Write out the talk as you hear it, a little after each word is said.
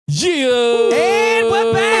Yeah. And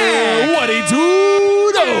we're back. What he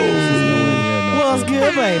do? What's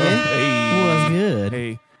good, baby? Hey. What's good?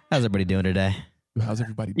 Hey. How's everybody doing today? How's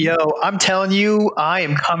everybody doing? Yo, I'm telling you, I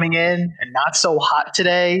am coming in and not so hot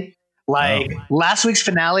today. Like last week's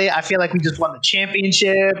finale, I feel like we just won the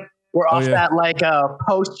championship. We're off that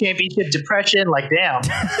post-championship depression. Like, damn,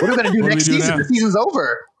 what are we gonna do next season? The season's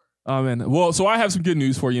over. Oh man. Well, so I have some good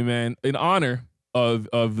news for you, man. In honor of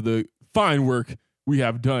the fine work we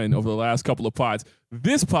have done over the last couple of pods.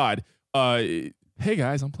 This pod, hey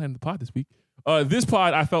guys, I'm planning the pod this week. This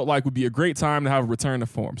pod I felt like would be a great time to have a return to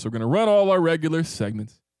form. So we're gonna run all our regular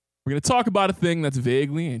segments. We're gonna talk about a thing that's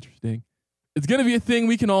vaguely interesting. It's gonna be a thing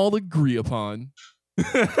we can all agree upon. And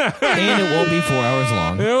it won't be 4 hours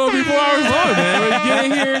long. It won't be 4 hours long, man. We're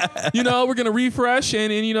getting here. We're gonna refresh,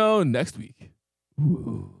 and next week.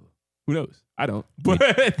 Ooh, who knows? I don't. But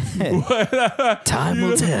Time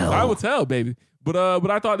will tell. Time will tell, baby. But I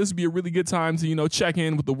thought this would be a really good time to check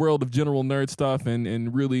in with the world of general nerd stuff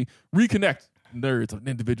and really reconnect nerds on an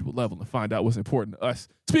individual level and find out what's important to us.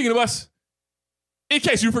 Speaking of us, in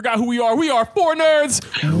case you forgot who we are 4 nerds,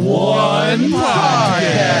 1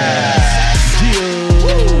 podcast. Yo,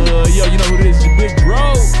 you know who it is? Your big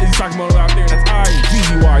bro. He's talking about out there. That's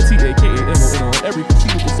IGGYTAKAMON on every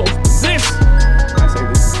conceivable social position. I say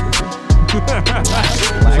this.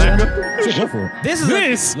 This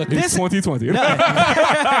is 2020.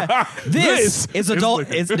 This is adult.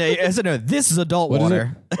 This is adult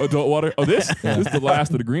water. Adult water. Oh, this? Yeah. This is the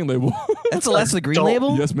last of the green label. That's the last of the green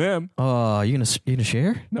label? Yes, ma'am. Oh, you gonna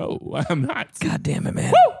share? No, I'm not. God damn it,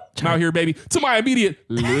 man. Woo! I'm out here, baby. To my immediate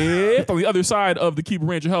left, on the other side of the Keeper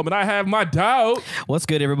Ranger helmet, I have my doubt. What's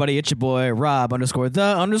good, everybody? It's your boy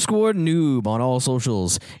Rob_the_noob on all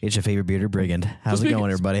socials. It's your favorite bearded brigand. How's it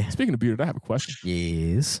going, everybody? Speaking of bearded, I have a question.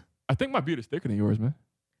 Yes. I think my beard is thicker than yours, man.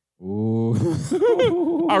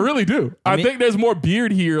 Ooh. I really do. I think there's more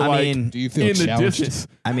beard here. Do you feel in the challenged? distance?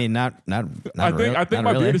 I mean, not I think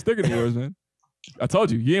my beard is thicker than yours, man. I told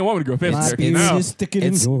you, you ain't want me to grow facial hair. It Now, is thicker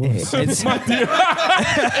than yours. it was cold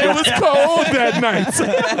that night.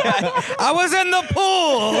 I was in the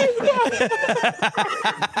pool.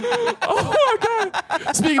 Oh my god!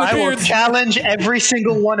 Speaking of I will beards, challenge every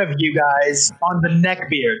single one of you guys on the neck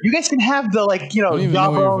beard. You guys can have the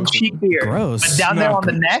jawbone cheek beard. Gross. But down there on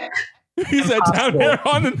the neck, he said down there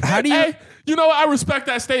on the. How do you? Hey, you know what? I respect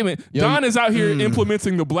that statement. Don is out here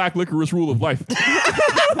implementing the black licorice rule of life.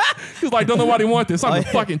 He's like, don't nobody want this. I'm the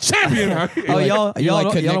fucking champion out here. Oh, y'all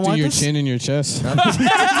connecting don't want your this? chin and your chest. Yo, what's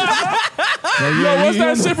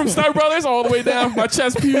that shit from Sniper Brothers all the way down from my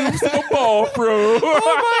chest pubes to the ball, bro?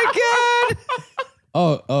 Oh my god!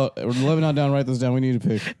 Oh, Lebanon down, write this down. We need a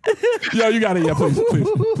pic. Yo, you got it. Yeah, please.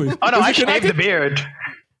 oh no, I shaved the beard.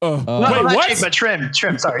 Wait, Not what? shaved, but trim.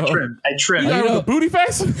 Sorry, trim. I trimmed. You got with the booty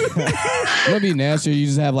face? It'd be nasty. You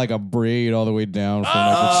just have like a braid all the way down from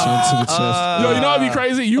like the chin to the chest. Yo, you know what'd be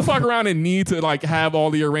crazy? You fuck around and need to have all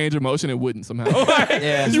the range of motion, it wouldn't somehow.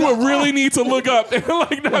 You would really need to look up and not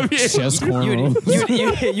be able Chest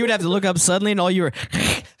cornrows. You would have to look up suddenly, and all you were.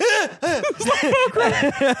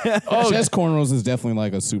 Chest cornrows is definitely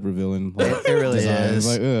like a super villain. It really design. is. It's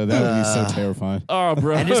like, that would be so terrifying. Oh,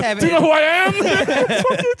 bro. And just have Do you know who I am?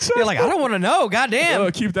 You're like, I don't want to know. Goddamn.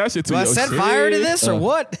 Keep that shit to Do I yourself. set fire to this or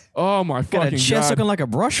what? Oh, my Got fucking a chest God. looking like a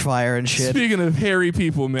brush fire and shit. Speaking of hairy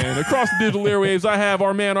people, man, across the digital airwaves, I have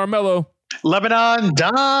our man, Armello. Lebanon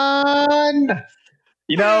done.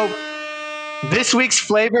 This week's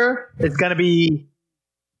flavor is going to be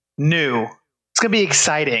new. It's going to be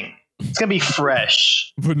exciting. It's going to be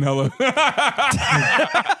fresh. Vanilla. Well,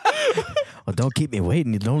 don't keep me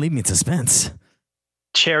waiting. Don't leave me in suspense.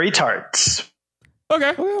 Cherry tarts.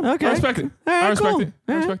 Okay. Okay. I respect it. All right, I respect cool. it.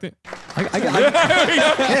 I respect it. Yeah.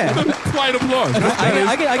 Slight applause.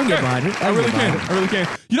 I can get behind it. I really can.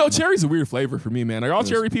 Cherry's a weird flavor for me, man. Are y'all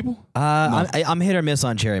cherry people? I'm hit or miss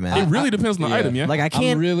on cherry, man. It really depends on the item, yeah? Like I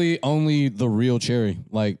can't. I'm really only the real cherry.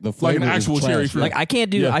 Like the flavor Like an actual is cherry trash. fruit. Like I can't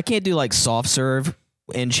do like soft serve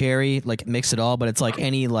and cherry, like mix it all, but it's like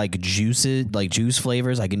any like juice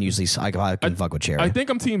flavors I can usually I can fuck with cherry. I think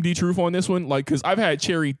I'm Team D Truth on this one, like because I've had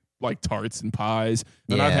cherry like tarts and pies,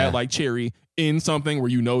 and I've had like cherry in something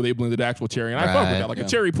where they blended actual cherry, and I fuck with that. Like a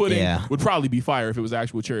cherry pudding would probably be fire if it was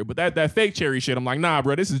actual cherry, but that fake cherry shit, I'm like, nah,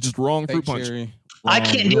 bro, this is just wrong Fake fruit punch. cherry. I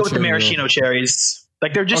can't deal with the maraschino cherries.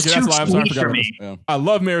 Like they're just too sweet for me. Yeah. I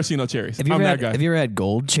love maraschino cherries. Have you ever had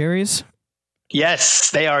gold cherries?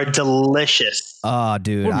 Yes, they are delicious. Oh,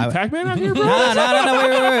 dude. What, are we Pac-Man out here, bro? No, wait.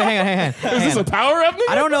 Hang on. Is this a power up?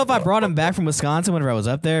 I don't know if I brought him back from Wisconsin whenever I was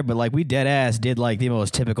up there, but like we dead ass did like the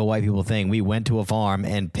most typical white people thing. We went to a farm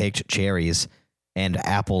and picked cherries and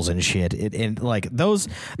apples and shit. And like those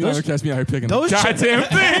You're not gonna catch me out here picking those the goddamn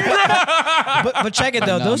thing. but check it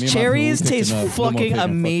though, Nah, those me and my cherries boo taste picking up. No more fucking picking, fuck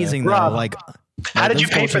amazing that. though. Rob, Like How did you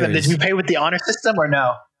those pay for them? Did cherries. you pay with the honor system or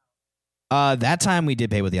no? that time we did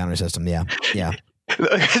pay with the honor system. Yeah.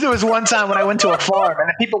 There was one time when I went to a farm and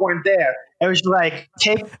the people weren't there. It was like,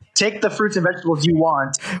 take the fruits and vegetables you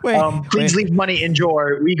want. Please leave money in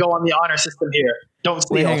drawer. We go on the honor system here. Don't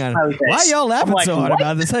steal. Wait, hang on. Why y'all laughing so hard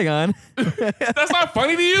about this? Hang on. That's not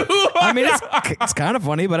funny to you. I mean, it's kind of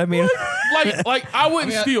funny, but I mean, like I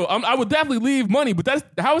wouldn't steal. I would definitely leave money, but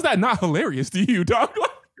how is that not hilarious to you, dog?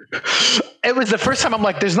 It was the first time I'm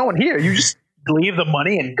like, there's no one here. You just leave the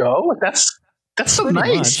money and go. That's so Pretty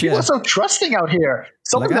nice. much, People yeah. are so trusting out here.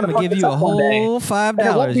 Someone's like I'm gonna gonna give fuck you a this up one day. whole And it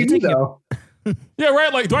won't $5. be You me, take it. though. Yeah,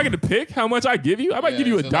 right. Like, do I get to pick how much I give you? I might give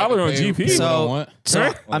you $1 on GP.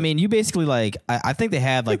 So I mean, you basically like I think they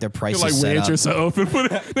have like their prices like set wage up. yourself and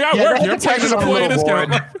put it. They got Yeah, work they here. have Texas taxes on the employee little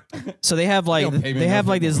discount. So they have like don't pay me they have enough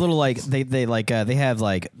like for these little like they have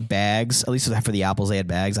like bags. At least for the apples, they had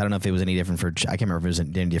bags. I don't know if it was any different for I can't remember if it was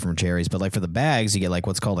any different for cherries, but like for the bags, you get like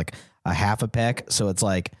what's called like a half a peck. So it's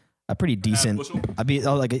like a pretty decent,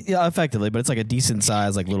 effectively, but it's like a decent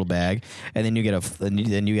size like little bag, and then you get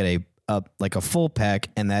a full peck,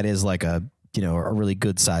 and that is like a really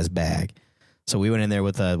good sized bag. So we went in there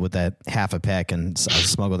with that half a peck and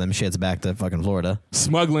smuggled them shits back to fucking Florida.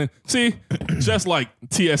 Smuggling. See, just like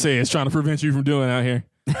TSA is trying to prevent you from doing out here.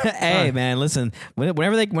 Hey man, listen.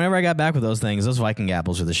 Whenever I got back with those things, those Viking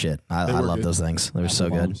apples were the shit. I love good. those things. They were so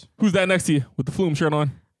good. Who's that next to you with the Flume shirt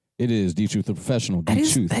on? It is D-Truth, the professional. That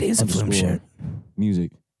is a Flume shirt.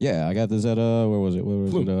 Music. Yeah, I got this at where was it?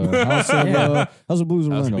 House of Blues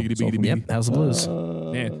in House of Orlando. Biggity Biggity Yep, House of Blues.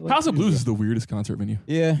 Man, House of Blues is the weirdest concert venue.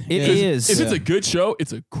 Yeah, It is. If it's a good show,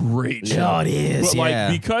 it's a great show. Oh, it is. But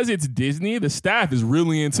like because it's Disney, the staff is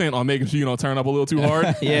really intent on making sure you don't turn up a little too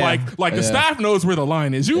hard. Yeah. Like the staff knows where the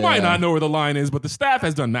line is. You might not know where the line is, but the staff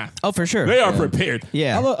has done math. Oh, for sure. They are prepared.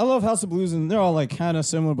 Yeah. I love House of Blues, and they're all like kind of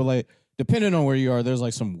similar, but like depending on where you are, there's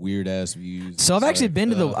like some weird ass views. So I've actually been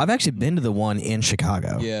to the one in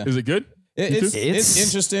Chicago. Yeah, Is it good? it's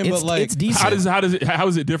interesting, but like it's decent. How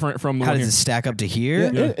is it different from the How one does here? it stack up to here?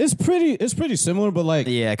 Yeah, it's pretty similar, but like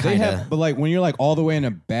Yeah, they kinda. have, but like when you're like all the way in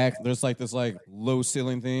the back, there's like this like low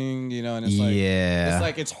ceiling thing, and it's like Yeah. it's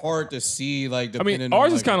like it's hard to see like. I Depending mean, on,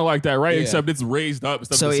 ours like, is kind of like that, right? Yeah. Except it's raised up.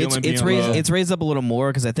 Instead So of the it's ceiling it's being raised low. it's raised up a little more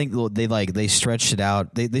because I think they stretched it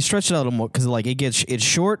out. They stretched it out a little more because like it's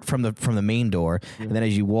short from the main door, and then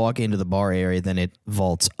as you walk into the bar area, then it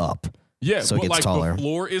vaults up. Yeah, so it but gets like taller. the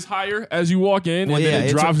floor is higher as you walk in, Well, and then yeah, it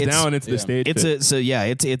it's- drops it's- down into the stage. It's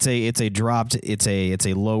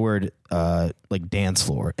a lowered like dance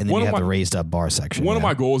floor, and then One you of have the my- raised up bar section. One of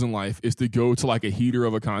my goals in life is to go to like a heater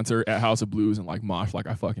of a concert at House of Blues and like mosh like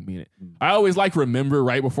I fucking mean it. I always like remember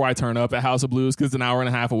right before I turn up at House of Blues because it's an hour and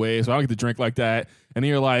a half away, so I don't get to drink like that. And then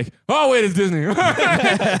you're like, oh wait, it's Disney.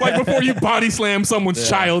 Like before you body slam someone's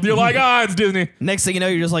child, you're like, it's Disney. Next thing you know,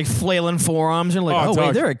 you're just like flailing forearms. You're like, Oh, oh wait,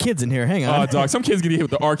 dog. there are kids in here. Hang on. Oh, dog, some kids get hit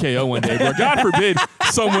with the RKO one day, bro. God forbid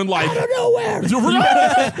someone like Nowhere.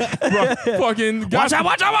 bro, fucking Watch out!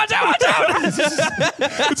 Watch out! Watch out! Watch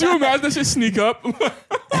out! Could you imagine that shit sneak up?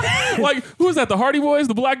 Like, who is that? The Hardy Boys,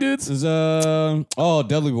 the black dudes? Is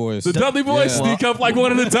Dudley Boys. The Dudley Boys Yeah. sneak up like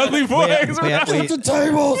one of the Dudley Boys. wait. the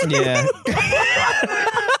tables. Yeah.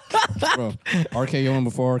 Bro, RKOing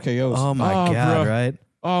before RKOs. Oh my Oh, god! bro. Right?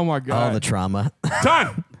 Oh my All god. the trauma.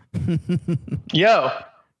 Time. Yo.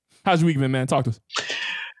 How's your week been, man? Talk to us.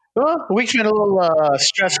 Well, the week's been a little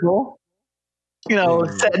stressful. Setting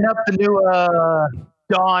up the new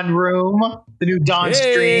Dawn room, the new Dawn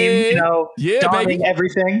stream, Yeah, donning baby.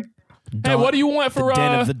 everything. Hey, what do you want for the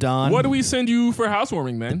Den of the Dawn. What do we send you for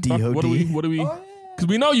housewarming, man? DOD. What do we because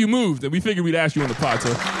we know you moved and we figured we'd ask you on the pod. So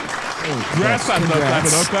congrats, clap it up, clap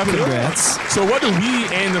it up, clap it up. Congrats. So what do we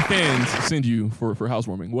and the fans send you for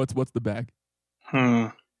housewarming? What's the bag?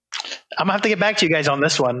 I'm gonna have to get back to you guys on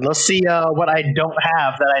this one. Let's see what I don't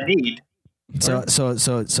have that I need.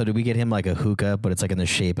 So do we get him like a hookah, but it's like in the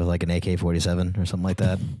shape of like an AK-47 or something like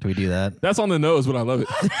that? Do we do that? That's on the nose, but I love it.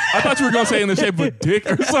 I thought you were gonna say in the shape of a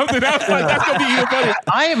dick or something. That's gonna be even funny.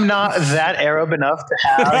 I am not that Arab enough to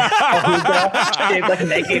have a hookah shaped like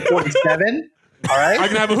an AK-47. All right. I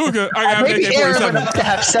can have a hookah. I can have an Maybe Arab AK-47. enough to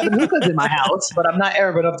have 7 hookahs in my house, but I'm not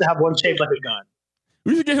Arab enough to have one shaped like a gun.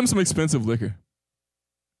 We should get him some expensive liquor.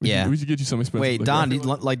 We should get you some expensive Wait, liquor.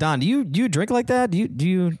 Don, do you drink like that? Do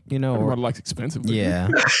you know? Everybody likes expensive liquor. Yeah.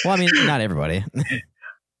 Well, I mean, not everybody.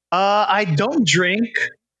 I don't drink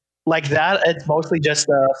like that. It's mostly just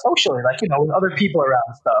socially, like, with other people around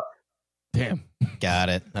and stuff. Damn. Got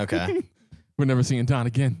it. Okay. We're never seeing Don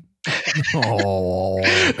again. Oh,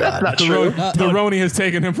 That's God. not true. The Roni has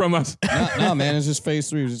taken him from us. No, man, it's just phase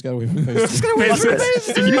 3. We just gotta wait for phase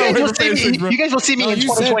 2. You guys will see me in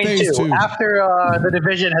you said phase 2022 2. after the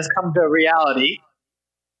division has come to reality.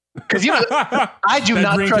 Because I do That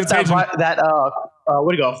not green trust contagion.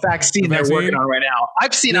 what do you go vaccine they're vaccine? working on right now.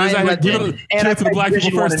 I've seen Yeah, Iron exactly. Legend Give and it I've to the black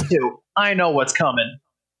Division people 1 first. and 2. I know what's coming.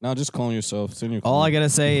 No, just clone yourself. It's in your All I gotta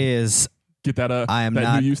say is Get that I am that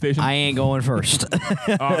not. UU station. I ain't going first.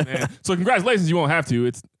 Oh man! So congratulations, you won't have to.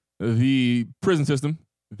 It's the prison system,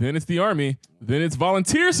 then it's the army, then it's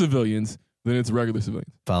volunteer civilians, then it's regular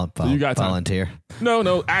civilians. You got time. volunteer.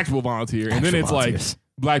 No, actual volunteer, and then Actual it's volunteers. like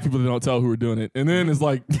black people that don't tell who are doing it, and then it's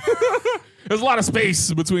like there's a lot of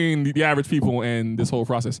space between the average people and this whole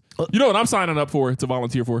process. You know what I'm signing up for to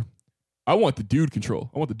volunteer for? I want the dude control.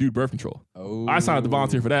 I want the dude birth control. Oh. I signed up to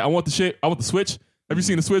volunteer for that. I want the shit. I want the switch. Have you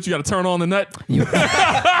seen the switch? You got to turn on the nut.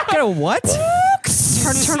 Gotta what?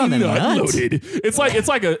 Turn on the nut. Loaded. It's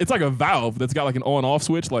like a valve that's got like an on off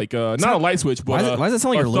switch, like not a light switch, but Why does it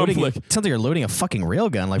sound like a you're loading? thumb flick. It sounds like you're loading a fucking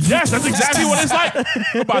railgun. Like Yes, that's exactly what it's like.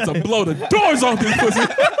 I'm about to blow the doors off this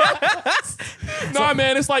pussy. Nah,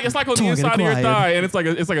 man, it's like on the Talking inside of your quiet. thigh, and it's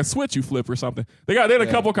like a switch you flip or something. They had a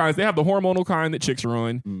couple kinds. They have the hormonal kind that chicks are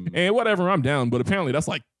on, and whatever. I'm down, but apparently that's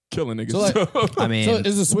like killing niggas. So, I mean, So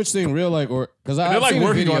is the Switch thing real? Like, or because they're like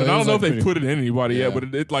working on it. I don't know if they they put it in anybody Yeah. yet, but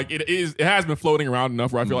it has been floating around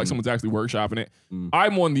enough where I feel like someone's actually workshopping it.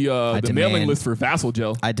 I'm on the mailing demand- list for Vassal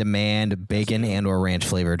Gel. I demand bacon and or ranch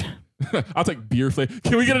flavored. I'll take beer flavor.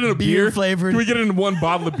 Can we get it in a Beer beer? flavored. Can we get it in one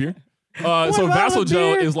bottle of beer? So bottle Vassal of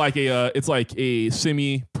Gel beer? is like it's like a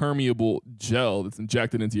semi-permeable gel that's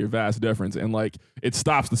injected into your vas deferens, and like it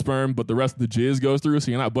stops the sperm, but the rest of the jizz goes through,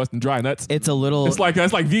 so you're not busting dry nuts. It's a little. It's like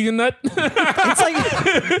vegan nut. It's like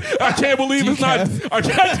I can't believe it's not. I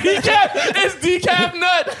can't decaf. It's decaf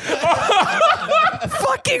nut.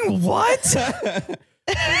 fucking what?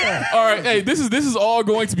 All right, hey, this is all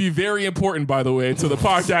going to be very important, by the way, to the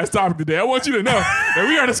podcast topic today. I want you to know that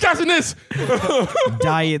we are discussing this.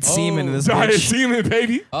 Diet semen in this Diet bitch. semen,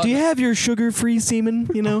 baby. Do you have your sugar-free semen?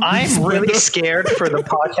 You know. I'm really scared for the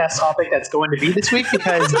podcast topic that's going to be this week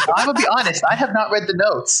because I'm gonna be honest, I have not read the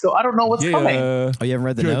notes, so I don't know what's coming. Oh, you haven't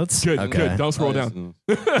read the Good, notes? Good, Okay. good. Don't scroll down.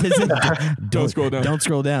 Don't scroll down. Don't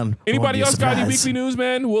scroll down. Anybody Won't else be a got any surprise. weekly news,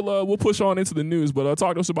 man? We'll push on into the news, but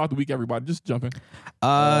talk to us about the week, everybody. Just jump in.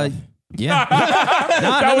 Yeah.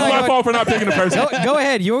 That was my fault for not picking a person. Go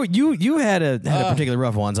ahead. You had a particularly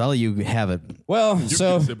rough one, so I'll let you have it. Well, can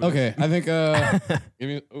so sip it. okay, I think. Give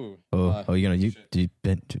me. Ooh. You're gonna you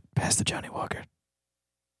pass the Johnny Walker.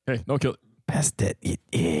 Hey, don't kill it. Pass that. It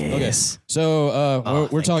Okay. is. So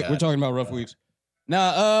we're thank talking about rough weeks.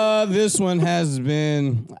 Now, this one has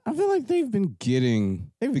been. I feel like they've been getting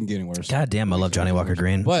worse. God damn, I love Johnny Walker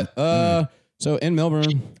Green. But so in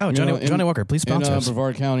Melbourne. Oh, Johnny Walker, please in sponsor us.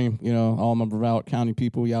 Brevard County, all my Brevard County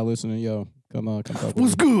people, y'all listening, come talk with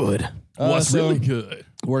Was me. good. What's so really good?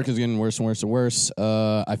 Work is getting worse and worse and worse.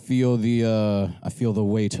 I feel the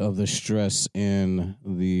weight of the stress and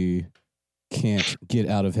the can't get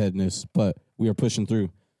out of headness, but we are pushing through.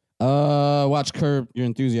 Watch Curb Your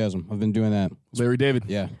Enthusiasm. I've been doing that. Larry David.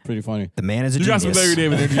 Yeah, pretty funny. The man is a You got genius. some Larry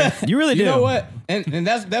David energy. You really do. You know what? And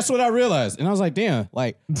that's what I realized. And I was like, damn,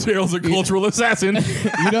 like Tails a cultural assassin. and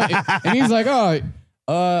he's like,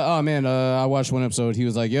 oh man, I watched one episode. He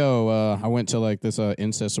was like, yo, I went to like this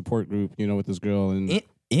incest support group, with this girl and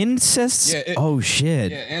Incest? Yeah, oh shit.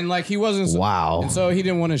 yeah, and like he wasn't Wow. And so he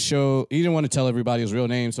didn't want to tell everybody his real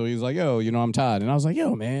name. So he's like, yo, I'm Todd. And I was like,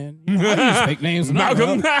 yo, man, I use fake names.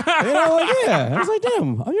 Malcolm. Yeah. I was like,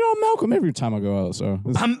 damn, I'm Malcolm every time I go out. So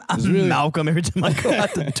I'm really- Malcolm every time I go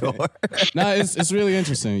out the door. nah, it's really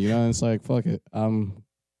interesting. It's like, fuck it. I'm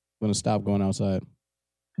gonna stop going outside.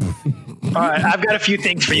 All right, I've got a few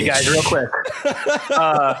things for you guys real quick.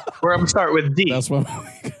 Where I'm gonna start with D. That's what.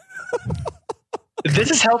 This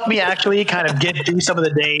has helped me actually kind of get through some of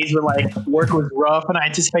the days where like work was rough and I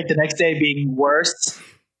anticipate the next day being worse.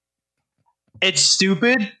 It's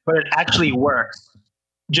stupid, but it actually works.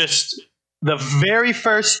 Just the very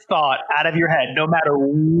first thought out of your head, no matter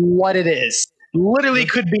what it is, literally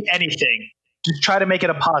could be anything. Just try to make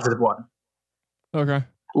it a positive one. Okay.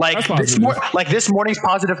 Like That's positive. this morning's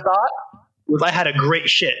positive thought was I had a great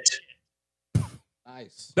shit.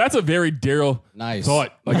 Nice. That's a very Daryl Nice.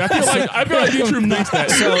 thought. Like I feel like D-Troop thinks that.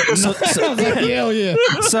 Hell yeah.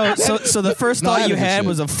 So the first No, I thought you haven't had shit.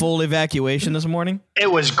 was a full evacuation this morning? It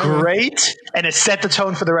was great, and it set the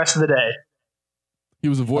tone for the rest of the day. He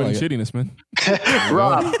was avoiding Oh, yeah. shittiness, man.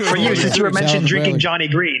 Rob, for you, since you were mentioned drinking Johnny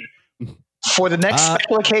Green, for the next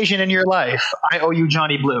special occasion in your life, I owe you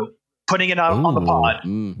Johnny Blue. Putting it out on the pod.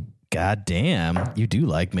 God damn, you do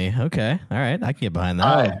like me. Okay, all right, I can get behind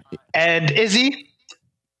that. And Izzy,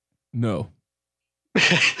 No.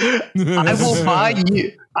 I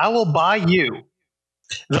will buy you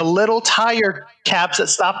the little tire caps that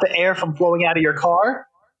stop the air from flowing out of your car.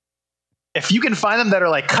 If you can find them that are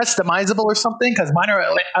like customizable or something, because mine are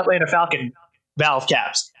Atlanta Falcon valve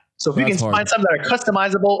caps. So if you can find some that are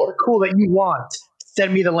customizable or cool that you want,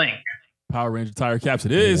 send me the link. Power Ranger tire caps.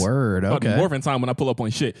 It is. Word. Okay. Morphin time when I pull up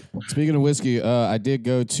on shit. Speaking of whiskey, I did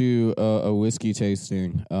go to a whiskey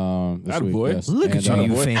tasting this week. Boy. Yes. Look at And,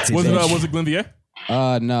 you fancy Was bitch. it Glenvier?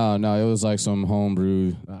 No, it was like some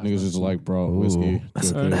homebrew. Niggas just like brought whiskey.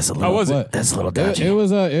 That's Good. a little. How was it? That's a little dodgy. It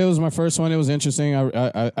was my first one. It was interesting.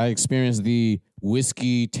 I experienced the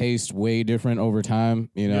whiskey taste way different over time,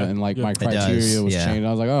 and like my criteria was changed.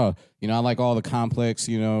 I was like, oh, I like all the complex,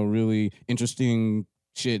 really interesting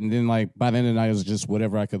shit, and then like by the end of the night it was just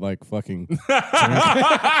whatever I could like fucking drink. You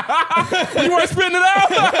weren't spitting it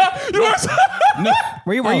out. You weren't. No,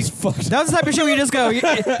 Were you, I was fucked. that was the type of shit where you just go.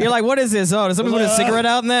 You're like, what is this? Oh, does somebody put a cigarette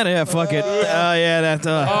out in that? Yeah, fuck it. Oh yeah, that's.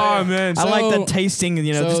 Oh man. I like the tasting.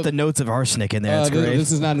 Just the notes of arsenic in there. It's great.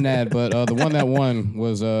 This is not an ad, but the one that won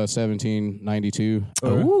was 1792.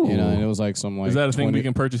 Ooh. And it was like some like. Is that a thing 20 we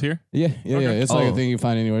can purchase here? Yeah. Okay. It's like a thing you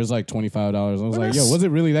find anywhere. It's like $25. I was like, yo, was it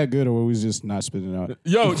really that good, or were we just not spitting it out?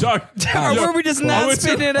 Yo, Doc. Or were we just not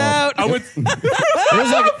spitting it out? I went. It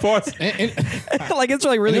was like Pause. Like it's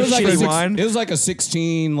like really it was like shitty wine. It was like a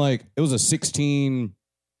 16, like it was a 16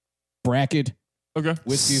 bracket Okay.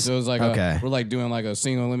 whiskey. So it was like we're like doing like a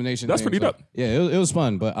single elimination. That's thing. pretty dope. Yeah, it was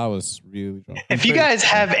fun, but I was really drunk. If you guys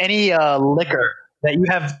have any liquor that you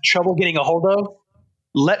have trouble getting a hold of,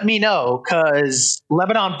 let me know, because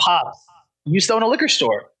Lebanon Pops used to own a liquor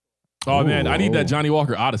store. Oh man, I need that Johnny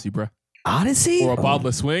Walker Odyssey, bro, Odyssey? or a bottle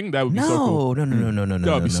of Swing. That would be so cool. No.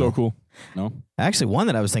 That would be so cool. No, Actually, one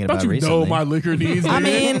that I was thinking Don't about you recently. know my liquor needs? I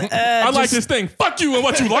man? mean, I like this thing. Fuck you and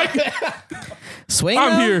what you like. Swing.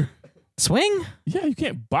 I'm though? here. Swing. Yeah, you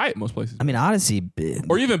can't buy it most places. I mean, Odyssey.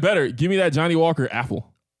 Or even better, give me that Johnny Walker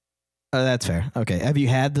Apple. Oh, that's fair. Okay. Have you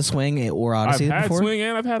had the Swing or Odyssey I've had before? Swing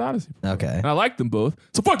and I've had Odyssey. Okay. And I like them both.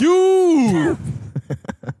 So fuck you.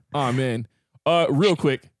 Oh man. Real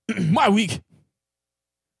quick, my week.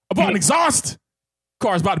 I bought an exhaust.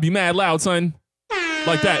 Car's about to be mad loud, son.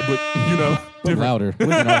 Like that, but different. louder.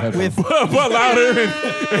 With but louder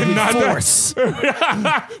and not force.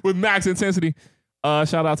 with max intensity.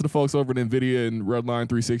 Shout out to the folks over at NVIDIA and Redline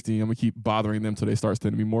 360. I'm gonna keep bothering them till they start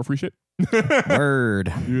sending me more free shit.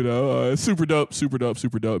 Word. Super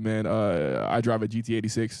dope, man. I drive a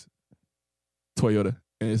GT86 Toyota,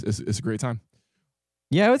 and it's a great time.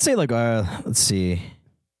 Yeah, I would say like let's see.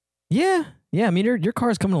 Yeah. I mean, your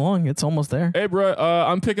car's coming along. It's almost there. Hey, bro,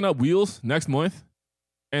 I'm picking up wheels next month,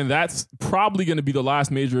 and that's probably going to be the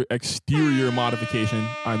last major exterior modification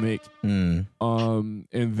I make. And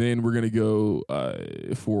then we're going to go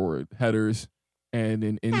for headers and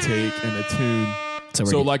an intake and a tune.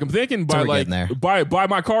 So like I'm thinking by by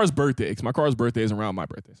my car's birthday, because my car's birthday is around my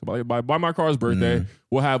birthday. So by my car's birthday,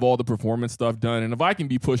 we'll have all the performance stuff done, and if I can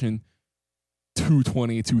be pushing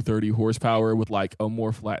 220, 230 horsepower with like a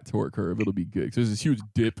more flat torque curve, it'll be good. Because there's this huge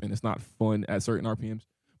dip and it's not fun at certain RPMs.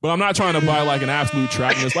 But I'm not trying to buy like an absolute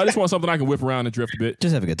trackness. I just want something I can whip around and drift a bit.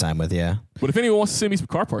 Just have a good time with, yeah. But if anyone wants to send me some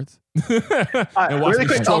car parts, Really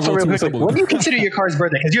quickly, when do you consider your car's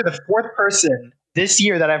birthday? Because you're the fourth person this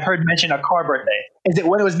year that I've heard mention a car birthday. Is it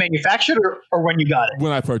when it was manufactured or when you got it?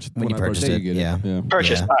 When I purchased it, yeah.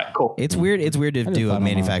 Purchased. All right, cool. It's weird to do a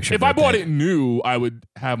manufacturer. If I bought it new, I would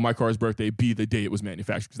have my car's birthday be the day it was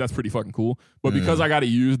manufactured, because that's pretty fucking cool. But because I got it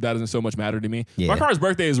used, that doesn't so much matter to me. Yeah. My car's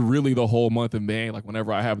birthday is really the whole month of May, like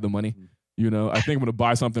whenever I have the money. I think I'm going to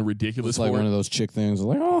buy something ridiculous It's like for one it. of those chick things.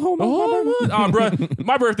 Like, hold on. Bro,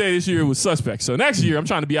 my birthday this year was suspect. So next year, I'm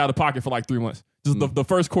trying to be out of pocket for like 3 months. Just the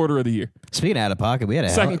first quarter of the year. Speaking of out of pocket, we had a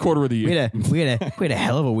Second quarter of the year. we had a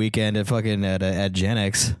hell of a weekend at fucking at Gen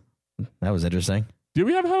X. That was interesting. Did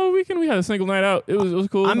we have a hell of a weekend? We had a single night out. It was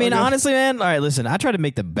cool. I mean, guess. honestly, man. All right, listen. I tried to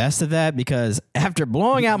make the best of that because after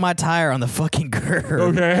blowing out my tire on the fucking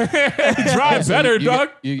curb. Okay, drive better, dog.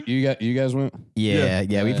 You guys went? Yeah.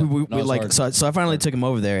 We No, like hard. so I finally took him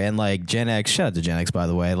over there, and like Gen X. Shout out to Gen X, by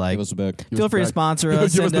the way. Like, Give us a back. feel free to sponsor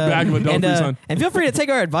us. Give us the bag of adult free, son. And feel free to take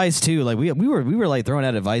our advice too. Like we were like throwing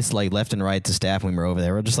out advice like left and right to staff when we were over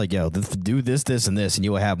there. We're just like, yo, do this, and this, and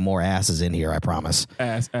you will have more asses in here. I promise.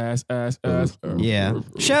 Ass. Yeah.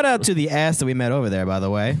 Shout out to the ass that we met over there, by the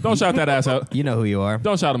way. Don't shout that ass out. You know who you are.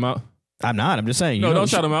 Don't shout him out. I'm not. I'm just saying. No, don't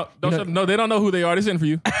shout them out. No, they don't know who they are. This ain't for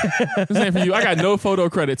you. This ain't for you. I got no photo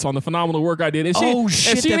credits on the phenomenal work I did. And she, Oh,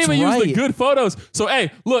 shit, and she didn't that's even use the right. good photos. So,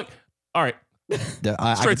 hey, look. All right.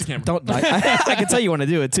 Straight to camera. I can tell you want to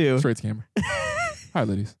do it too. Straight to camera. Hi,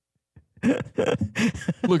 ladies.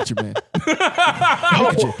 Look at your man.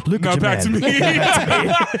 Look no, at your back man. to me.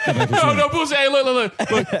 No, bullshit. Hey, look.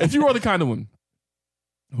 If you are the kind of woman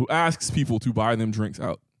who asks people to buy them drinks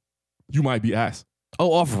out, you might be asked.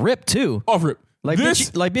 Oh, off rip too. Off rip. Like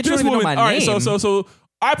bitch, you don't even know my name. All right, so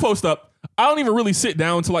I post up. I don't even really sit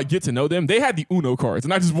down to like get to know them. They had the Uno cards,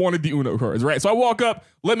 and I just wanted the Uno cards, right? So I walk up,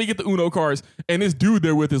 let me get the Uno cards, and this dude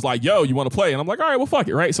they're with is like, "Yo, you want to play?" And I'm like, "All right, well, fuck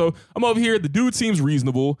it," right? So I'm over here. The dude seems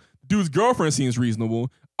reasonable. Dude's girlfriend seems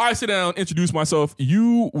reasonable. I sit down, introduce myself.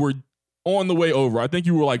 You were on the way over. I think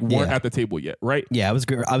you were like weren't at the table yet, right? Yeah, I was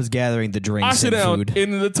gathering the drinks. I sit down, food.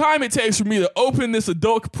 and the time it takes for me to open this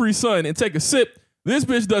adult Capri Sun and take a sip, this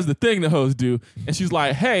bitch does the thing the hoes do, and she's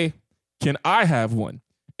like, "Hey, can I have one?"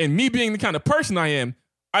 And me being the kind of person I am,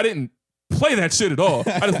 I didn't play that shit at all.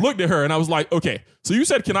 I just looked at her and I was like, okay, so you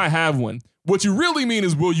said, can I have one? What you really mean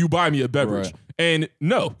is, will you buy me a beverage? Right. And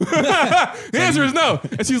no. The answer is no.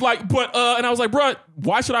 And she's like, and I was like, bruh,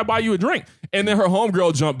 why should I buy you a drink? And then her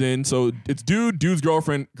homegirl jumped in. So it's dude's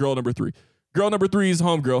girlfriend, girl number 3. Girl number 3's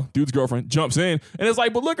homegirl, dude's girlfriend, jumps in. And it's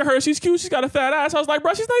like, but look at her. She's cute. She's got a fat ass. I was like,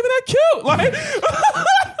 bro, she's not even that cute. Like,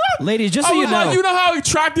 ladies, just so you know. Like, you know how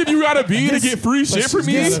attractive you gotta be to get free shit from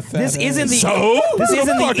me? This isn't the This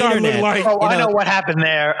isn't the internet. like? Oh, I know what happened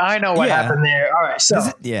there. Happened there. All right,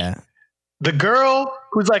 so the girl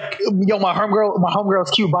who's like, yo, my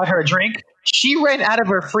homegirl's cute, bought her a drink. She ran out of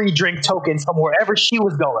her free drink tokens from wherever she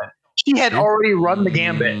was going. She had already run the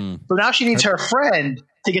gambit, so now she needs her friend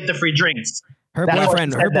to get the free drinks. Her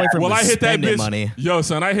boyfriend Well, I was hit that spending bitch. money. Yo,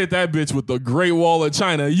 son, I hit that bitch with the Great Wall of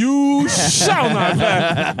China. You shall not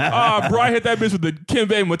pass. Bro, I hit that bitch with the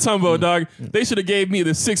Kimbe Mutombo, dog. They should have gave me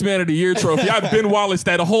the 6 Man of the Year trophy. I've been Wallace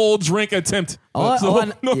that whole drink attempt. But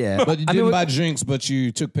you didn't buy drinks, but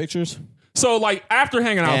you took pictures? So, like, after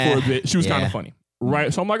hanging out for a bit, she was kind of funny,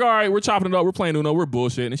 right? So I'm like, all right, we're chopping it up. We're playing Uno. We're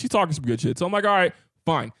bullshit. And she's talking some good shit. So I'm like, all right,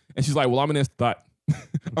 fine. And she's like, well, I'm an instant thought.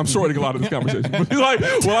 I'm shorting a lot of this conversation. But she's like,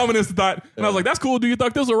 well, I'm an instant thought. And I was like, that's cool. Do you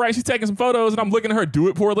think this was right? She's taking some photos, and I'm looking at her do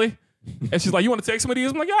it poorly. And she's like, you want to take some of these?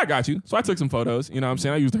 I'm like, yeah, I got you. So I took some photos. You know what I'm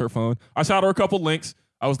saying? I used her phone. I shot her a couple links.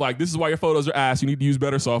 I was like, this is why your photos are ass. You need to use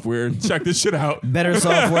better software. Check this shit out. Better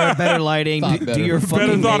software, better lighting. Do your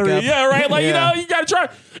fucking makeup. Yeah, right? Like, you know, you got to try.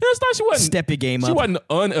 It's not she wasn't. Step your game up. She wasn't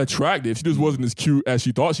unattractive. She just wasn't as cute as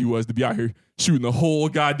she thought she was to be out here shooting the whole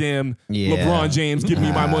goddamn LeBron James, give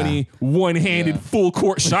me my money, one-handed full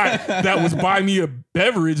court shot that was buy me a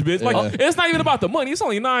beverage, bitch. Like, it's not even about the money. It's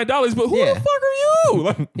only $9, but who the fuck are you?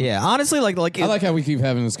 Like, yeah, honestly, like I like how we keep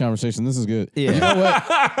having this conversation. This is good. Yeah. You know what?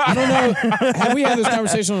 I don't know. Have we had this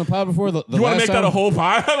conversation on the pod before? The you want to make that a whole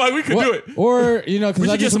pod? Like, we could do it. Or, you know, because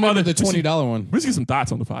I get just remembered the $20 one. We should get some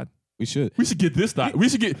thoughts on the pod. We should. We should get this thought. We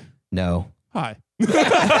should get... No. Hi. No.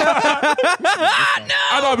 I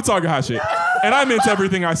know I've been talking hot shit. And I meant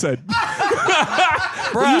everything I said.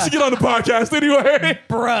 But you should get on the podcast anyway.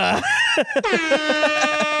 Bruh.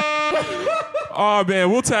 Oh,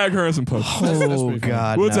 man. We'll tag her in some posts. Oh,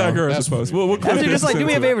 God. We'll tag her in some posts. We'll just like, do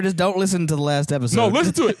me a favor. Just don't listen to the last episode. No,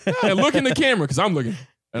 listen to it. And look in the camera because I'm looking.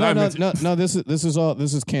 And no. This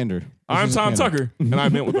is candor. I'm Tom Tucker, and I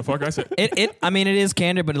meant what the fuck I said. I mean, it is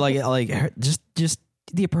candor, but like just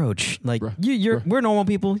the approach. Like we're normal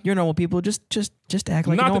people. You're normal people. Just act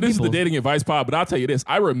like not normal that this people. is the dating advice pod, but I'll tell you this: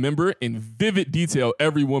 I remember in vivid detail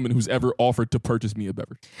every woman who's ever offered to purchase me a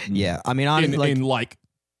beverage. Yeah, I mean, honestly, in like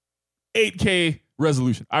 8K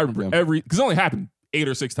resolution. I remember every because it only happened 8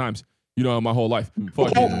 or 6 times. You know, in my whole life.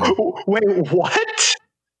 Fuck Wait, what?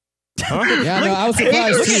 Huh? Yeah, no, I was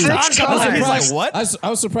surprised too. What? I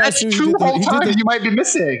was surprised That's too. 2 whole times you might be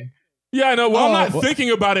missing. Yeah, I know. Well, I'm not thinking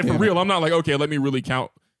about it for real. I'm not like, okay, let me really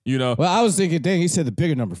count. You know. Well, I was thinking, dang, he said the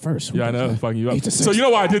bigger number first. Yeah, I know. Fucking you up. 8 to 6. So you know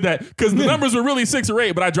why I did that? Because the numbers were really 6 or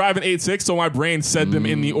 8, but I drive an 8-6, so my brain said them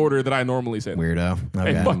in the order that I normally said. Weirdo.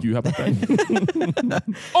 Okay. Hey, fuck you. How about that?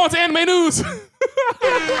 On to anime news.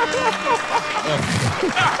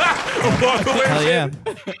 Hell yeah.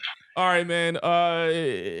 All right, man.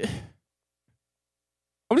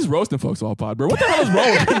 I'm just roasting folks all pod, bro. What the hell is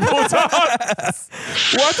wrong with people? What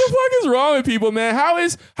the fuck is wrong with people, man? How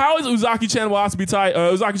is Uzaki-chan wants to be tight?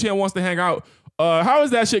 Uzaki-chan wants to hang out. How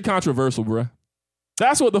is that shit controversial, bro?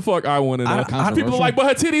 That's what the fuck I want to know. How people are like, but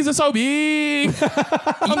her titties are so big.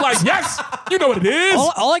 I'm like, yes, you know what it is.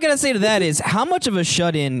 All I gotta say to that is, how much of a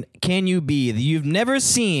shut-in can you be that you've never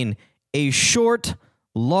seen a short,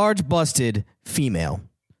 large-busted female?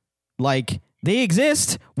 Like, they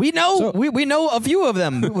exist. We know. We know a few of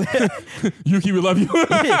them. Yuki, we love you.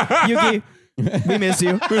 Yuki, We miss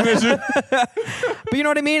you. We miss you. But you know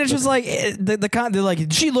what I mean? It's just like they're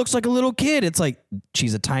like, she looks like a little kid. It's like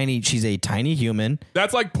she's a tiny human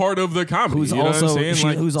That's like part of the comedy. who's you know also what I'm saying?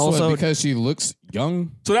 Like, who's So also because she looks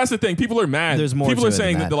young. so that's the thing. People are mad. There's more People to are it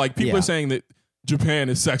saying than that. that. People Yeah. are saying that Japan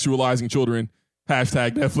is sexualizing children.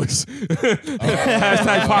 Hashtag Netflix.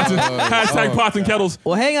 Hashtag pots and kettles.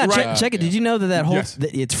 Well, hang on, Right. check it. Did you know that whole Yes.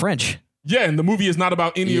 that it's French? Yeah, and the movie is not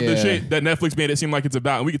about any of the Yeah. shit that Netflix made it seem like it's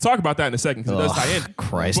about. And we could talk about that in a second because it does tie in.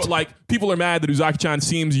 Christ. But like, people are mad that Uzaki-chan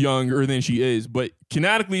seems younger than she is, but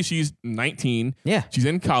canonically she's 19. Yeah. She's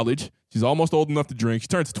in college. She's almost old enough to drink. She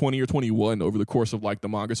turns 20 or 21 over the course of like the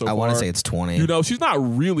manga so I far. want to say it's 20. You know, she's not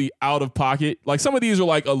really out of pocket. Like some of these are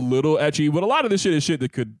like a little etchy, but a lot of this shit is shit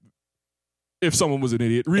that could, if someone was an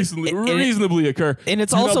idiot, reasonably occur. And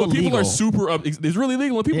it's You know, also but people legal. are super up. It's really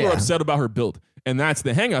legal, and people are Yeah. upset about her build, and that's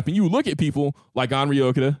the hang up. And you look at people like Anri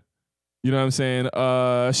Okada, you know what I'm saying?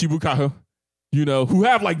 Shibukaho, you know, who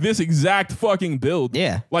have like this exact fucking build.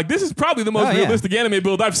 Yeah. Like this is probably the most Oh, yeah. realistic anime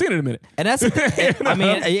build I've seen in a minute. And that's, I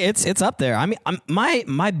mean, it's up there. I mean,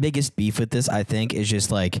 my biggest beef with this, I think, is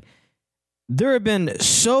just like there have been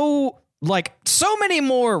so many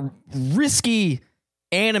more risky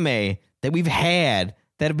anime that we've had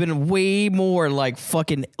that have been way more like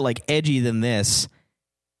fucking like edgy than this,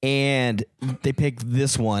 and they picked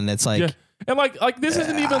this one. That's like, Yeah. And like this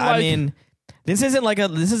isn't even like I mean, this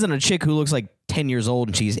isn't a chick who looks like 10 years old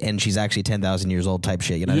and she's actually 10,000 years old type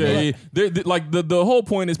shit. You know what I mean? yeah. Like the whole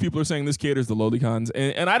point is people are saying this caters to lolicons,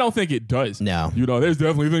 and I don't think it does. No. You know, there's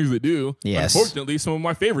definitely things that do. Yes. Unfortunately, some of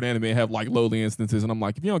my favorite anime have like lowly instances, and I'm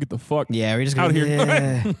like, if you don't get the fuck Yeah, we're just out gonna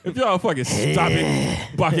of here, if y'all fucking stop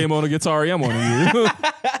it, Bakemono Gitari, I'm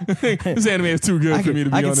on you. This anime is too good for me to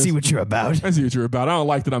be I can honest. see what you're about. I see what you're about. I don't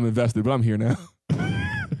like that I'm invested, but I'm here now.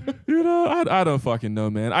 You know, I don't fucking know,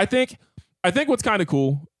 man. I think what's kind of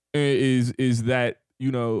cool is that,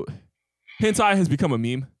 you know, hentai has become a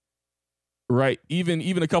meme, right? Even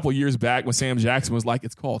a couple years back when Sam Jackson was like,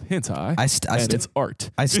 it's called hentai, and it's art.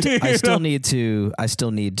 I still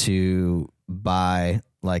need to buy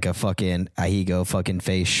like a fucking Ahigo fucking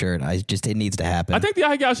face shirt. It needs to happen. I think the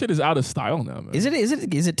Ahegao shit is out of style now, man. Is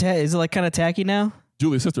it like kind of tacky now?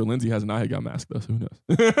 Julia's sister Lindsay has an Ahegao mask though, so who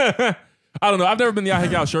knows? I don't know. I've never been the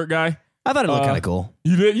Ahegao shirt guy. I thought it looked kind of cool.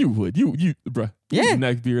 You did? You would? You, bruh. Yeah.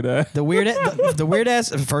 Neck beard ass. The weird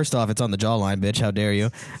ass. First off, it's on the jawline, bitch. How dare you?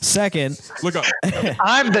 Second, Look up.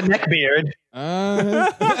 I'm the neckbeard.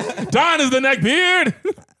 Don is the neck beard.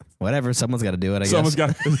 whatever. Someone's got to do it. I Someone's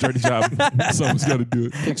guess. got it's a dirty job. Someone's got to do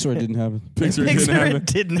it. Pixar didn't have it. Pixar Pixar didn't happen.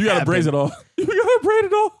 didn't You got to happen. braise it all. You got to braid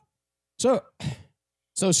it all.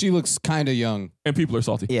 So she looks kind of young. And people are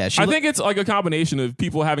salty. Yeah, I think it's like a combination of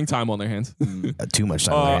people having time on their hands. Too much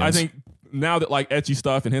time. on their I hands. think now that like ecchi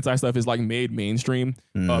stuff and hentai stuff is like made mainstream,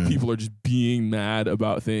 people are just being mad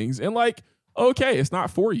about things. And like, okay, it's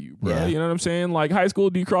not for you, bro. Yeah. You know what I'm saying? Like high school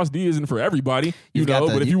D cross D isn't for everybody, you You've got know.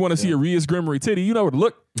 the- But if you want to see a Ria's Grimory titty, you know where to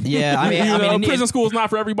look. Yeah, I mean, You know, and prison school is not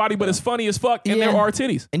for everybody, but it's funny as fuck, and there Yeah. are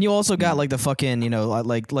titties. And you also got like the fucking, you know,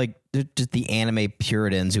 like just the anime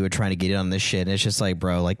puritans who are trying to get in on this shit. And it's just like,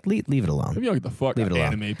 bro, like leave it alone. If you don't get the fuck Leave it alone.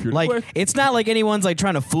 anime period. Like What? it's not like anyone's like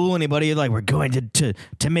trying to fool anybody. Like we're going to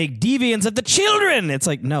make deviants of the children. It's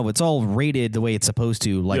like no, it's all rated the way it's supposed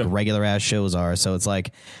to, like Yeah. regular ass shows are. So it's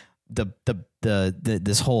like the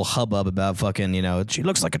this whole hubbub about fucking, you know, she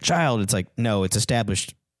looks like a child. It's like no, it's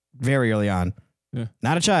established very early on. Yeah.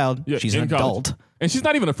 Not a child. Yeah, She's an in college. adult. And she's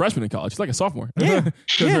not even a freshman in college. She's like a sophomore. Yeah.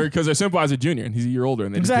 Because her senpai's a junior and he's a year older.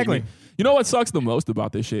 And they just pick Exactly. me. You know what sucks the most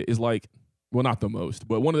about this shit is like, well, not the most,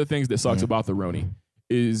 but one of the things that sucks about the Roni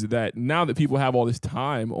is that now that people have all this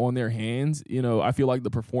time on their hands, you know, I feel like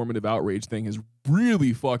the performative outrage thing has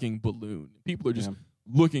really fucking ballooned. People are just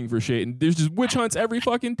looking for shit, and there's just witch hunts every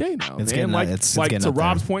fucking day now. It's man. getting- Like, it's like getting to up there.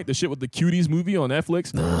 Rob's point, the shit with the Cuties movie on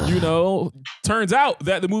Netflix, you know, turns out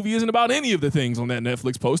that the movie isn't about any of the things on that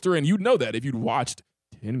Netflix poster, and you'd know that if you'd watched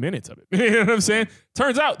 10 minutes of it. You know what I'm saying?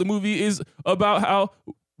 Turns out the movie is about how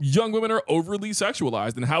young women are overly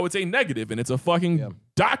sexualized and how it's a negative, and it's a fucking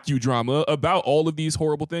docudrama about all of these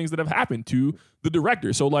horrible things that have happened to the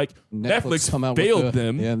director. So like Netflix come out failed with the,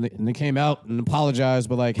 them. Yeah, and they came out and apologized,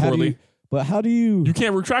 but like, Poorly. how do you? You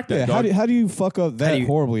can't retract that. Yeah, dog. how do you fuck up that you-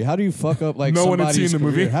 horribly? How do you fuck up like No one had somebody's seen the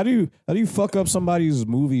movie. career? How do you fuck up somebody's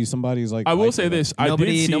movie? Somebody's like. I will like say that? this: I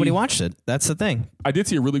did Nobody see, watched it. That's the thing. I did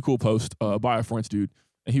see a really cool post by a French dude,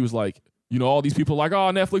 and he was like, you know, all these people are like, oh,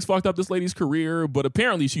 Netflix fucked up this lady's career, but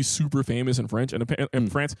apparently she's super famous in French and in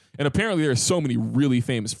France, and apparently there are so many really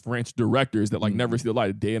famous French directors that like never see the light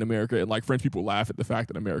of day in America, and like French people laugh at the fact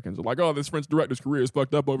that Americans are like, oh, this French director's career is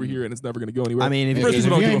fucked up over here and it's never going to go anywhere. I mean, if French you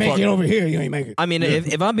people don't ain't give a make it fuck. over here, you ain't make it. I mean,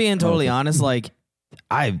 if I'm being totally honest, like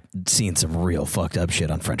I've seen some real fucked up shit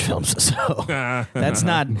on French films, so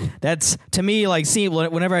that's to me like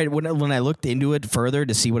whenever when I looked into it further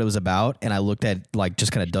to see what it was about, and I looked at like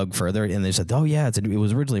just kind of dug further, and they said, oh yeah, it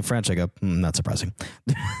was originally French. I go, not surprising.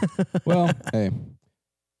 Well, hey,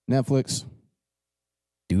 Netflix,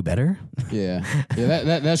 do better. Yeah,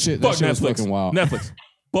 that shit. Fuck That shit was Netflix. fucking wild. Netflix.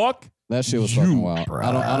 Fuck. That shit was You, fucking wild. bro.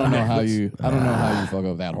 I don't know how you fuck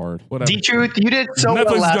up that hard. Whatever. D-Truth, you did so Netflix is well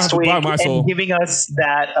gonna have last to week buy my soul. and giving us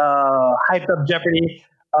that hyped up Jeopardy.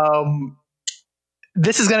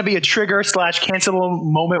 This is going to be a trigger / cancel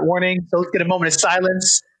moment warning. So let's get a moment of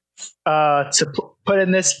silence to put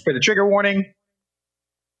in this for the trigger warning.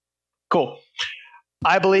 Cool.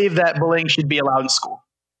 I believe that bullying should be allowed in school.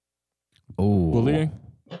 Oh, Bullying.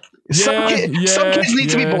 Some kids need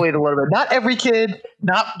to be bullied a little bit. Not every kid,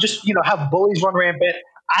 not just, have bullies run rampant.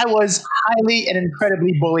 I was highly and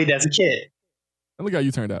incredibly bullied as a kid. And look how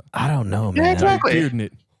you turned out. I don't know, man. Yeah, exactly. Bearding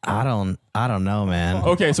it. I don't know, man.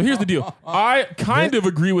 Okay, so here's the deal. I kind of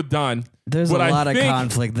agree with Don. There's but a I lot of think-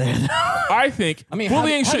 conflict there. I think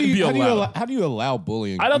bullying shouldn't be allowed. How do you allow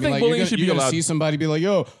bullying? I don't think bullying you're should be you're gonna allowed. See somebody be like,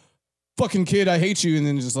 "Yo, fucking kid, I hate you," and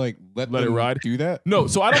then just like let it them ride. Do that? No,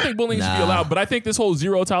 so I don't think bullying should be Nah. allowed, but I think this whole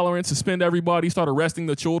zero tolerance, suspend everybody, start arresting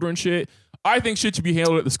the children shit, I think shit should be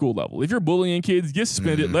handled at the school level. If you're bullying kids, get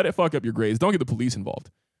suspended, let it fuck up your grades. Don't get the police involved.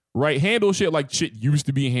 Right? Handle shit like shit used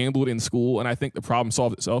to be handled in school, and I think the problem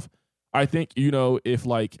solved itself. I think, if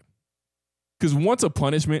like, because once a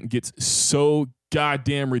punishment gets so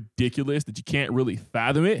goddamn ridiculous that you can't really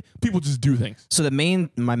fathom it, people just do things. So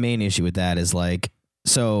my main issue with that is like,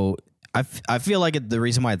 so I feel like the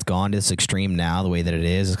reason why it's gone to this extreme now, the way that it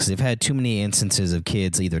is because they've had too many instances of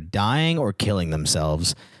kids either dying or killing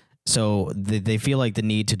themselves. So they feel like the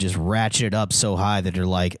need to just ratchet it up so high that they're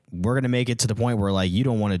like, we're going to make it to the point where like you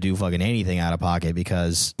don't want to do fucking anything out of pocket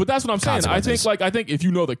because. But that's what I'm saying. I think consequences. if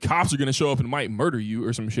you know the cops are going to show up and might murder you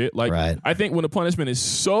or some shit, like Right. I think when the punishment is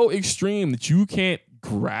so extreme that you can't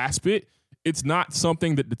grasp it, it's not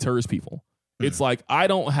something that deters people. It's like I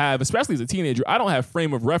don't have, especially as a teenager, I don't have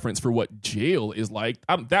frame of reference for what jail is like.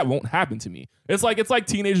 That won't happen to me. It's like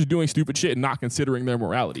teenagers doing stupid shit and not considering their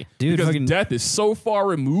morality. Dude, because fucking- death is so far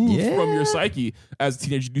removed Yeah. from your psyche as a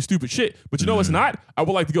teenager to do stupid shit. But you know what's not? I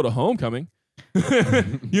would like to go to homecoming.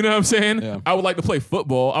 You know what I'm saying? Yeah. I would like to play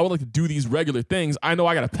football. I would like to do these regular things. I know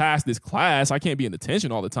I got to pass this class. I can't be in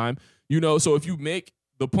detention all the time. So if you make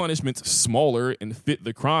the punishments smaller and fit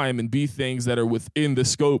the crime and be things that are within the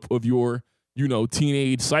scope of your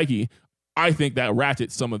teenage psyche, I think that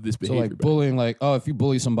ratchets some of this So behavior. like back. bullying, like if you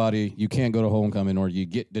bully somebody, you can't go to homecoming or you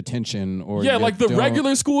get detention or Yeah, you like the don't-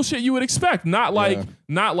 regular school shit you would expect. Not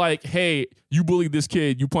like, hey, you bullied this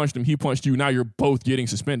kid, you punched him, he punched you, now you're both getting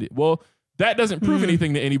suspended. Well, that doesn't prove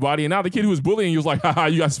anything to anybody. And now the kid who was bullying you was like, haha,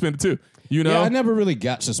 you got suspended too. Yeah, I never really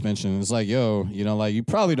got suspension. It's like, like you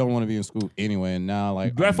probably don't want to be in school anyway, and now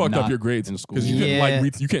like that I'm fucked up not your grades in school. because you Yeah.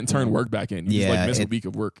 you couldn't turn work back in. You just Yeah, missed a it- week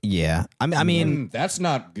of work. Yeah. I mean, That's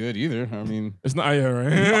not good either. I mean, It's not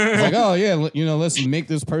right. like, oh yeah, let's make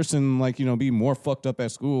this person be more fucked up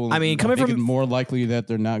at school. I mean, coming make from- it more likely that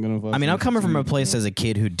they're not gonna. I'm coming from a place as a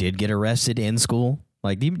kid who did get arrested in school.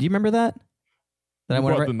 Like, do you remember that? That You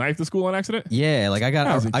brought the knife to school on accident? Yeah, like I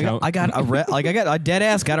doesn't count. I dead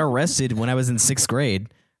ass got arrested when I was in 6th grade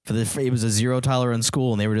it was a zero tolerance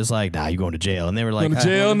school, and they were just like, nah, you going to jail, and they were like, Going to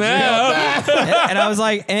jail now. and I was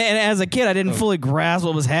like, and as a kid, I didn't fully grasp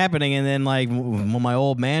what was happening, and then like when my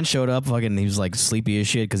old man showed up, fucking, he was like sleepy as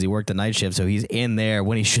shit because he worked the night shift, so he's in there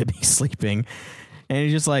when he should be sleeping. And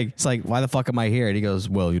he's just like, it's like, why the fuck am I here? And he goes,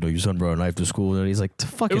 well, your son brought a knife to school. And he's like,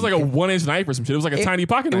 fucking. It was like a 1-inch knife or some shit. It was like a tiny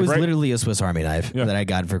pocket It knife, was right? literally a Swiss Army knife that I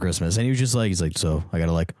got for Christmas. And he was just like, he's like, so I got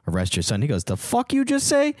to like arrest your son. He goes, the fuck you just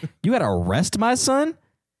say? You got to arrest my son?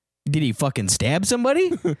 Did he fucking stab somebody?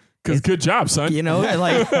 Because good job, son.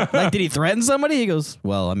 Like, did he threaten somebody? He goes,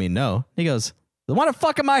 well, I mean, no. He goes, then why the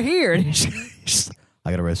fuck am I here? And he's just,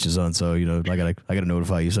 I got to arrest your son. So, I got to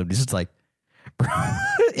notify you. So he's just like,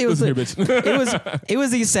 it was Listen here, bitch. it was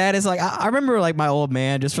the saddest. Like I remember, like my old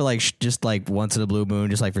man, just for like just like once in a blue moon,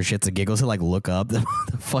 just like for shits and giggles, to like look up the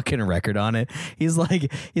fucking record on it. He's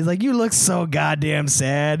like, you look so goddamn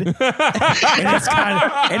sad, and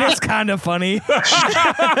it's kind of funny. There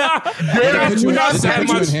is not Did they that put you in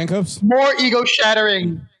much handcuffs? more ego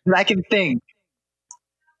shattering than I can think.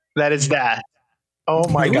 That is that. Oh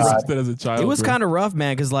my god. That as a child, It was bro. kind of rough,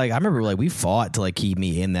 man, because like I remember like we fought to like keep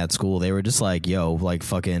me in that school. They were just like, yo, like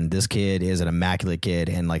fucking this kid is an immaculate kid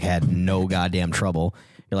and like had no goddamn trouble.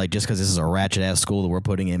 You're like, just because this is a ratchet ass school that we're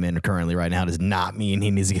putting him in currently right now does not mean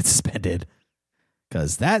he needs to get suspended.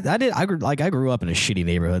 Because I grew up in a shitty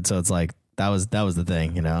neighborhood, so it's like that was the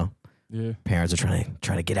thing, you know. Yeah. Parents are trying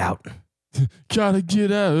to get out. Gotta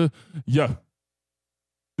get out. Yeah.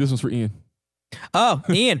 This one's for Ian. Oh,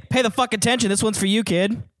 Ian, pay the fuck attention. This one's for you,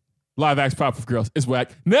 kid. Live action Powerpuff Girls. It's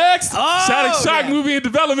whack. Next, Oh, Static Shock yeah. movie in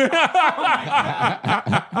development. Oh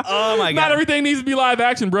my god. Not everything needs to be live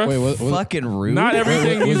action, bro. Wait, what? Fucking rude. Not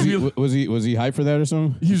everything needs to be. Was he hyped for that or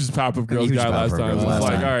something? He was just Powerpuff Girls He was guy last Powerpuff time. Girls It was last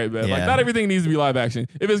like, time. all right, man. Like, Yeah. not everything needs to be live action.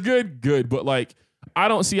 If it's good, good. But like, I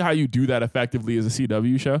don't see how you do that effectively as a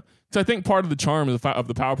CW show. Because I think part of the charm of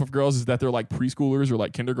the Powerpuff Girls is that they're like preschoolers or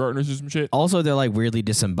like kindergartners or some shit. Also, they're like weirdly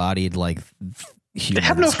disembodied, like humans. They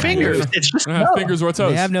have no kind of. fingers. It's just They don't have no. fingers or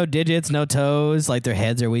toes. They have no digits, no toes. Like their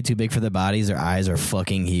heads are way too big for their bodies. Their eyes are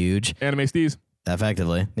fucking huge. Anime Steves.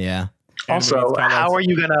 Effectively, yeah. Also, Anime Steves. how are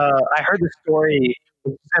you gonna? I heard the story.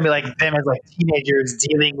 It's gonna be like them as like teenagers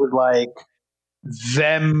dealing with like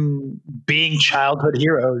them being childhood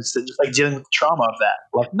heroes and just like dealing with the trauma of that.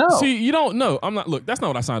 Like, no. See, you don't know. I'm not. Look, that's not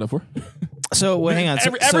what I signed up for. So well, hang on.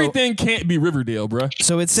 So, Everything can't be Riverdale, bro.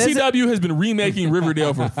 So it says CW has been remaking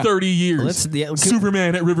Riverdale for 30 years.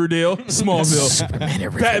 Superman at Riverdale, Smallville, Superman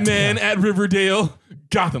at Batman at Riverdale,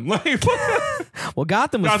 Gotham. Like, Well,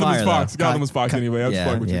 Gotham was Gotham fire, was Fox. though. Gotham was Fox anyway. I'm just yeah,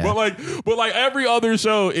 fucking with yeah. you. But like every other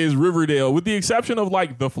show is Riverdale, with the exception of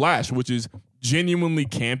like The Flash, which is genuinely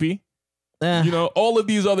campy. You know, all of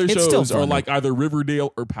these other It's still shows are fun. like either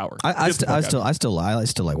Riverdale or Power. I Get the fuck out of here.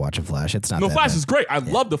 still like watching Flash. It's not No, that Flash bad. is great. I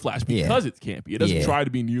love The Flash Yeah. because it's campy. It doesn't Yeah. try to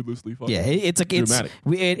be needlessly fucking it's dramatic.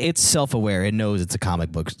 it's self aware. It knows it's a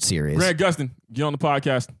comic book series. Grant Gustin, get on the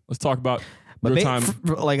podcast. Let's talk about But your ba- time.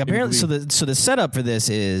 like apparently, so the setup for this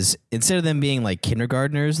is instead of them being like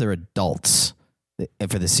kindergartners, they're adults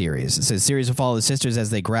for the series. It says series will follow the sisters as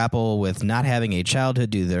they grapple with not having a childhood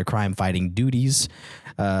due to their crime fighting duties.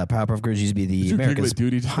 Powerpuff Girls used to be the Did you America's giggle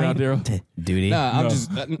at duty just now, Daryl? Duty. Nah, I'm No.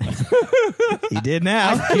 just He did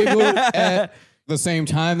now. giggled at the same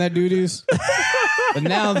time that duties. But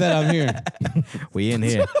now that I'm here, We in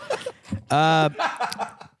here.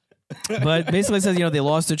 But basically it says, they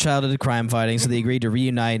lost their childhood to crime fighting, so they agreed to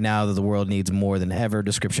reunite now that the world needs more than ever,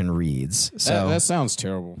 description reads. So, that sounds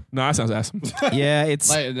terrible. No, that sounds awesome. yeah, it's...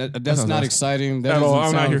 Like, that's sounds not awesome. exciting. That At all. doesn't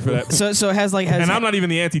I'm not sound here for cool. that. So it has And I'm not even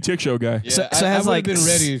the anti-chick show guy. Yeah, So I has, would like, have been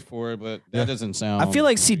ready for it, but that doesn't sound. I feel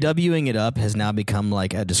like CWing it up has now become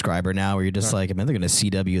like a describer now where you're just like, man, they're going to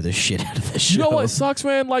CW the shit out of this show. You know what sucks,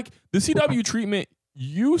 man? Like the CW treatment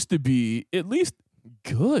used to be at least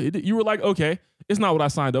good. You were like, okay, it's not what I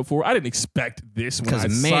signed up for. I didn't expect this when 'Cause, I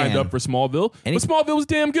man, signed up for Smallville. and But Smallville was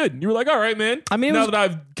damn good. You were like, all right, man. I mean, it now was- that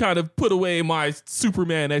I've kind of put away my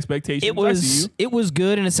Superman expectations, I see you. It was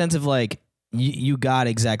good in a sense of like, you got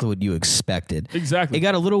exactly what you expected. Exactly. It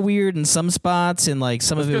got a little weird in some spots and like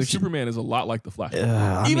some of it because was just, Superman is a lot like the Flash.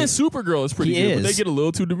 I Even mean, Supergirl is pretty he good, but they is. get a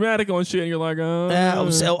little too dramatic on shit, and you're like,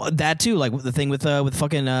 so that too, like the thing with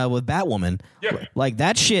fucking with Batwoman, Yeah. like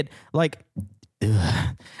that shit, like.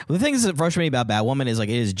 Well, the thing that frustrates me about Batwoman is like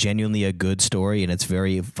it is genuinely a good story and it's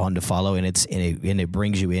very fun to follow and it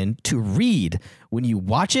brings you in to read. When you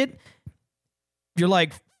watch it, you're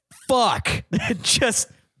like, fuck, just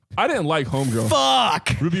I didn't like Homegirl.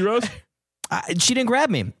 fuck. Ruby Rose, She didn't grab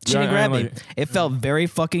me. She Yeah, didn't I grab didn't me. like It felt very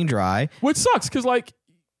fucking dry. which sucks because like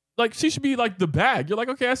she should be like the bag. You're like,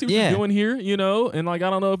 okay, I see what Yeah. you're doing here, and like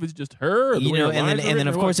I don't know if it's just her, or the way her And lines are then written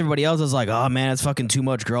of or course what. everybody else is like, oh man, it's fucking too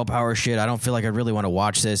much girl power shit. I don't feel like I really want to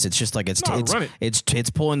watch this. It's just like it's run it. it's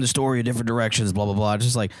pulling the story in different directions. Blah blah blah.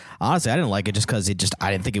 Just like honestly, I didn't like it just because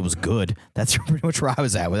I didn't think it was good. That's pretty much where I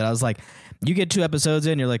was at with it. I was like, you get 2 episodes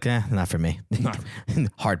in, you're like, not for me.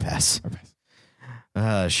 Hard pass.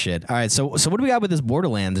 Shit. All right. So what do we got with this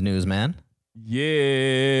Borderlands news, man?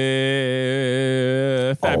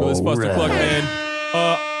 Yeah, fabulous Buster Alright. Plug, man.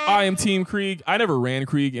 I am Team Krieg. I never ran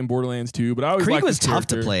Krieg in Borderlands 2, but I always Krieg liked was this tough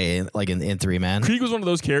to character. play like in 3, man. Krieg was one of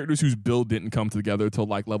those characters whose build didn't come together till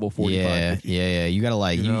like level 45. Yeah. You gotta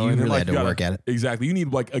like you know, and then, really like, had to you gotta- work at it. Exactly. You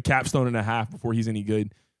need like a capstone and a half before he's any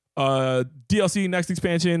good. DLC next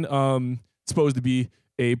expansion, supposed to be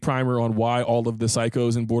a primer on why all of the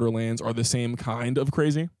psychos in Borderlands are the same kind of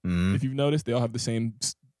crazy. Mm. If you've noticed, they all have the same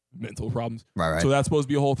mental problems. Right. So that's supposed to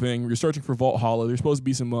be a whole thing. You're searching for Vault Holla. There's supposed to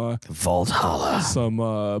be some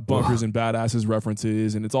Valhalla. bunkers and badasses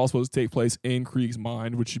references, and it's all supposed to take place in Krieg's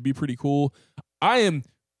mind, which should be pretty cool. I am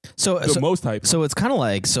the most hyped. So it's kind of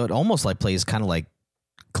like, so it almost like plays kind of like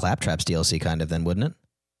Claptrap's DLC kind of then, wouldn't it?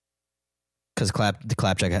 Because the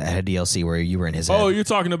Clapjack had a DLC where you were in his head. Oh, you're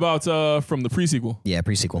talking about from the pre-sequel. Yeah,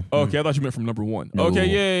 pre-sequel. Okay, I thought you meant from number 1. No. Okay,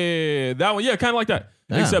 yeah. That one, yeah, kind of like that.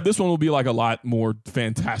 Yeah. Except this one will be like a lot more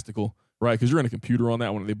fantastical, right? Because you're in a computer on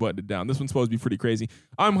that one and they buttoned it down. This one's supposed to be pretty crazy.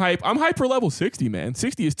 I'm hype. I'm hype for level 60, man.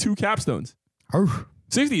 60 is 2 capstones.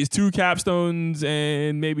 60 is 2 capstones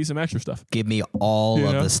and maybe some extra stuff. Give me all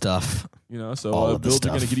of the stuff. So builds are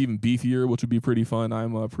going to get even beefier, which would be pretty fun.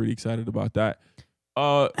 I'm pretty excited about that.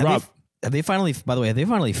 Rob. Have they finally, by the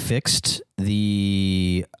way, fixed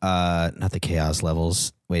the, not the chaos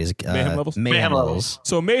levels? Wait, is it Mayhem levels? Mayhem levels.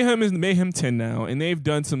 So Mayhem is Mayhem 10 now, and they've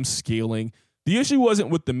done some scaling. The issue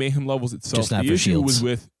wasn't with the Mayhem levels itself. Just not the for issue shields. was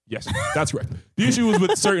with, yes, that's correct. The issue was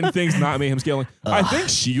with certain things not Mayhem scaling. I think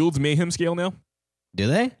shields Mayhem scale now. Do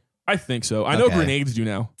they? I think so. I know Okay. grenades do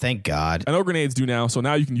now. Thank God. I know grenades do now, so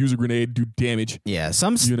now you can use a grenade, do damage. Yeah,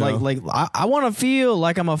 I want to feel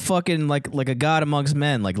like I'm a fucking like a god amongst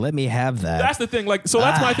men. Like, let me have that. That's the thing. That's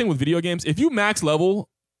my thing with video games. If you max level,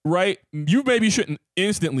 right, you maybe shouldn't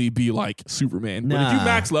instantly be like Superman. But if you Nah.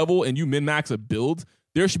 max level and you min-max a build,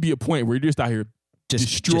 there should be a point where you're just out here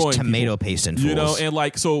destroying tomato people. pasting fools.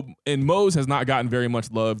 And Mose has not gotten very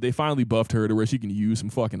much love. They finally buffed her to where she can use some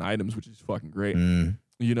fucking items, which is fucking great.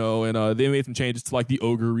 They made some changes to like the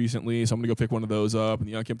ogre recently, so I'm gonna go pick one of those up. And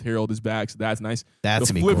the Unkempt Herald is back, so that's nice. That's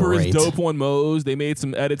the gonna be flipper great. is dope on Mose. They made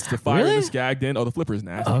some edits to fire Really? the Skagged in. Oh, the flipper is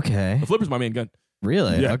nasty. Okay. The flipper's my main gun.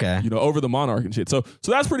 Really? Yeah, Okay. over the Monarch and shit. So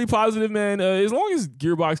that's pretty positive, man. As long as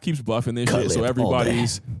Gearbox keeps buffing this Cut shit, so lip all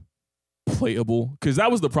everybody's playable. Because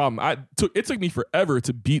that was the problem. It took me forever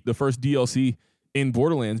to beat the first DLC in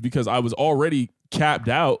Borderlands because I was already capped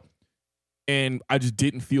out and I just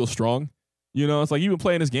didn't feel strong. It's like you've been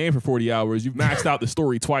playing this game for 40 hours. You've maxed out the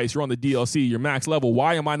story twice. You're on the DLC. You're max level.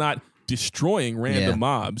 Why am I not destroying random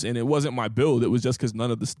mobs? And it wasn't my build. It was just because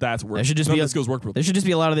none of the stats worked. None of the skills worked. There should just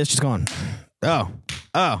be a lot of this just going. Dude.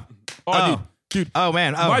 Oh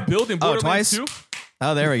man. Oh. My build in Borderlands twice? 2.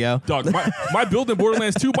 Oh, there we go. Dog, my build in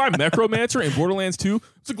Borderlands 2, my Necromancer in Borderlands 2,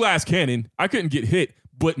 it's a glass cannon. I couldn't get hit,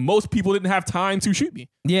 but most people didn't have time to shoot me.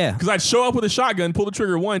 Yeah. Because I'd show up with a shotgun, pull the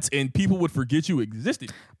trigger once, and people would forget you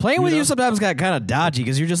existed. Playing with you sometimes got kind of dodgy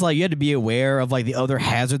because you're just like, you had to be aware of like the other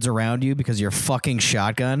hazards around you because you're fucking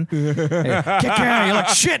shotgun. Hey, kick out. You're like,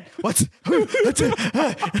 shit. What's I'm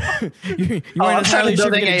trying to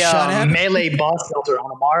building a melee boss filter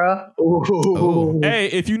on Amara. Ooh. Hey,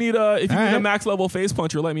 if you need a max level face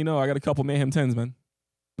puncher, let me know. I got a couple Mayhem 10s, man.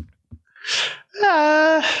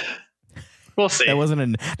 We'll see. That wasn't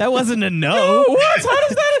a no. What? How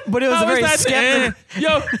does that? But it was a very skeptical.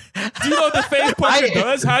 Yo, do you know what the face puncher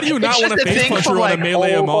does? How do you not want a face puncher on a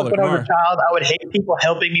melee Mauler? Child, I would hate people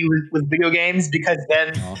helping me with video games because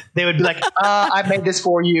then they would be like, I made this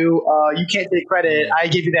for you. You can't take credit. I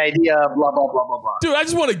give you the idea. Blah blah blah blah blah. Dude, I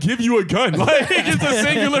just want to give you a gun. Like it's a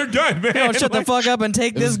singular gun, man. Yo, shut the fuck up and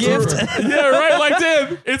take this gift. Yeah, right. Like,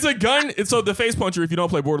 damn, it's a gun. So the face puncher, if you don't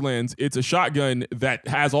play Borderlands, it's a shotgun that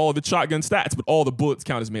has all of its shotgun stats, but all the bullets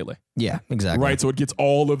count as melee. Yeah, exactly. Right, so it gets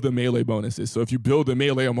all of the melee bonuses. So if you build a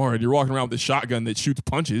melee Amara and you're walking around with a shotgun that shoots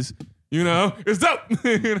punches, it's dope.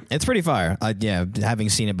 It's pretty fire. Having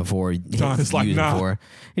seen it before, It's like, nah. before,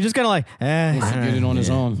 he's just kind of like, get it on his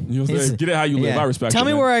own. Get it how you live. I respect. Tell it,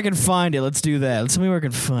 me man. where I can find it. Let's do that. Tell me where I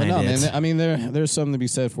can find it. Man, I mean, there's something to be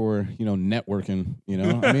said for networking.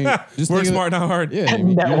 I mean, just work smart, not hard. Yeah,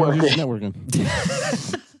 networking.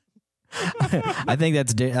 I think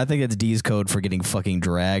that's D's code for getting fucking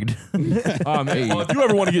dragged. Man. Well, if you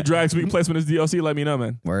ever want to get dragged so we can play some of this DLC, let me know,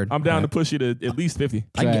 man. Word. I'm down to push you to at least 50.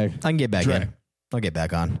 I can get back in. I'll get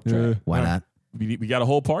back on. Why not? We got a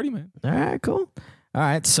whole party, man. All right, cool. All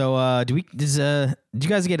right, so did you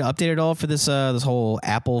guys get updated at all for this whole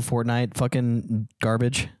Apple Fortnite fucking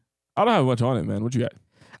garbage? I don't have much on it, man. What you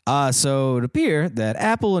got? So it appears that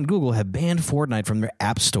Apple and Google have banned Fortnite from their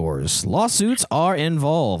app stores. Lawsuits are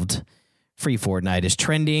involved. Free Fortnite is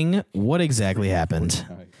trending. What exactly happened?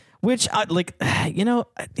 Which,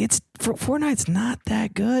 it's Fortnite's not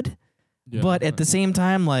that good. Yeah, but at the same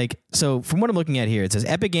time, so from what I'm looking at here, it says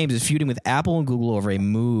Epic Games is feuding with Apple and Google over a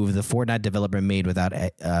move the Fortnite developer made without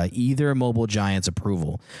either mobile giant's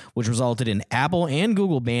approval, which resulted in Apple and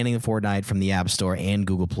Google banning Fortnite from the App Store and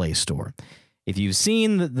Google Play Store. If you've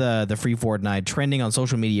seen the free Fortnite trending on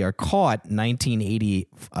social media or caught 1980,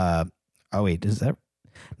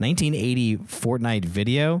 1980 Fortnite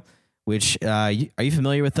video, which are you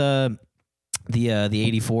familiar with the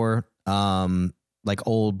 84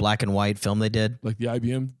 old black and white film they did? Like the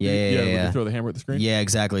IBM? Yeah. Where they throw the hammer at the screen? Yeah,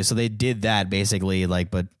 exactly. So they did that basically,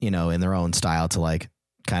 but in their own style to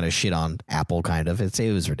kind of shit on Apple kind of.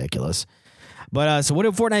 It was ridiculous. But so what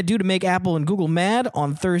did Fortnite do to make Apple and Google mad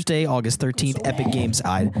on Thursday, August 13th? Epic Games.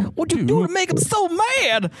 What you do to make them so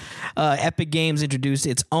mad? Epic Games introduced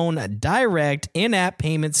its own direct in-app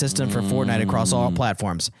payment system for Fortnite across all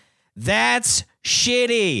platforms. That's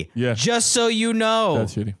shitty. Yeah. Just so you know.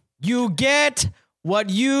 That's shitty. You get what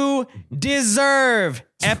you deserve,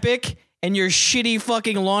 Epic, and your shitty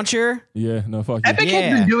fucking launcher. Yeah, no, fuck you. Epic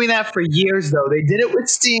has been doing that for years, though. They did it with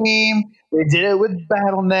Steam. They did it with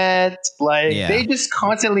Battle.net. They just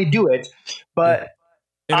constantly do it. But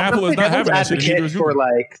And I'm Apple is not having that shit. Neither advocate is for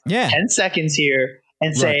Google. 10 seconds here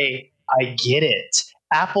and say, I get it.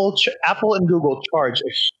 Apple and Google charge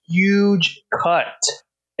a huge cut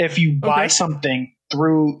if you buy something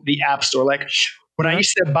through the App Store. Like when I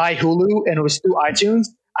used to buy Hulu and it was through iTunes,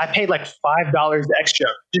 I paid like $5 extra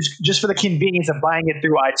just for the convenience of buying it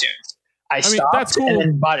through iTunes. I stopped that's cool. and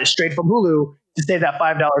then bought it straight from Hulu to save that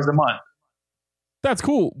 $5 a month. That's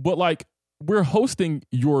cool, but like we're hosting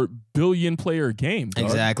your billion-player game. Dog.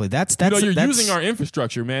 Exactly. That's you're using our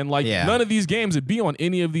infrastructure, man. Like none of these games would be on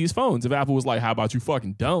any of these phones if Apple was like, "How about you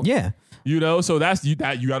fucking don't?" Yeah. So that's you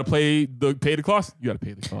got to pay the cost. You got to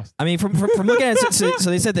pay the cost. I mean, from looking at it,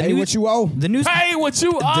 so they said Pay what you owe. The new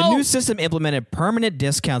the new system implemented permanent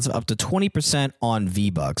discounts of up to 20% on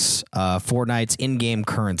V-Bucks, Fortnite's in-game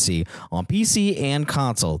currency on PC and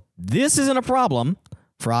console. This isn't a problem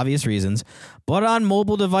for obvious reasons, but on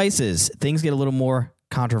mobile devices, things get a little more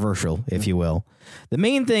controversial, if you will. The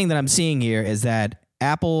main thing that I'm seeing here is that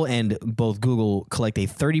Apple and both Google collect a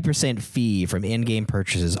 30% fee from in-game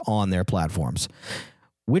purchases on their platforms,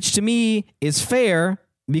 which to me is fair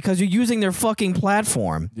because you're using their fucking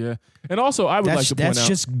platform. Yeah. And also, I would like to point out. That's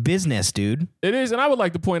just business, dude. It is. And I would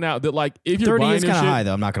like to point out that, like, if you're 30 buying is this kind of shit, high,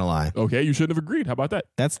 though. I'm not going to lie. okay, you shouldn't have agreed. How about that?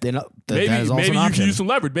 That is also Maybe an you option. should use some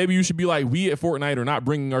leverage. Maybe you should be like, we at Fortnite are not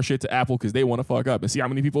bringing our shit to Apple because they want to fuck up and see how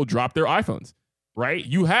many people drop their iPhones. Right?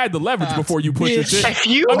 You had the leverage before you pushed your shit. If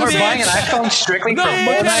you are buying an iPhone strictly for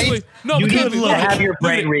Fortnite, you need to have your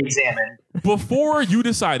brain re-examined. Before you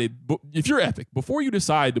decided, if you're Epic, before you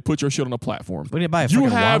decide to put your shit on a platform, What did you buy? you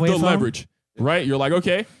have Huawei the phone? leverage, right? You're like,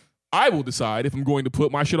 okay, I will decide if I'm going to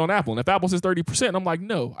put my shit on Apple. And if Apple says 30%, I'm like,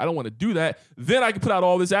 no, I don't want to do that. Then I can put out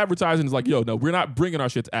all this advertising. It's like, yo, no, we're not bringing our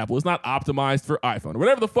shit to Apple. It's not optimized for iPhone. Or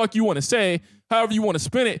whatever the fuck you want to say, however you want to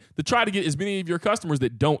spin it, to try to get as many of your customers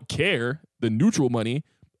that don't care, the neutral money,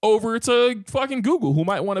 over to fucking Google, who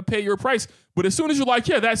might want to pay your price. But as soon as you're like,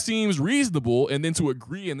 yeah, that seems reasonable, and then to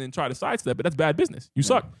agree and then try to sidestep it, that's bad business. You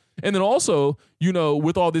suck. And then also,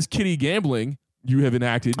 with all this kiddie gambling you have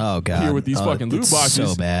enacted here with these fucking loot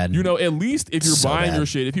boxes. So bad. At least if you're buying your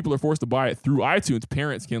shit, if people are forced to buy it through iTunes,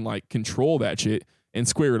 parents can like control that shit and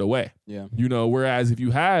square it away. Yeah. Whereas if you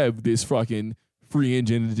have this fucking free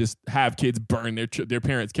engine to just have kids burn their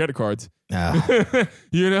parents' credit cards, that's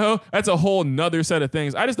a whole nother set of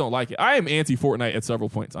things. I just don't like it. I am anti Fortnite at several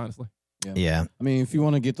points, honestly. Yeah. I mean, if you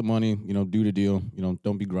want to get the money, do the deal.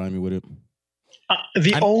 Don't be grimy with it.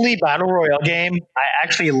 The only battle royale game I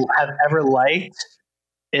actually have ever liked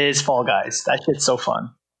is Fall Guys. That shit's so fun.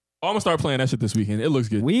 I'm gonna start playing that shit this weekend. It looks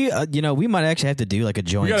good. We might actually have to do like a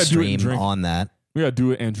joint stream on that. We gotta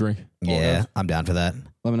do it and drink. Yeah, I'm down for that.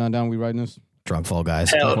 Lebanon down. We writing this? Drunk Fall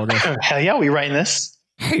Guys. Hell yeah, we writing this.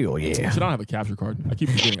 Hell yeah. Shit, I don't have a capture card. I keep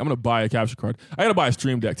forgetting. I'm gonna buy a capture card. I gotta buy a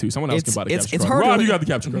stream deck too. Someone else can buy the capture card. Rob, you got the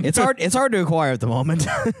capture card. It's hard to acquire at the moment.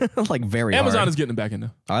 Like very Amazon hard. is getting it back in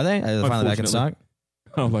now. Are they? Are they finally back in stock?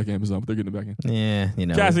 I don't like Amazon, but they're getting it back in.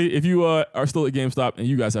 Yeah, Cassie, if you are still at GameStop and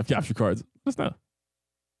you guys have capture cards, let's know.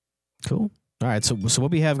 Cool. All right. So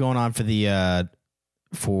what we have going on for the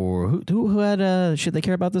for who had shit they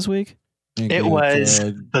care about this week? It was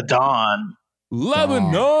the Dawn.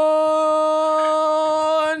 Lebanon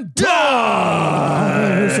Dawn.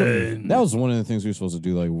 That was one of the things we were supposed to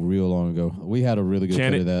do like real long ago. We had a really good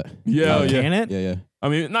cut of that. Yeah, Can it? Yeah. I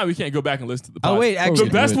mean, no, we can't go back and listen to the podcast. Oh wait, actually,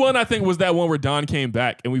 the best one I think was that one where Don came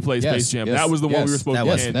back and we played Space Jam. That was the one we were supposed to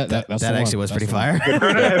end. That actually was pretty fire.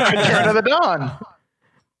 Return of the Dawn.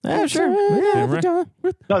 Yeah, sure. Yeah, right.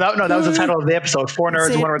 No, that was the title of the episode. Four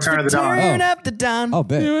nerds want to Return of the Dawn. Return of the Dawn. Oh,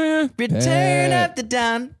 bet. Yeah. Return of the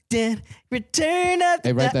Dawn. Return of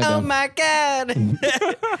the write that Dawn. Oh down. my god.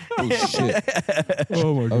 Oh shit.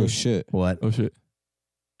 Oh my god. Oh shit. What? Oh shit.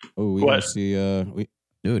 Oh, we What? gonna see.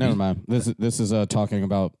 Dude, Never mind. This is talking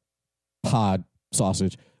about pod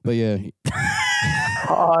sausage. But yeah,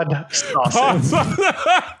 Pod sausage.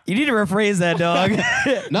 You need to rephrase that, dog.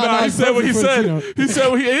 No, he said what he said. He said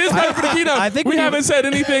what he it is better for the keto. I think we haven't said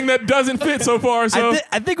anything that doesn't fit so far. So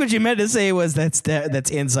I think what you meant to say was that's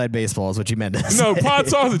inside baseball is what you meant to say. no, pod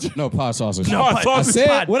sausage. No, pod sausage. Pod I sausage.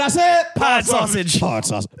 said what I said. Pod sausage. Pod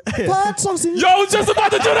sausage. Pod sausage. Yo, I was just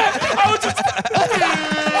about to do that. I was just.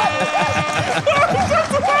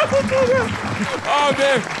 Oh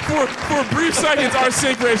man! For brief seconds, our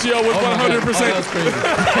sync ratio was 100%. Oh, that was crazy.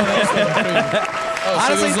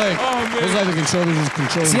 Honestly, it was like the controller just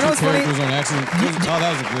controlling you know two what's funny? characters on accident.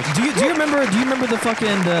 That was a glitch. Do you remember the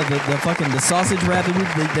fucking the sausage rap that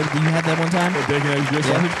you had that one time? Bacon, eggs, grits,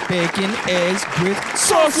 sausage. Bacon, eggs, grits,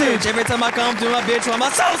 sausage. Every time I come to my bitch, want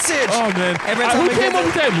my sausage. Oh man! Every time who came up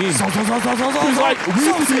with that meme? Because like we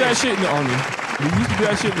used to do that shit in the army. We used to do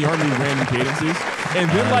that shit in the army, random cadences, and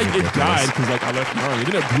then like it died because like I left the army.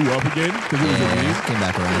 Then it blew up again because it was a meme. Came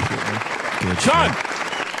back around. Good Sean,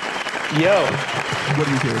 Yo. what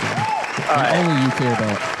do you care about? Only you care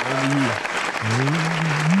about. Only you.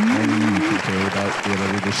 Only you can care about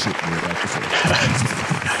whatever the shit you're about to say.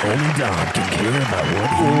 Only Dom can care about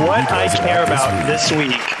What I care about this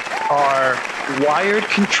week are wired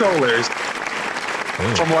controllers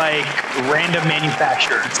from like random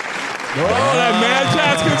manufacturers. Oh, that Mad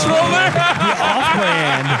Catz controller.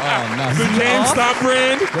 Off-brand. Oh, nice. The GameStop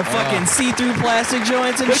brand. The fucking see-through plastic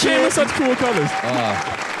joints and They came in shit. such cool colors.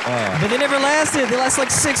 But they never lasted. They last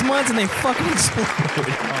like 6 months and they fucking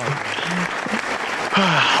exploded.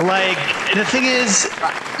 Like, the thing is,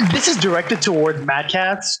 this is directed towards Mad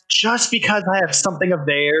Catz just because I have something of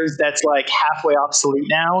theirs that's like halfway obsolete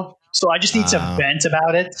now. So I just need to vent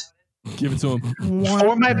about it. Give it to him.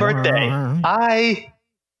 For my birthday, I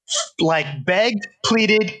like begged,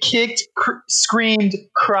 pleaded, kicked, screamed,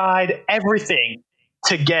 cried, everything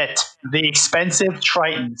to get the expensive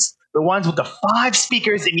Tritons, the ones with the 5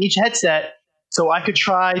 speakers in each headset, so I could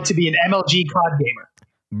try to be an MLG COD gamer.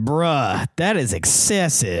 Bruh, that is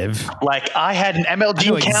excessive. Like, I had an MLG I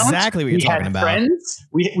know account. exactly what you're talking about. Friends.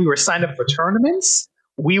 We were signed up for tournaments.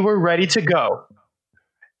 We were ready to go.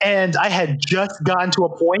 And I had just gotten to a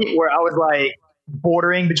point where I was like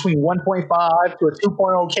bordering between 1.5 to a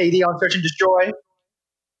 2.0 KD on Search and Destroy.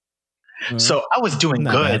 So I was doing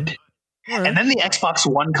good. And then the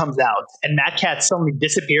Xbox One comes out and Mad Catz suddenly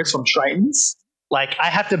disappears from Tritons. Like, I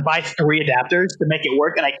have to buy 3 adapters to make it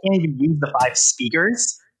work, and I can't even use the 5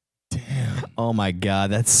 speakers. Damn. Oh my God,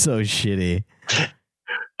 that's so shitty.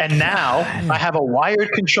 And now I have a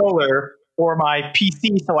wired controller for my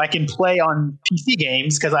PC so I can play on PC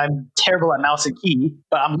games because I'm terrible at mouse and key,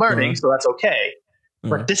 but I'm learning, so that's okay.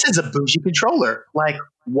 But this is a bougie controller. Like,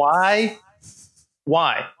 why?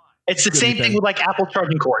 Why? It's the same thing with like Apple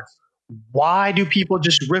charging cords. Why do people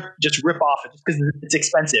just rip off it just because it's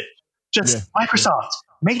expensive? Microsoft,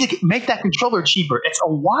 make that controller cheaper. It's a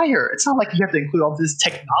wire. It's not like you have to include all this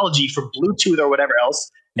technology for Bluetooth or whatever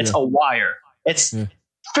else. It's a wire. It's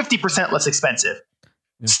 50% less expensive.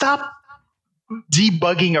 Stop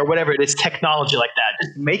debugging or whatever it is, technology like that.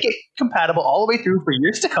 Just make it compatible all the way through for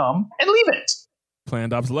years to come and leave it.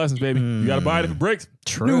 Planned obsolescence, baby. You gotta buy it if it breaks.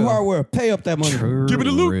 True. New hardware. Pay up that money. Give it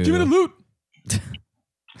a loot. Give it a loot.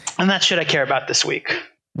 And that's shit I care about this week.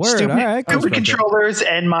 Word, all right. Stupid controllers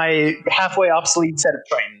and my halfway obsolete set of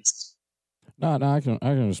Tritons. Nah, I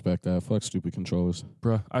can respect that. Fuck stupid controllers.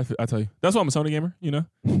 Bruh, I tell you. That's why I'm a Sony gamer, you know?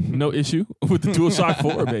 No issue with the DualShock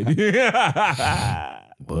 4, baby.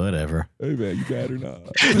 Whatever. Hey, man, you got it or not?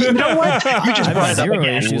 You know what? You just I brought have it up zero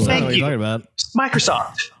again. issues. I don't know Thank what you. you're talking about.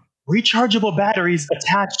 Microsoft. Rechargeable batteries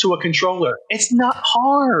attached to a controller. It's not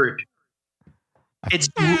hard. It's...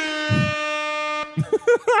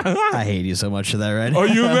 I hate you so much for that, right? Are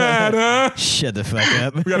you mad, huh? Shut the fuck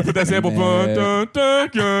up. We gotta put that sample. Dun, dun, dun,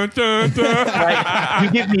 dun, dun, dun. Like,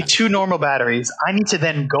 you give me 2 normal batteries. I need to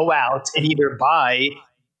then go out and either buy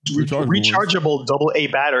rechargeable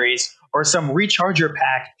AA batteries or some recharger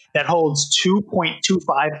pack that holds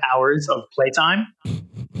 2.25 hours of playtime.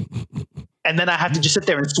 And then I have to just sit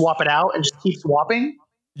there and swap it out and just keep swapping.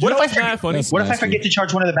 What if I forget to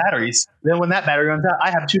charge one of the batteries? Then when that battery runs out,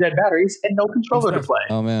 I have 2 dead batteries and no controller to play.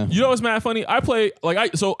 Oh man. You know what's mad funny? I play I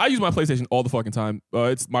use my PlayStation all the fucking time.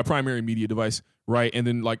 It's my primary media device, right? And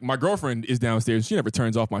then like my girlfriend is downstairs. She never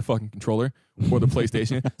turns off my fucking controller or the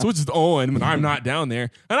PlayStation, so it's just on when I'm not down there.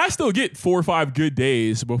 And I still get 4 or 5 good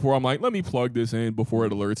days before I'm like, let me plug this in before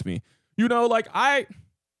it alerts me. You know, like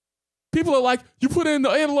people are like, you put in the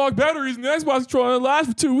analog batteries and the Xbox controller and it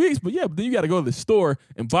lasts for 2 weeks. But yeah, but then you got to go to the store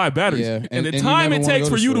and buy batteries. Yeah, and the you time never it wanna takes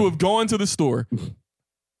go for to you store. to have gone to the store,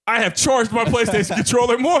 I have charged my PlayStation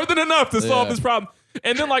controller more than enough to solve this problem.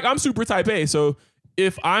 And then like I'm super type A. So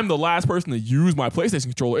if I'm the last person to use my PlayStation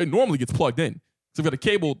controller, it normally gets plugged in. So I've got a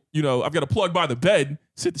cable, I've got a plug by the bed,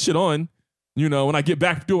 sit the shit on, when I get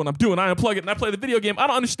back to doing what I'm doing, I unplug it and I play the video game. I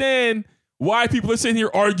don't understand why people are sitting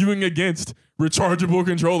here arguing against rechargeable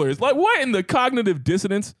controllers. Like, what in the cognitive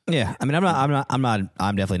dissonance? Yeah, I mean,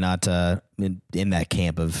 I'm definitely not in that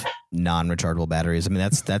camp of non-rechargeable batteries. I mean,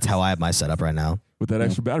 that's how I have my setup right now. With that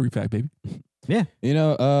extra battery pack, baby. Yeah.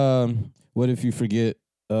 What if you forget,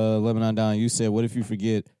 Lebanon Down, you said, what if you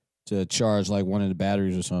forget to charge like one of the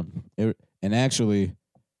batteries or something? And actually,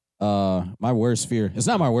 my worst fear, it's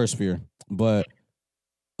not my worst fear, but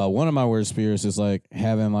one of my worst fears is like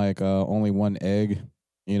having like only one egg,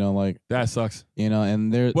 like that sucks.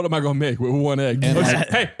 And there. What am I gonna make with one egg? And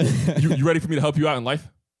hey, you ready for me to help you out in life?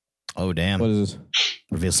 Oh damn! What is this?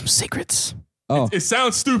 Reveal some secrets. Oh, it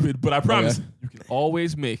sounds stupid, but I promise you can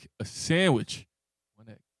always make a sandwich. One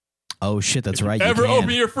egg. Oh shit, that's right. Ever open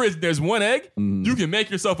your fridge? There's one egg. You can make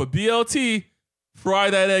yourself a BLT. Fry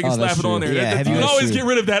that egg and slap it on there. Yeah, you can always get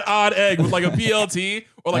rid of that odd egg with like a BLT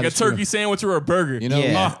or like a turkey sandwich or a burger.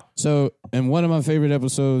 So in one of my favorite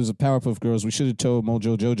episodes of Powerpuff Girls, we should have told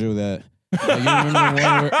Mojo Jojo that. Like, you remember the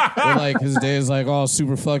one where like his day is like all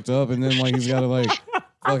super fucked up, and then like he's got to like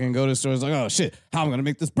fucking go to the store. It's like, oh shit, how am I gonna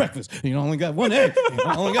make this breakfast? I only got one egg.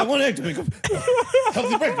 I only got one egg to make a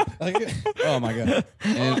healthy breakfast. Like, oh my god!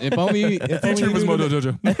 And if only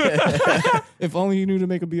you knew to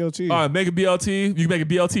make a BLT. Make a BLT. You can make a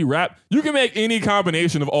BLT wrap. You can make any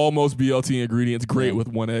combination of almost BLT ingredients great with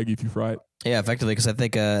one egg if you fry it. Yeah, effectively, because I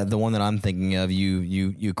think the one that I'm thinking of,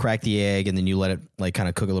 you crack the egg and then you let it like kind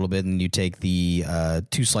of cook a little bit, and you take the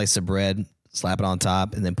 2 slices of bread, slap it on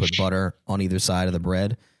top, and then put butter on either side of the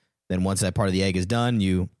bread. Then once that part of the egg is done,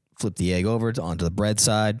 you flip the egg over onto the bread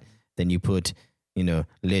side. Then you put,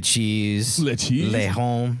 le cheese, le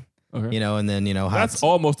home, and then that's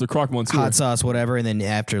almost a crock monsieur. Hot sauce, whatever. And then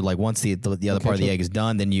after, like, once the other part of the egg is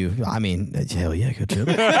done, then hell yeah, ketchup.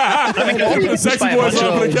 Open the sexy boys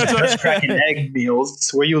on for the ketchup. Cracking egg meals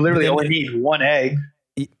where you literally only need one egg.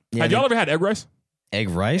 Have y'all ever had egg rice? Egg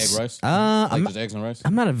rice? Egg rice? Just eggs and rice?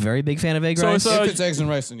 I'm not a very big fan of egg rice. If it's eggs and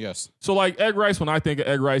rice, then yes. So like egg rice, when I think of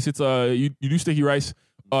egg rice, it's you do sticky rice,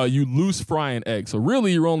 you loose fry an egg. So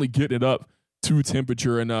really you're only getting it up to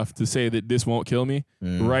temperature enough to say that this won't kill me,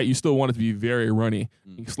 right? You still want it to be very runny.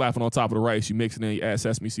 You slap it on top of the rice, you mix it in, you add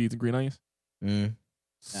sesame seeds and green onions.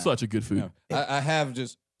 Such a good food. No. I have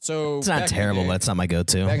just... So it's not terrible, but it's not my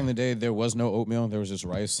go-to. Back in the day, there was no oatmeal. There was just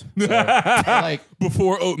rice. So, like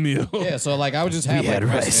before oatmeal. Yeah, so like I would just have like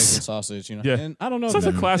rice, eggs, and sausage. Yeah. And I don't know. Such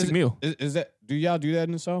a classic meal. Is that? Do y'all do that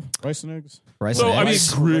in the South? Rice and eggs. Rice so and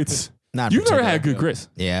eggs. I mean grits. You've never had good grits.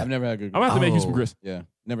 Yeah, I've never had good. I'm gonna have to make you some grits. Yeah,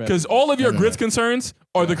 never. Because all of your grits concerns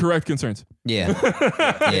are the correct concerns. Yeah,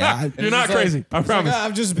 You're not crazy. I promise.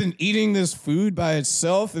 I've just been eating this food by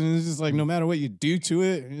itself, and it's just like no matter what you do to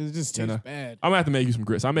it, it just tastes bad. I'm gonna have to make you some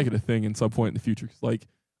grits. I'll make it a thing in some point in the future. Like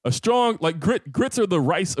a strong grits are the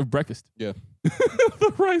rice of breakfast. Yeah.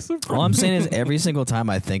 The rice of breakfast. All I'm saying is every single time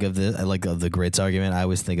I think of this, of the grits argument, I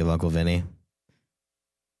always think of Uncle Vinny.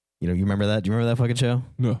 You remember that? Do you remember that fucking show?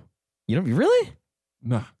 No. You don't really?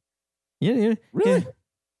 Nah. Really? Yeah.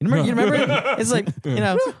 You remember it? It's like,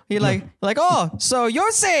 you're like, oh, so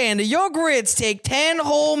you're saying that your grits take 10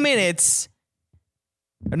 whole minutes.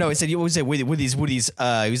 No, he said, with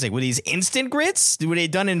these instant grits, were they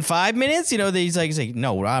done in 5 minutes? He's like,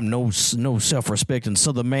 no, I'm no self-respecting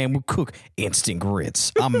Southern man will cook instant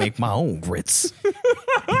grits. I'll make my own grits.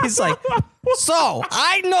 He's like, so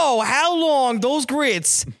I know how long those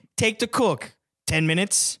grits take to cook. 10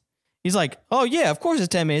 minutes? He's like, oh, yeah, of course it's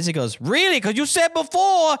 10 minutes. He goes, really? Because you said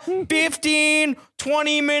before 15,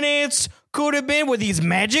 20 minutes could have been with these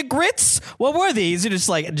magic grits. What were these? It's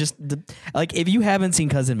like if you haven't seen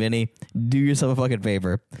Cousin Vinny, do yourself a fucking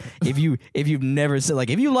favor. If you've never said, like,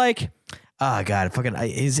 if you like, oh, God, fucking,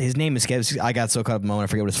 his name is, I got so caught up in the moment,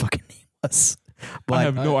 I forget what his fucking name was. But I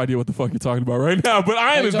have no idea what the fuck you're talking about right now, but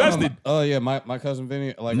I am invested. Oh, yeah, my Cousin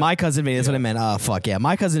Vinny. My Cousin Vinny, that's what I meant. Oh, fuck, yeah,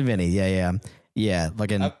 My Cousin Vinny, yeah. Yeah,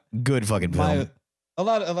 fucking good fucking film. A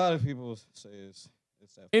lot of people say it's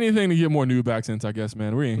anything to get more noob accents, I guess,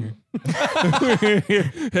 man. We ain't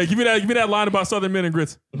here. Hey, give me that line about Southern men and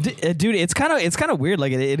grits, dude. It's kind of weird.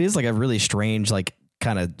 Like it is like a really strange like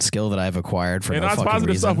kind of skill that I've acquired for. And no that's fucking positive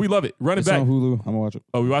reason. stuff. We love it. Run it's it back on Hulu. I'm gonna watch it.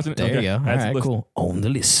 Oh, we watching it? There you go. All right, cool. On the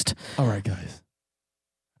list. All right, guys.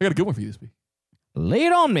 I got a good one for you this week. Lay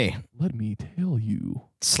it on me. Let me tell you.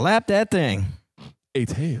 Slap that thing. A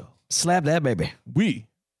tale. Slap that baby. We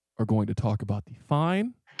are going to talk about the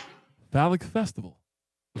fine Phallic Festival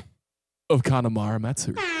of Kanemaru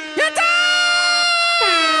Matsuri.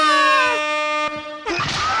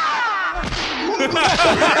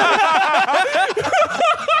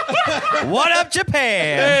 What up,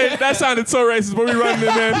 Japan? Hey, that sounded so racist. What we running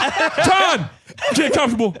in, man? Ton, get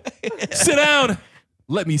comfortable. Sit down.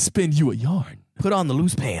 Let me spin you a yarn. Put on the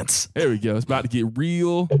loose pants. There we go. It's about to get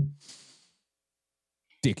real.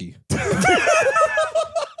 Dicky.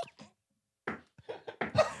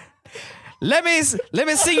 Let me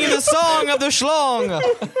sing you the song of the schlong.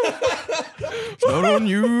 It's not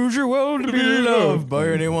unusual to be loved by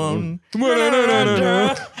anyone.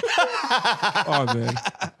 Oh, man.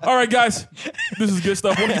 All right, guys. This is good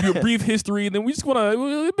stuff. I want to give you a brief history, and then we just want a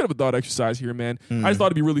bit of a thought exercise here, man. I just thought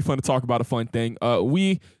it'd be really fun to talk about a fun thing.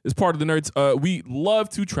 We, as part of the Nerds, we love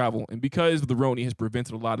to travel, and because the Roni has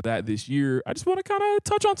prevented a lot of that this year, I just want to kind of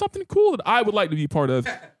touch on something cool that I would like to be part of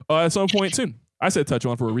at some point soon. I said touch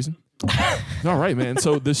on for a reason. All right, man.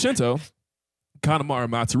 So the Shinto Kanemaru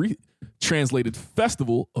Matsuri, translated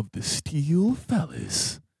Festival of the Steel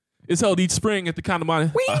Fellas, is held each spring at the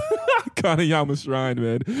Kaneyama Shrine,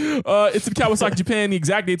 man. It's in Kawasaki, Japan. The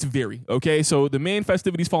exact dates vary, okay? So the main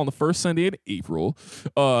festivities fall on the first Sunday in April.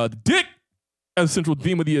 The dick as a central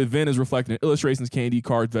theme of the event is reflected in illustrations, candy,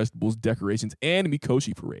 cards, vegetables, decorations, and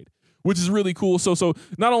Mikoshi Parade, which is really cool. So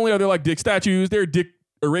not only are there like dick statues, there are dick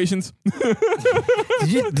orations.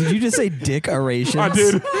 Did you just say dick orations? I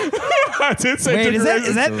did. I did say wait, dick orations.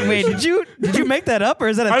 is that wait, did you make that up or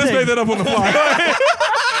is that a I just thing? made that up on the fly.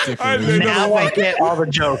 Now I get all the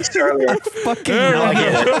jokes earlier. I fucking love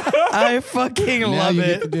it. I fucking love you it.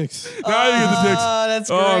 get the dicks. Now you get the dicks. Oh, that's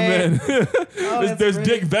great. Oh man, there's great.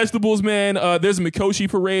 dick vegetables, man. There's a Mikoshi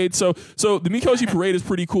Parade. So the Mikoshi Parade is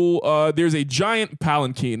pretty cool. There's a giant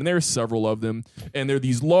palanquin, and there are several of them, and they're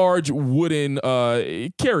these large wooden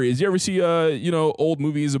carriers. You ever see old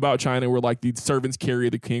movies about China where like the servants carry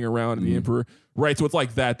the king around and the emperor, right? So it's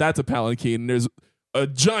like that. That's a palanquin, and there's a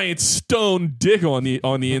giant stone dick on the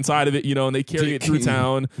inside of it, and they carry it through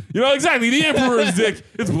town. Exactly. The emperor's dick.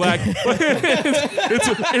 It's black.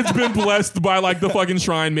 it's been blessed by like the fucking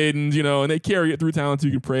shrine maidens, and they carry it through town so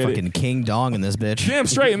you can pray at it. Fucking King Dong in this bitch. Damn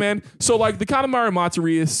straight, man. So like the Kanemaru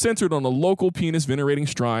Matsuri is centered on a local penis venerating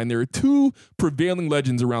shrine. There are two prevailing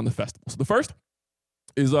legends around the festival. So the first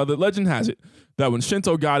is the legend has it that when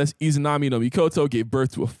Shinto goddess Izanami no Mikoto gave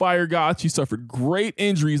birth to a fire god, she suffered great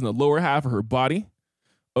injuries in the lower half of her body.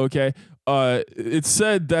 Okay. It's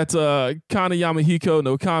said that Kaneyama Hiko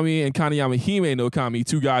no Kami and Kaneyama Hime no Kami,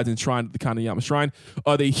 two gods enshrined at the Kaneyama Shrine,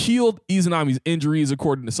 they healed Izanami's injuries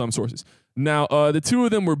according to some sources. Now, the two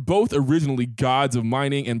of them were both originally gods of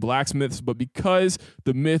mining and blacksmiths, but because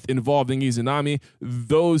the myth involving Izanami,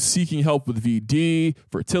 those seeking help with VD,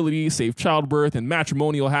 fertility, safe childbirth, and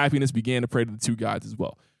matrimonial happiness began to pray to the two gods as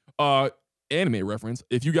well. Anime reference.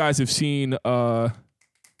 If you guys have seen...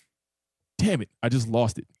 Damn it, I just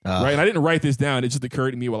lost it. Right? And I didn't write this down. It just occurred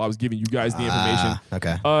to me while I was giving you guys the information.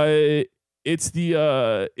 Okay. It's the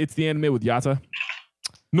anime with Yata.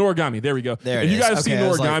 Noragami, there we go. There it if you is. guys see Okay, I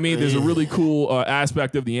was Noragami, like, there's a really cool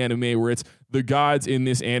aspect of the anime where it's the gods in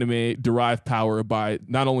this anime derive power by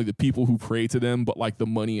not only the people who pray to them, but like the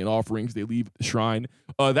money and offerings they leave at the shrine.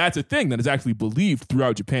 That's a thing that is actually believed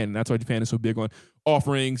throughout Japan, and that's why Japan is so big on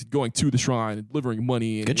offerings, going to the shrine, delivering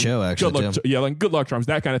money. And, Good show, actually. Good luck, like good luck charms,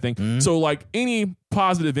 that kind of thing. Mm-hmm. So like any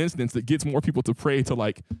positive instance that gets more people to pray to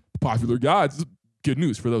like popular gods is good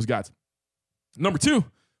news for those gods. Number two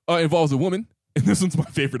involves a woman. And this one's my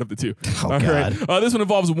favorite of the two. Oh, God. This one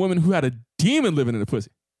involves a woman who had a demon living in a pussy.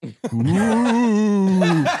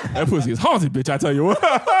 Ooh, that pussy is haunted, bitch, I tell you what.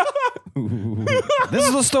 This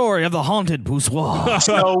is the story of the haunted poussoir.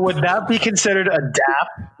 So would that be considered a DAP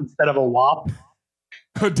instead of a WAP?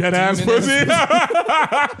 A dead ass pussy.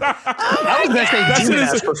 I was gonna say demon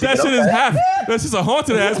ass pussy. That but shit is okay. half. That's just a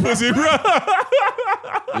haunted ass pussy, bro.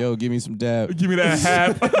 Yo, give me some dab. Give me that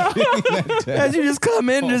half. As you just come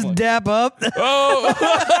in, just dap up. Oh,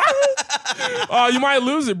 you might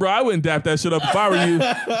lose it, bro. I wouldn't dap that shit up if I were you.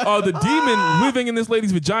 The demon living in this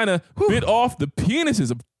lady's vagina bit off the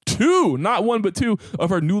penises of two, not one, but two of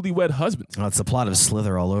her newlywed husbands. Oh, it's the plot of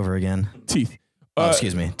Slither all over again. Teeth.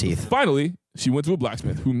 Excuse me, teeth. Finally, she went to a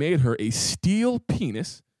blacksmith who made her a steel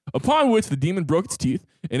penis, upon which the demon broke its teeth,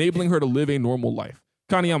 enabling her to live a normal life.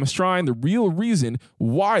 Kaneyama Shrine, the real reason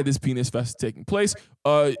why this penis fest is taking place,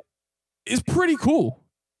 is pretty cool.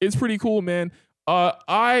 It's pretty cool, man.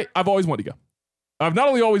 I've always wanted to go. I've not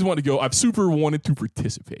only always wanted to go, I've super wanted to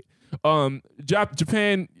participate.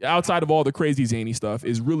 Japan, outside of all the crazy zany stuff,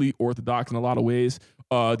 is really orthodox in a lot of ways.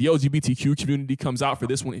 The LGBTQ community comes out for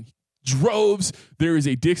this one in droves. There is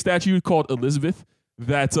a dick statue called Elizabeth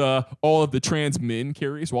that all of the trans men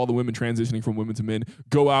carry. So all the women transitioning from women to men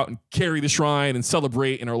go out and carry the shrine and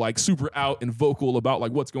celebrate and are like super out and vocal about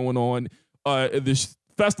like what's going on. this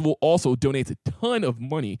festival also donates a ton of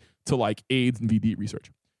money to like AIDS and VD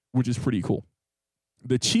research, which is pretty cool.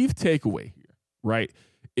 The chief takeaway here, right,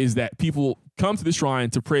 is that people come to the shrine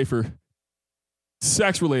to pray for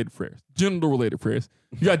sex-related prayers, genital-related prayers.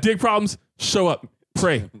 You got dick problems? Show up.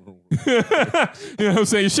 Pray. You know what I'm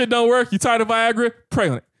saying? Your shit don't work? You tired of Viagra? Pray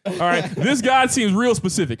on it. All right? This God seems real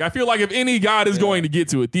specific. I feel like if any God is going to get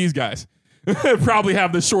to it, these guys probably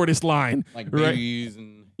have the shortest line. Like right? babies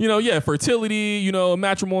and... You know, yeah, fertility, you know,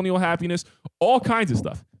 matrimonial happiness, all kinds of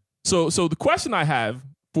stuff. So the question I have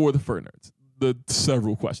for the fur nerds, the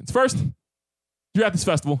several questions. First, you're at this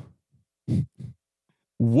festival.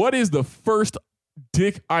 What is the first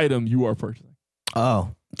dick item you are purchasing?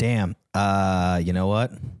 Oh, damn. You know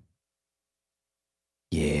what?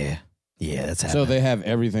 Yeah, that's happening. So they have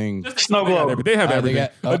everything. Snow globe. They have They everything.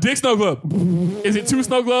 got- A dick snow globe. Is it 2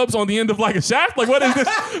 snow globes on the end of like a shaft? Like what is this?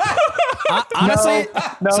 Honestly,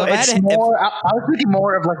 No, so if I had it's to- more. I was thinking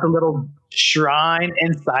more of like a little shrine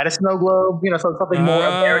inside a snow globe. You know, so something more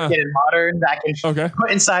American and modern that I can Okay.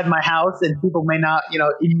 put inside my house, and people may not, you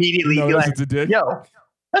know, immediately be Notice like, it's a dick. "Yo,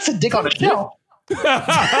 that's a dick on the shelf."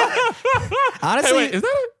 honestly, Hey,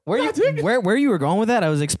 wait, is that a where you were going with that, I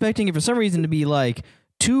was expecting it for some reason to be like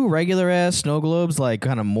 2 regular ass snow globes, like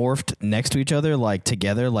kind of morphed next to each other, like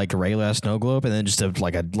together, like a regular ass snow globe, and then just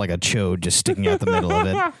like a chode just sticking out the middle of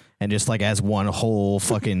it, and just like as one whole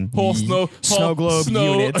fucking whole snow globe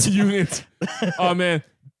unit. unit? Oh man,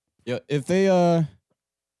 Yeah, if they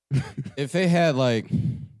had like...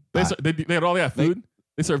 they had all that food.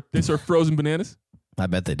 They serve frozen bananas. I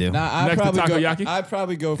bet they do. Nah, I'd Next to probably takoyaki? I'd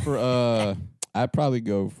probably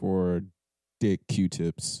go for dick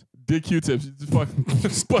Q-tips. Dick Q-tips, just fucking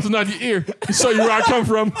just busting out your ear to show you where I come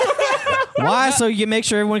from. Why? So you make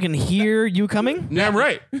sure everyone can hear you coming? Damn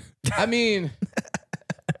right. I mean,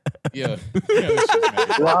 yeah.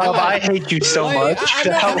 Rob, I hate you so much. I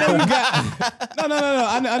know you guys.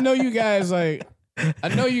 No. I know you guys like. I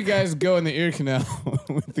know you guys go in the ear canal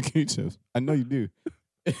with the Q-tips. I know you do.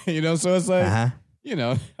 You know, so it's like, you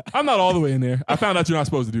know. I'm not all the way in there. I found out you're not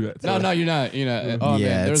supposed to do that. So. No, you're not. You know. Oh Yeah,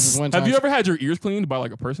 man, there was this one time. Have you ever had your ears cleaned by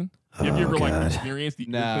like a person? Have you ever like God. experienced the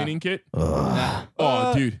ear Nah. cleaning kit? Nah.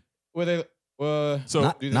 Oh, dude. Were they? So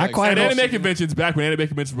Not- do they, not like, quite at an anime conventions, back when anime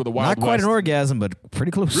conventions were the Wild Not quite West, an orgasm, but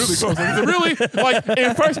pretty close. really close. Like, it's really like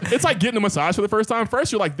at first, it's like getting a massage for the first time.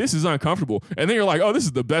 First, you're like, this is uncomfortable, and then you're like, oh, this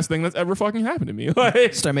is the best thing that's ever fucking happened to me.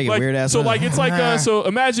 Like, Start making like, weird ass. So like, it's like, so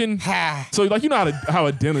imagine, so like, you know how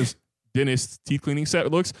a dentist teeth cleaning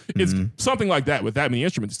set looks. It's something like that with that many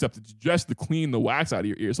instruments, except it's just to clean the wax out of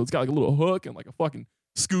your ear. So it's got like a little hook and like a fucking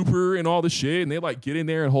scooper and all the shit, and they like get in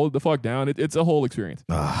there and hold it the fuck down. It's a whole experience.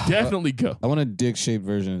 Definitely go. I want a dick-shaped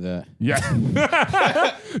version of that.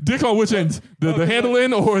 Yeah. Dick on which end? The handle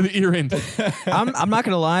end or the ear end? I'm not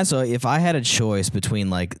gonna lie. So if I had a choice between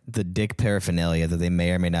like the dick paraphernalia that they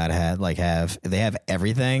may or may not have, if they have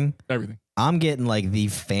everything, Everything. I'm getting like the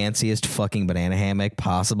fanciest fucking banana hammock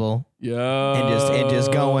possible, Yeah. and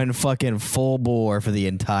just going fucking full bore for the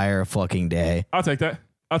entire fucking day. I'll take that.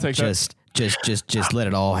 Just let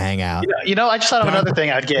it all hang out. You know, I just thought of another thing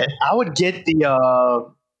I'd get. I would get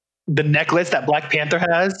the necklace that Black Panther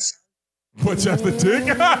has. But just the dick?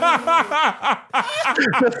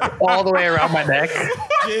 All the way around my neck.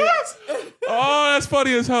 Oh, that's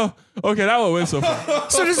funny as hell. Okay, that one went so far.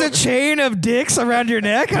 So there's a chain of dicks around your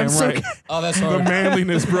neck. I'm Damn so right. Oh, that's The hard.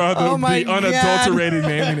 manliness, bro. Oh my The unadulterated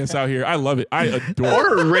manliness out here. I love it. I adore it.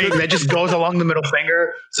 Or a ring that just goes along the middle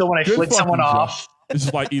finger. So when I Good flick someone fucking off, It's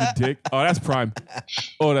just like eat a dick. Oh, that's prime.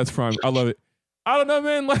 Oh, that's prime. I love it. I don't know,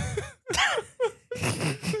 man. Like,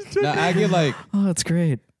 Now, oh, that's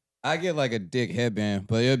great. I get like a dick headband,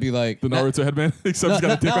 but it'd be like the Naruto headband, except it's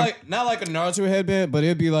got a dick on. not like a Naruto headband, but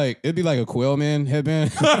it'd be like a Quailman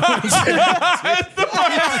headband.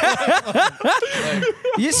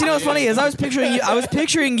 You know what's funny is I was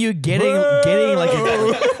picturing you getting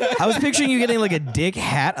like a dick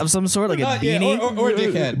hat of some sort, like a beanie, or a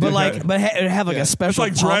dick head. but it'd have like a It's special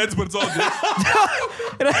like pump. dreads, but it's all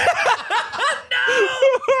dick.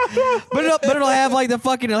 But it'll have like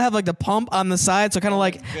the pump on the side, so kind of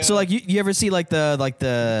like you ever see like the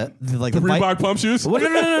Reebok pump shoes. Well,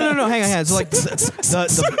 no. Hang on. So like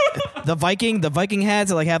the Viking hats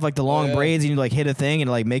that like have like the long braids, and you like hit a thing and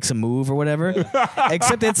it like makes a move or whatever.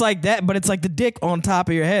 Except it's like that, but it's like the dick on top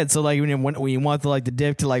of your head. So like when you want the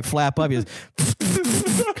dick to like flap up, you just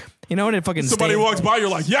you know, and it fucking Somebody stays. walks by, you're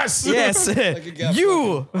like, yes. Yes,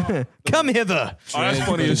 you come hither. Oh, that's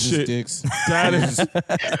funny as shit. Dicks. That is.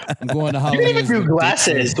 I'm going to you Halloween. can even do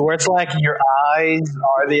glasses where it's like your eyes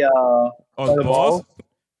are the Oh, the balls?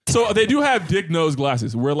 So they do have dick nose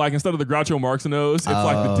glasses, where like instead of the Groucho Marx nose, it's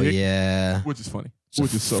like the dick, yeah. which is funny.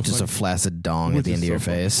 Which is so just funny. a flaccid dong at the end of your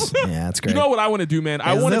face. Yeah, that's great. You know what I want to do, man?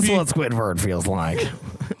 I want to That's be. what Squidward feels like.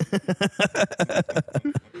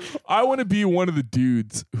 I want to be one of the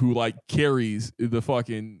dudes who like carries the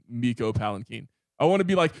fucking Miko palanquin. I want to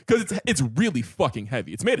be like, because it's really fucking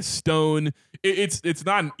heavy. It's made of stone. It's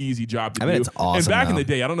not an easy job to do. It's awesome. And back in though. the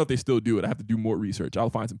day, I don't know if they still do it. I have to do more research.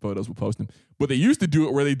 I'll find some photos. We'll post them. But they used to do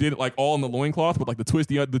it where they did it like all in the loincloth with like the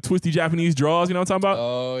twisty Japanese draws. You know what I'm talking about?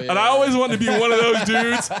 Oh, yeah. And I always wanted to be one of those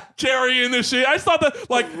dudes carrying this shit. I just thought that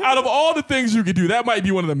like out of all the things you could do, that might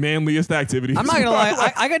be one of the manliest activities. I'm not gonna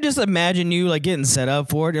lie. I could just imagine you like getting set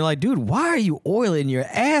up for it. You're like, dude, why are you oiling your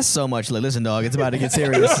ass so much? Like, listen, dog, it's about to get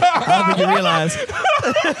serious. I don't think you realize.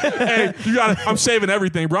 Hey, you got. I'm saving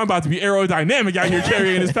everything, bro. I'm about to be aerodynamic out here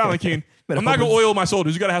carrying this palanquin. I'm not gonna oil my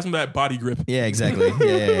shoulders. You gotta have some of that body grip. Yeah, exactly.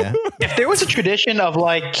 Yeah. If there was a tradition of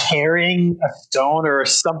like carrying a stone or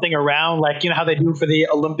something around, like you know how they do for the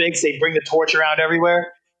Olympics, they bring the torch around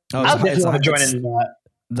everywhere. Oh, I would definitely want to join in that.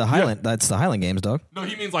 The Highland. That's the Highland Games, dog. No,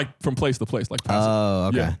 he means like from place to place, like passive. Oh,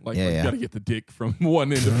 okay. Yeah, like, Yeah, like yeah. you gotta get the dick from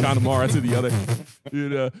one end of Connemara to the other. You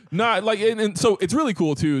know, not like, and so it's really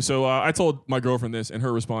cool too. So I told my girlfriend this, and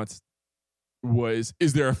her response was,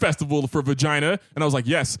 "Is there a festival for vagina?" And I was like,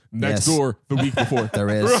 "Yes, next Yes. door the week before." There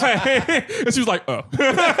is. Right? And she was like, "Oh,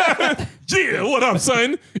 yeah, what up,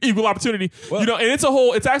 son? Equal opportunity." Well- You know, and it's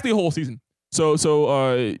actually a whole season. So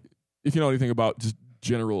if you know anything about just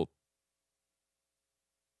general.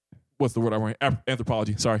 What's the word I want?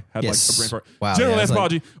 Anthropology. Sorry, had Yes. like a brain fart. Wow, General yeah, it's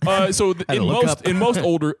like- anthropology. So Had to look up. in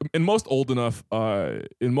most old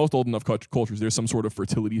enough cultures, there's some sort of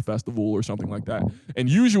fertility festival or something like that. And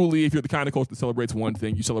usually, if you're the kind of culture that celebrates one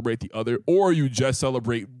thing, you celebrate the other, or you just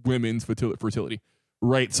celebrate women's fertility,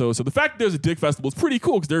 right? So the fact that there's a dick festival is pretty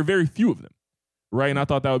cool because there are very few of them, right? And I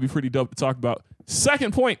thought that would be pretty dope to talk about.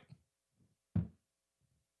 Second point.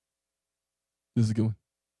 This is a good one.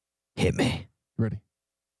 Hit me. Ready?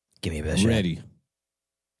 Give me a bit of shit. Ready.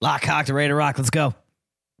 Lock, cocked, ready to rock. Let's go.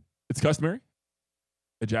 It's customary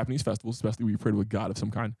at Japanese festivals, especially when you pray to a god of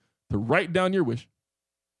some kind, to write down your wish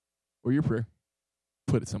or your prayer,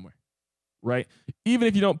 put it somewhere, right? Even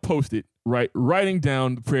if you don't post it, right? Writing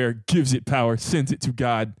down the prayer gives it power, sends it to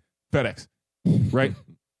God, FedEx, right?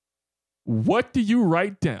 What do you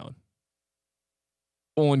write down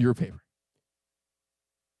on your paper?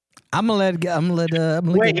 I'm gonna let.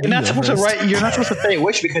 Wait, you're not supposed to write. You're not supposed to say a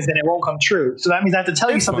wish because then it won't come true. So that means I have to tell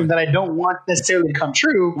you It's something fine. that I don't want necessarily to come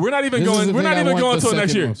true. We're not even This is going. the We're thing not I even want going the until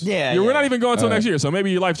next second year. most. Yeah, We're yeah. not even going until next year. So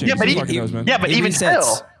maybe your life changes. Yeah, but Who even- fucking knows, man? Yeah, but It even resets.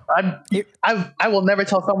 still, I will never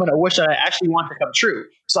tell someone a wish that I actually want to come true.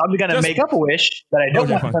 So I'm going to Just- make up a wish that I don't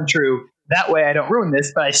Okay, want fine. to come true. That way I don't ruin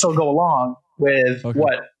this, but I still go along with Okay.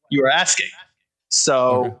 what you are asking. So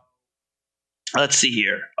Okay. let's see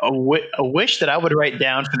here. A wish that I would write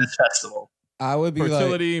down for this festival. I would be like,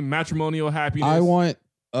 Fertility, matrimonial happiness. I want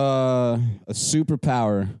a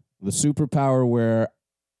superpower. The superpower where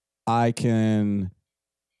I can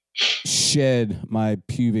shed my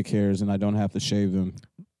pubic hairs and I don't have to shave them.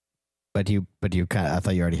 But you kind of. I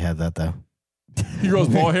thought you already had that though. He grows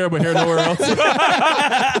ball hair, but hair nowhere else.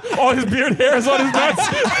 All his beard hair is on his nuts.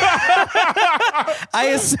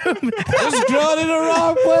 I assume. Just drawn in the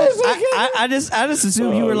wrong place. I just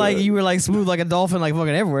assumed you were like smooth like a dolphin, like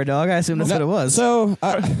fucking everywhere, dog. I assumed that's what it was. So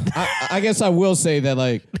I guess I will say that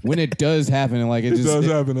like when it does happen, like it just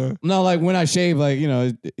happen, huh? no, like when I shave, like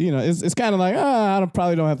it's kind of like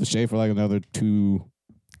probably don't have to shave for like another 2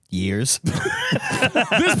 Years.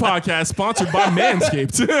 This podcast sponsored by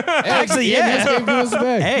Manscaped. Actually, yeah. Manscaped, give us the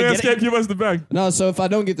bag. Hey, get Manscaped, give us the bag. No, so if I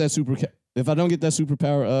don't get that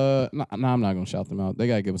superpower, no, I'm not gonna shout them out. They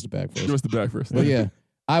gotta give us the bag Give first. us the bag first. But yeah,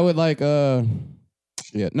 I would like, I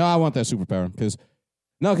want that superpower because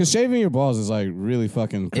shaving your balls is like really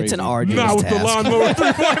fucking crazy. It's an arduous Not with the task. lawnmower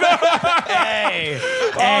 3.0. Hey,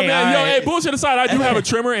 Oh man, all right. bullshit aside, I do have a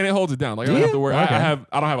trimmer and it holds it down. Like I Do don't have you? to worry. Okay.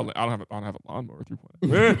 I don't have a lawnmower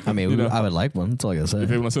 3.0. I mean, You know. I would like one. That's all I gotta say. If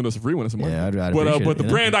they want to send us a free one, it's a Yeah, I'd but appreciate but it, the you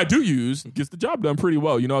know? brand I do use gets the job done pretty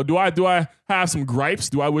well. You know, do I have some gripes?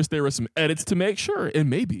 Do I wish there were some edits to make? Sure, and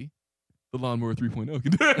maybe the lawnmower 3.0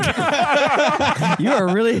 can do it. You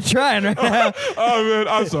are really trying right now. Oh man,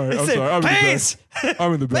 I'm sorry. I'm sorry. Please.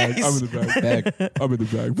 I'm in the bag. Please. I'm in the bag. bag I'm in the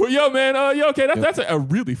bag. But yo, man, okay, that's a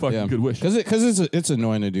really fucking good wish. because it's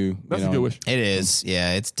annoying to do. That's a good wish. It is.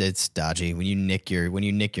 Yeah, it's dodgy. When you nick your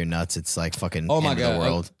nuts, it's like fucking Oh my end of God. the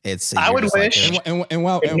world. It's. I you're would just like, wish- And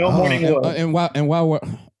while No morning wood. and while we're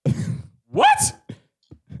What?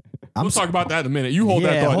 I'm We'll talk about that in a minute. You hold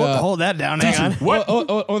that thought. hold that down. Hang on. What?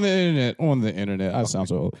 On the internet. I sound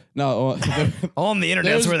so old. No, On the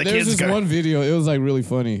internet, that's where the there's kids this go. one video. It was like really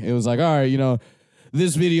funny. It was like, all right,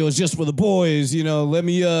 this video is just for the boys. Let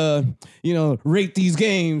me rate these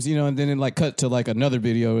games. And then it like cut to like another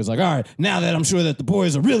video. It was like, all right, now that I'm sure that the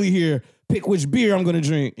boys are really here, pick which beer I'm gonna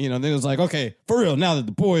drink. Then it was like, okay, for real, now that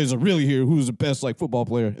the boys are really here, who's the best like football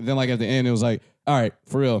player? And then like at the end, it was like, all right,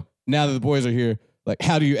 for real, now that the boys are here, like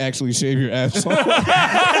how do you actually shave your asshole? And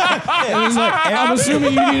it was like, I'm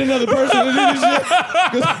assuming you need another person to do this shit.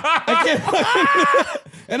 'Cause I can't.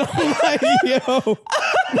 And I'm like, yo,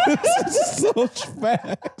 this is so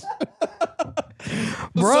fast.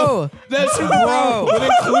 Bro, That's bro would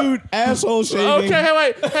include asshole shaving. Okay, hey,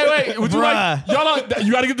 wait. Would you like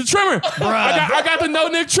you gotta get the trimmer. I got the no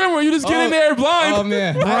Nick trimmer. You just get in there blind. Oh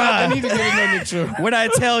man, I need to get a Nick trimmer. when I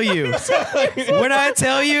tell you,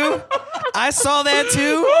 I saw that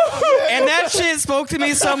too, and that shit spoke to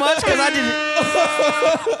me so much because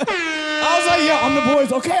I was like, yo, I'm the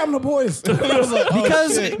boys. Okay, I'm the boys. I was like,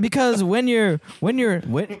 because when you're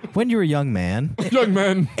a young man,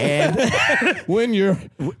 and when you're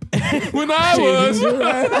When I was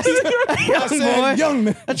young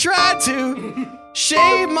man. I tried to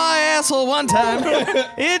shave my asshole one time.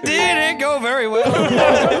 It didn't go very well.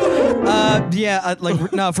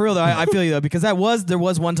 No, for real though, I feel you though, because there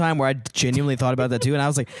was one time where I genuinely thought about that too, and I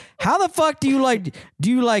was like, how the fuck do you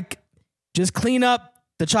just clean up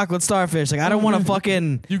the chocolate starfish? Like, I don't want to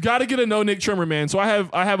fucking. You got to get a no Nick trimmer, man. So I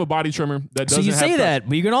have a body trimmer that doesn't. So you say have that,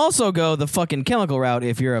 but you can also go the fucking chemical route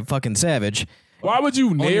if you're a fucking savage. Why would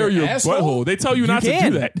you nail your butthole? They tell you not to do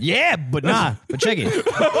that. Yeah, but nah. But check it. Check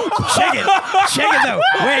it though.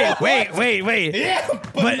 Wait. Yeah,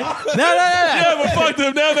 But no. Yeah, but fuck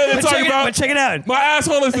them. Now that they're talking about. But check it out. My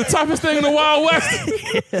asshole is the toughest thing in the Wild West.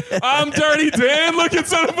 I'm Dirty Dan. Looking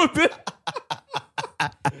son of a bitch.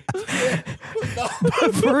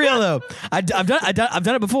 For real though, I've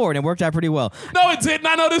done it before and it worked out pretty well. No, it didn't.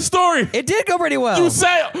 I know this story. It did go pretty well. You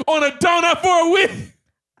sat on a donut for a week.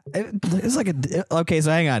 It's like okay. So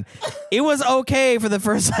hang on. It was okay for the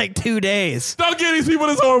first like 2 days. Don't give these people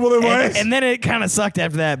this horrible advice. And then it kind of sucked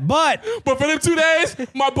after that. But for them 2 days,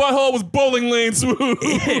 my butthole was bowling lane smooth.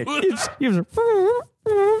 It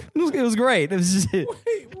was great. It was just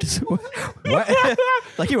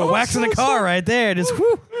like you were waxing a car right there. Just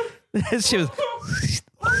whoo. She was.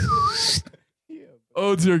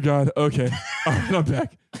 Oh dear God. Okay, all right, I'm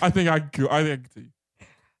back. I think I can continue.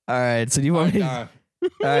 All right. So do you want me? All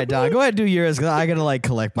right, Don. Go ahead and do yours because I gotta like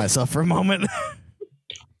collect myself for a moment.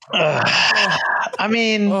 I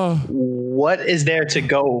mean, what is there to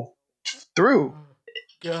go through?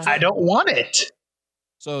 I don't want it.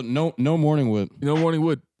 So no morning wood. No morning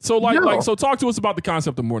wood. So so talk to us about the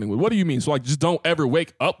concept of morning wood. What do you mean? So like just don't ever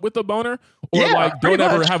wake up with a boner, or don't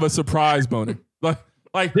ever have a surprise boner.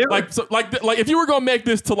 Like if you were gonna make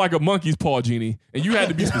this to like a monkey's paw genie, and you had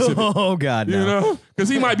to be specific. Oh God, no. You know, because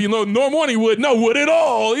he might be no morning wood, no wood at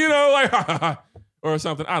all. You know, like or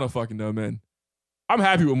something. I don't fucking know, man. I'm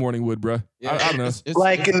happy with morning wood, bro. Yeah, I don't know.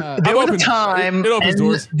 There was a time it opens in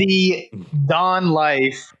doors. the Don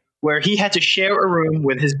life where he had to share a room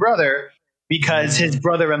with his brother because his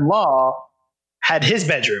brother-in-law had his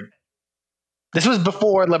bedroom. This was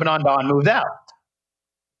before Lebanon Don moved out.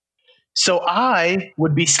 So I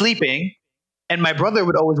would be sleeping and my brother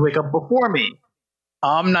would always wake up before me.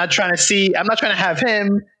 I'm not trying to have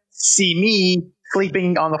him see me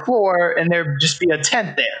sleeping on the floor and there just be a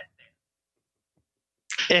tent there.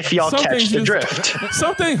 If y'all catch the drift.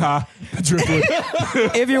 Something, driftwood.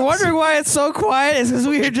 If you're wondering why it's so quiet, it's because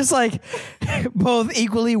we are just like both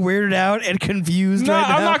equally weirded out and confused right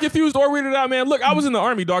now. I'm not confused or weirded out, man. Look, I was in the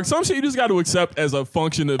army, dog. Some shit you just got to accept as a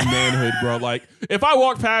function of manhood, bro. Like, if I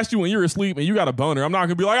walk past you and you're asleep and you got a boner, I'm not going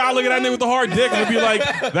to be like, look at that nigga with the hard dick. I'm going to be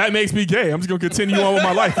like, that makes me gay. I'm just going to continue on with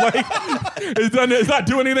my life. Like, it's not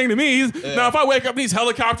doing anything to me. Now, if I wake up and he's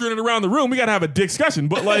helicoptering around the room, we got to have a discussion.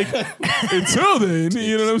 But, like, until then,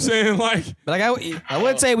 you know what I'm saying? Like, I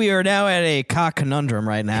would say we are now at a cock conundrum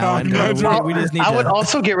right now. And we just need I would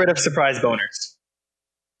also get rid of surprise boners.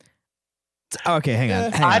 Okay, hang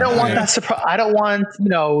on. I don't want that surprise. I don't want,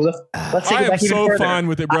 let's take it back even further. Fine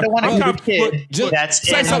with it, bro. I don't want a kid that's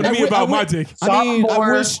say something to me about my dick. I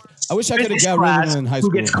wish I could have got rid of him in high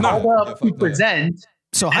school. Who gets called up to present.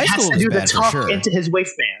 So high school has to do is bad the for tuck sure. into his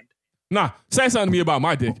waistband. Nah, say something to me about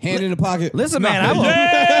my dick. Hand in the pocket. Listen, man, I will.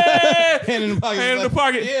 Hand in the pocket. Hand in the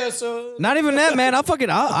pocket. Yeah, so Not even that, man. I've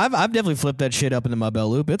definitely flipped that shit up into my bell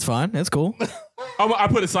loop. It's fine. It's cool. I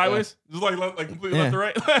put it sideways, just like completely left to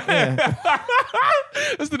right.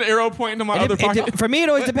 That's an arrow pointing to my other pocket. For me, it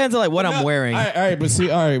always depends on like what I'm wearing. All right, but see,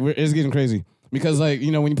 it's getting crazy. Because, like,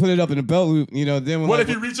 you know, when you put it up in a belt loop, you know, then when what if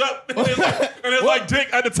you reach up and it's like dick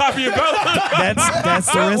at the top of your belt? That's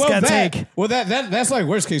the risk I take. Well, that's like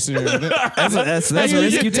worst case scenario. That's the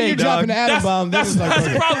risk you take, you're dropping the atom bomb. That's the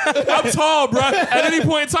problem. I'm tall, bro. At any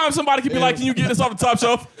point in time, somebody could be like, "Can you get this off the top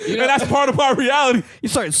shelf?" And that's part of our reality. You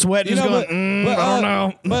start sweating, just going, I don't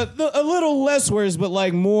know. But a little less worse, but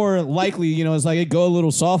like more likely, you know, it's like it go a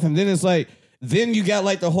little soft, and then it's like. Then you got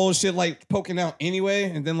like the whole shit like poking out anyway,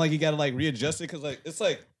 and then like you got to like readjust it because like it's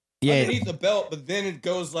like underneath the belt, but then it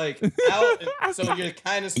goes like out, and so you're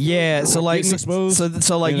kind of so like exposed.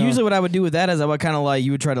 So like usually what I would do with that is I would kind of like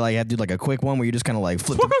you would try to like do like a quick one where you just kind of like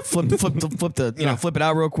flip it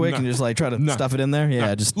out real quick and just like try to stuff it in there.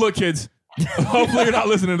 Yeah, just look, kids. Hopefully you're not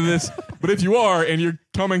listening to this, but if you are and you're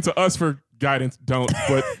coming to us for guidance, don't.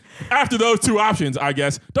 But after those two options, I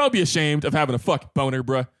guess don't be ashamed of having a fuck boner,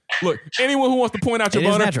 bruh. Look, anyone who wants to point out your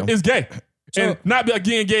boner is gay. And not be like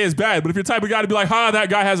being gay is bad, but if you're the type of guy to be like, that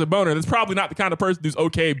guy has a boner, that's probably not the kind of person who's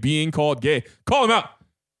okay being called gay. Call him out.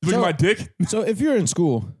 Look at my dick. So if you're in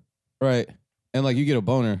school, right, and like you get a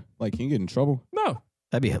boner, like can you get in trouble? No.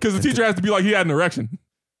 That'd be because the teacher has to be like, he had an erection.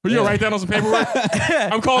 But you gonna write that on some paperwork?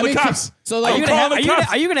 I'm calling the cops. So like,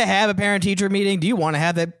 are you gonna have a parent teacher meeting? Do you want to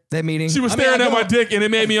have that meeting? She was staring at my dick and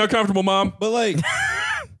it made me uncomfortable, Mom. But like,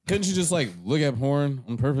 couldn't you just like look at porn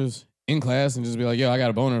on purpose in class and just be like, yo, I got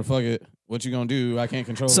a boner, fuck it. What you gonna do? I can't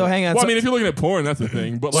control it. Hang on. Well, I mean, if you're looking at porn, that's the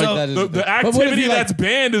thing. But like the activity that's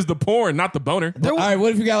banned is the porn, not the boner. All right,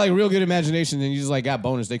 what if you got like real good imagination and you just like got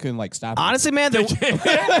boners? They couldn't like stop. Honestly, man, there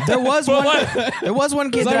was one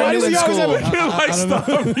kid that I knew in school.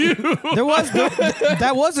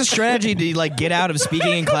 That was a strategy to like get out of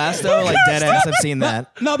speaking in class though. Like dead ass, I've seen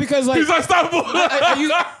that. No, because like he's unstoppable.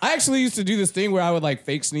 I actually used to do this thing where I would like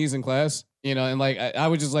fake sneeze in class. You know, and like I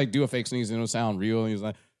would just like do a fake sneeze and it would sound real. And he was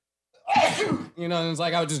like, you know, and it's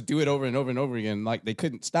like I would just do it over and over and over again. Like they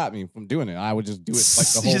couldn't stop me from doing it. I would just do it like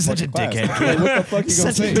the whole. You're such a class. dickhead kid. What the fuck you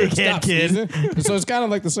gonna say? Such a dickhead kid. So it's kind of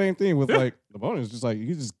like the same thing with like the bonus. Just like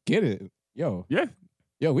you just get it, yo,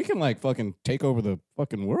 we can like fucking take over the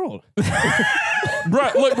fucking world.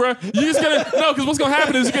 Bruh, look, bruh, you just gotta because what's gonna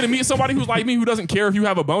happen is you're gonna meet somebody who's like me who doesn't care if you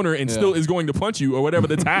have a boner and still is going to punch you or whatever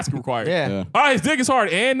the task requires. Yeah. All right, his dick is hard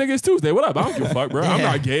and nigga, it's Tuesday. What up? I don't give a fuck, bro. I'm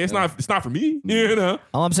not gay. It's not for me. You know.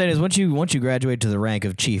 All I'm saying is once you graduate to the rank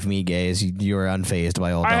of chief meat gays, you're unfazed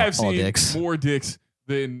by all dicks. More dicks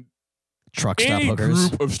than truck stop any hookers.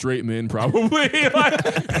 Group of straight men, probably.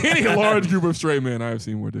 Like any large group of straight men, I have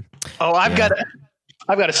seen more dicks. Oh, I've got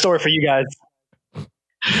a story for you guys.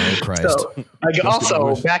 Oh Christ!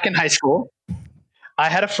 So, back in high school, I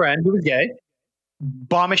had a friend who was gay.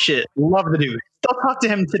 Bomb as shit. Love the dude. Still talk to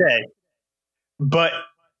him today. But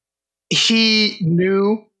he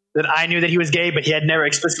knew that I knew that he was gay, but he had never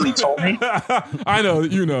explicitly told me. I know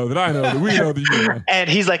that you know that I know that we know that you know. And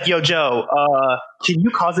he's like, "Yo, Joe, can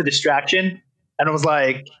you cause a distraction?" And I was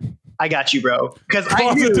like, "I got you, bro." Because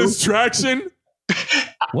I knew a distraction.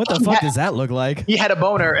 What the fuck does that look like? He had a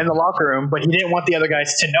boner in the locker room, but he didn't want the other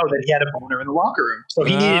guys to know that he had a boner in the locker room. So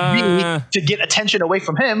he needed me to get attention away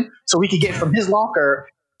from him so we could get from his locker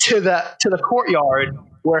to the courtyard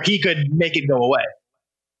where he could make it go away.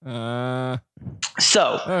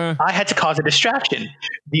 So I had to cause a distraction.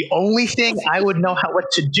 The only thing I would know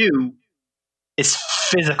what to do is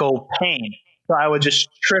physical pain. So I would just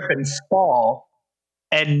trip and fall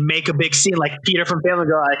and make a big scene like Peter from Family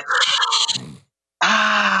Guy, like,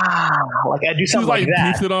 like I do something like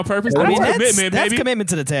that. Beefed it on purpose. I mean, That's commitment, that's baby. commitment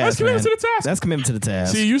to the task. That's commitment to the task. That's commitment to the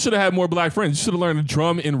task. See, you should have had more black friends. You should have learned to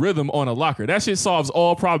drum in rhythm on a locker. That shit solves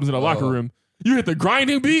all problems in a locker room. You hit the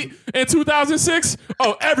grinding beat in 2006.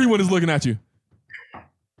 Oh, everyone is looking at you.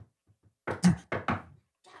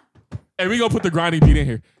 Hey, we gonna put the grinding beat in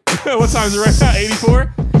here. What time is it right now?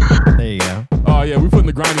 84? There you go. Oh yeah, we're putting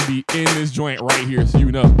the grinding beat in this joint right here, so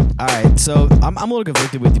you know. All right, so I'm a little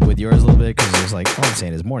conflicted with yours a little bit because it's like all I'm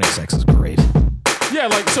saying is morning sex is great. Yeah,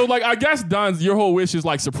 like I guess Don's your whole wish is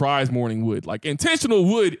like surprise morning wood. Like intentional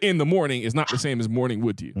wood in the morning is not the same as morning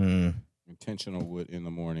wood to you. Intentional wood in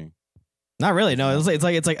the morning. Not really. No, it's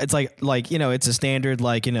like you know, it's a standard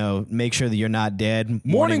like, you know, make sure that you're not dead.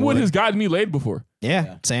 Morning wood has gotten me laid before.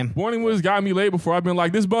 Yeah, same. Morning wood has gotten me laid before. I've been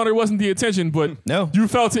like, this boner wasn't the attention, but no, you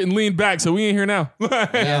felt it and leaned back, so we ain't here now.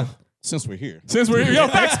 Yeah. Since we're here. Yo,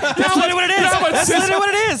 that's literally what it is. That's literally what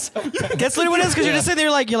it is. That's literally what it is because you're just sitting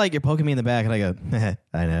there you're poking me in the back and I go,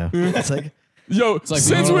 I know. It's like Yo, like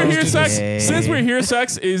since the we're here, Orange sex. Hey. Since we're here,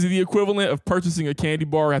 sex is the equivalent of purchasing a candy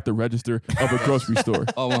bar at the register of a grocery store.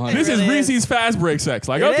 Oh, 100. This is really Reese's fast break sex.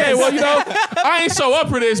 Like, It okay, is. well, I ain't so up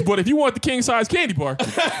for this, but if you want the king size candy bar,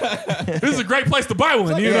 this is a great place to buy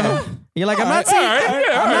one. You know, You're like, I'm not all saying. right,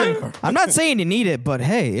 yeah, all right. I'm not saying you need it, but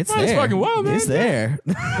hey, it's That's there. fucking wild, man. It's there.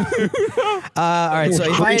 All right, so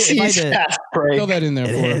if I Reese's did, fast break. Throw that in there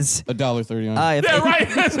It for is. $1.39. if, Yeah, right.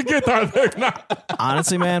 That's a good thought there. Nah.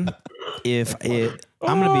 honestly, man, I'm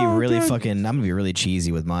gonna be really God. I'm gonna be really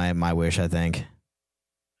cheesy with my wish. I think,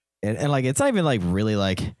 and like it's not even like really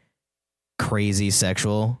like crazy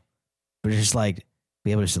sexual, but it's just like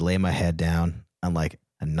be able to just lay my head down on like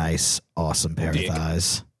a nice, awesome pair of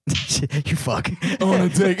thighs. You fuck. I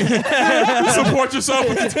want to take support yourself.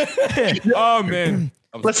 With the oh man.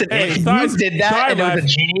 Listen, Hey, if thighs- you did that thigh and it was a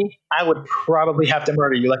lash. genie, I would probably have to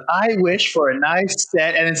murder you. Like, I wish for a nice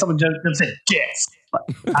set, and then someone jumps and said, "Yes."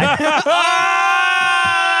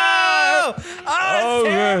 Oh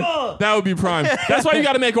man, that would be prime. That's why you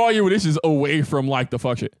got to make all your wishes away from like the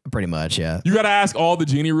fuck shit. Pretty much, yeah. You got to ask all the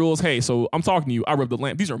genie rules. Hey, so I'm talking to you. I rub the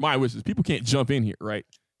lamp. These are my wishes. People can't jump in here, right?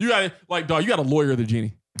 You got to like, dog. You got to lawyer the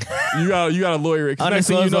genie. You got to lawyer it. 'Cause next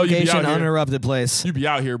thing Undisclosed you know, you be location, out here. uninterrupted place. You be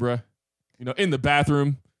out here, bruh. You know, in the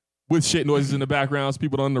bathroom with shit noises in the background. So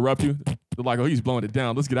people don't interrupt you. They're like, oh, he's blowing it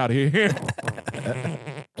down. Let's get out of here.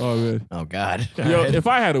 Oh man. Oh God. Yo, if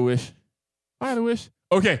I had a wish,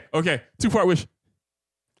 Okay. Two-part wish.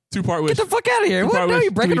 Get the fuck out of here! What? No,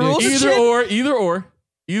 you're breaking the rules. and shit? Either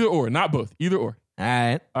or, not both. Either or. All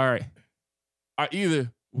right. All right. I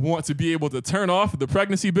either want to be able to turn off the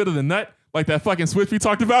pregnancy bit of the nut, like that fucking switch we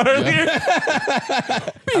talked about earlier.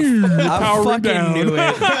 Pew, I power fucking down. knew it.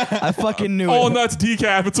 I fucking knew All it. nuts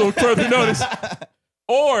decaf until further notice.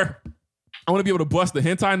 Or I want to be able to bust the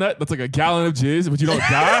hentai nut that's like a gallon of jizz, but you don't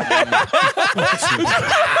die.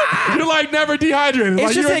 You're like never dehydrated. It's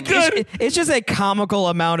Like, just you're like good. it's just a comical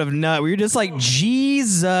amount of nut where you're just like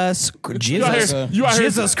Jesus You out Jesus here, you out here,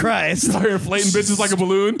 Jesus Christ. you out here inflating bitches like a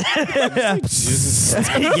balloon.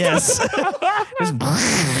 Yes.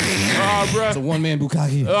 Oh, bro. It's a one-man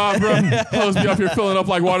bukkake. Oh, bro. Hoes be up here filling up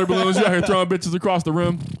like water balloons. You out here throwing bitches across the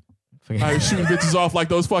room. Out here shooting bitches off like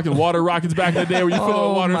those fucking water rockets back in the day where you fill up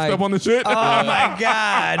with water and my- step on the shit. Oh my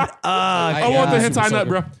God. I want the Yeah. hentai Super nut,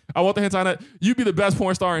 bro. I want the hentai nut. You'd be the best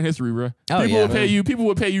porn star in history, bro. Oh, People yeah, would pay you. People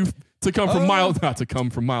would pay you to come from miles, not to come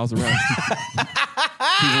from miles around.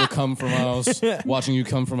 People will come for miles, watching you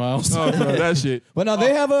come for miles. Oh, bro, that shit. But no,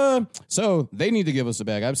 they have a. So they need to give us a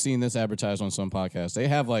bag. I've seen this advertised on some podcasts. They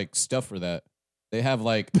have like stuff for that. They have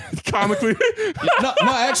like Comically, no,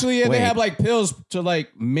 actually, yeah, Wait. they have like pills to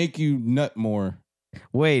like make you nut more.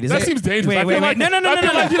 Wait, is that seems dangerous. I Wait, feel like no. I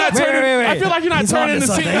feel like you're not Wait, turning. wait. I feel like you're not He's turning onto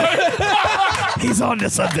the scene. something. He's on to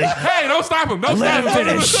something. Hey, don't stop him. Don't Let stop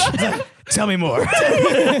him finish. Tell me more.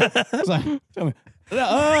 It's like, tell me.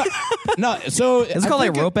 No, so Is it called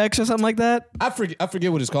like Rope X or something like that? I forget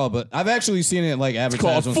what it's called, but I've actually seen it like Called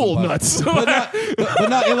advertised on full some nuts. but not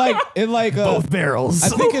it like Both barrels. I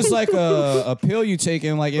think it's like a pill you take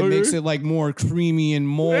and like it makes it like more creamy and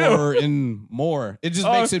more and more. It just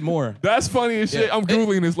makes it more. That's funny as shit. Yeah. I'm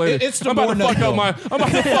googling this later. It's the I'm about more to fuck nut up my. I'm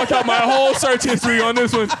about to fuck up my whole search history on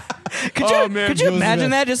this one. Could you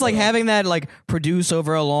imagine that? Just like having that like produce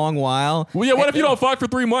over a long while. Well, yeah. What if you don't fuck for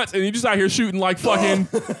 3 months and you just out here shooting like fucking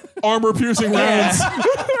armor piercing rounds?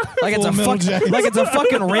 Like it's Full a metal fuck, jacket. like it's a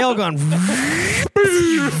fucking railgun.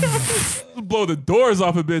 Blow the doors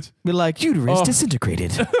off a bitch. Be like, uterus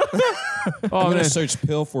disintegrated. Oh I'm gonna man. search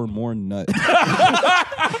pill for more nut. Yo,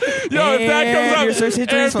 if that And your comes search up,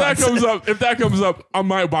 history is fucked. if that comes up, I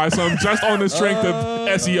might buy some just on the strength of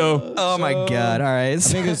SEO. Oh my God! All right. I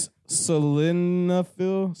think it's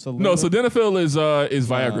Sildenafil. No, sildenafil is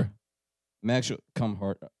Viagra. Max, come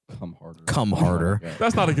harder. Come harder. Yeah.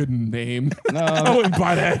 That's not a good name. I No, wouldn't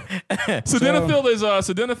buy that. Sildenafil is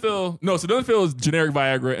sildenafil is generic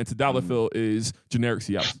Viagra and tadalafil is generic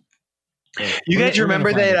Cialis. You guys We're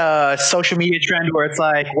remember gonna find that social media trend where it's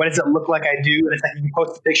like, what does it look like I do? And it's like you can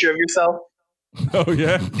post a picture of yourself. Oh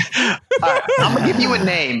yeah. All right, I'm going to give you a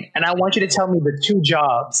name, and I want you to tell me the 2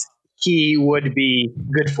 jobs he would be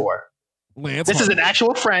good for. Lance. This is an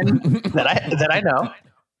actual friend that I know.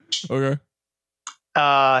 Okay.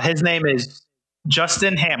 His name is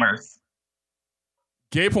Justin Hammers.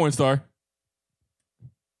 Gay porn star.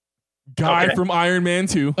 Guy Okay. from Iron Man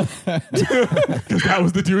 2. Because that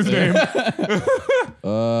was the dude's name.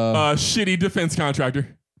 Shitty defense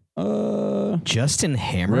contractor. Justin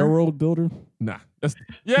Hammer. railroad builder. Nah.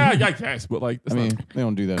 I guess, but like, that's I mean, not they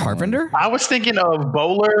don't do that. Carpenter. I was thinking of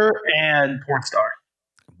bowler and porn star.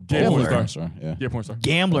 gay porn Bowler. star. Yeah. Gay porn star.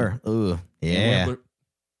 Gambler. Ooh. Yeah. Gambler.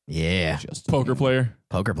 Yeah. Justin Poker Hammer. player.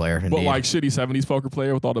 Poker player. But Indeed. like shitty 70s poker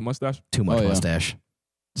player with all the mustache. Too much Oh, yeah. mustache.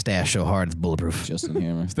 Stash so hard it's bulletproof. Justin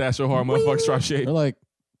Hammer. Stash so hard, motherfuckers try shade. They're like,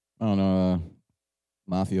 I don't know,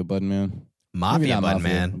 Mafia Button Man. Maybe Mafia not button,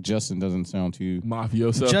 Mafia. man. Justin doesn't sound too.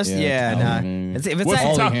 Mafioso. Just Yeah, nah. Italian. If it's what's,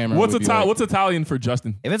 not, Ollie Hammer what's, would be like- what's Italian for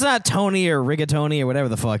Justin? if it's not Tony or Rigatoni or whatever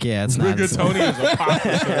the fuck, yeah, it's not. Rigatoni is a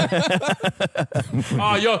pasta.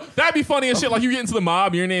 Oh, yo, that'd be funny as shit. Like you get into the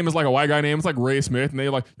mob, your name is like a white guy name. It's like Ray Smith, and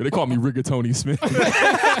they call me Rigatoni Smith.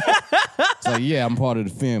 It's like, yeah, I'm part of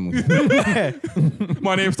the family.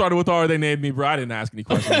 My name started with R. They named me, bro. I didn't ask any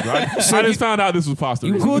questions, bro. I just found out this was pasta.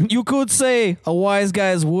 You could say a wise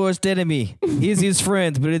guy's worst enemy is his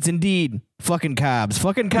friend, but it's indeed fucking carbs.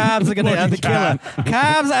 Fucking carbs are gonna the killer.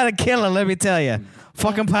 Carbs are the killer. Let me tell you.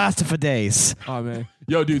 Fucking pasta for days. Oh man,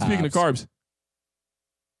 yo, dude. Speaking of carbs,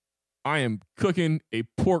 I am cooking a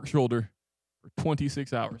pork shoulder for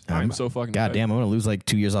 26 hours. I'm so fucking excited. Goddamn, I'm gonna lose like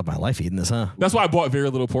 2 years off my life eating this, huh? That's why I bought very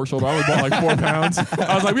little pork shoulder. I only bought like 4 pounds.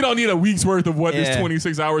 I was like, we don't need a week's worth of what this Yeah.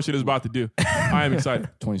 26-hour shit is about to do. I am excited.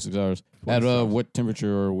 26 hours. At what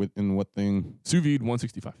temperature or within what thing? Sous vide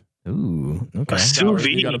 165. Ooh, okay. A sous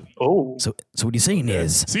You gotta- vide. Oh, So what you're saying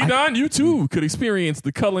is, See, Don, you too could experience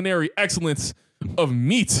the culinary excellence of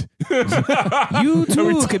meat. you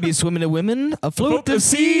too could be swimming to women afloat the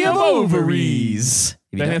sea of ovaries. Have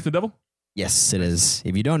you That done- Handsome Devil? Yes, it is.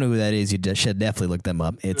 If you don't know who that is, you should definitely look them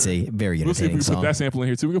up. It's a very We'll see if we entertaining can put song. that sample in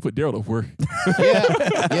here too. We're going to put Daryl to work.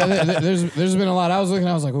 There's been a lot. I was looking,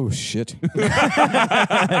 I was like, oh shit.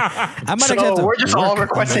 I might so actually have to we're just all work on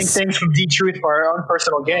requesting this. things from D-Truth for our own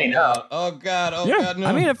personal gain. Huh? Oh god, Yeah. god, no.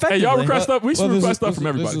 I mean, Hey, effectively. y'all request stuff. We should Well, request stuff from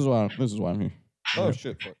everybody. This is why I'm here. Oh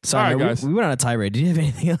shit. Fuck. Sorry, All right, man, guys. we went on a tirade. Do you have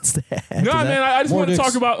anything else to add? No, to that? man, I just More want to dicks.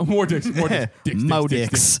 talk about more dicks. More dicks. Mo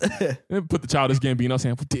dicks. And put the Childish Gambino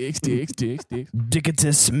sample. Dicks.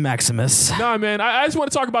 Dicketus Maximus. Nah, man, I just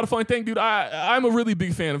want to talk about a fun thing, dude. I'm a really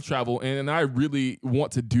big fan of travel, and I really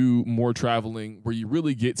want to do more traveling where you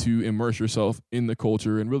really get to immerse yourself in the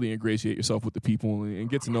culture and really ingratiate yourself with the people and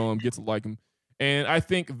get to know them, get to like them. And I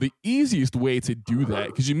think the easiest way to do that,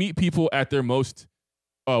 because you meet people at their most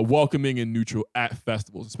welcoming and neutral at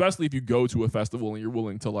festivals, especially if you go to a festival and you're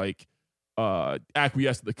willing to like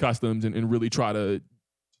acquiesce to the customs and really try to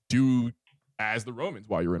do as the Romans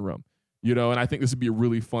while you're in Rome. You know, and I think this would be a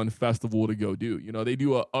really fun festival to go do. You know, they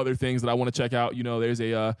do other things that I want to check out. You know, there's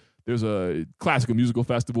a classical musical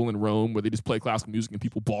festival in Rome where they just play classical music and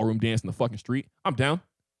people ballroom dance in the fucking street. I'm down.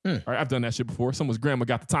 All right, I've done that shit before. Someone's grandma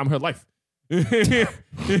got the time of her life.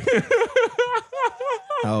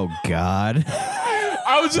 Oh, God.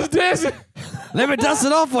 I was just dancing. Let me dust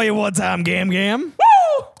it off for you one time, Gam.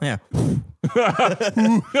 Woo! Yeah.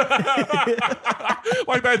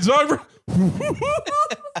 Like that jogger.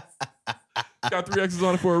 Got 3 X's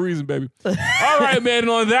on it for a reason, baby. All right, man. And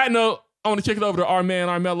on that note, I want to kick it over to our man,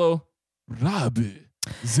 Armello Rabi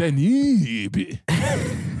Zenibi.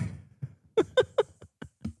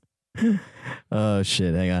 Oh,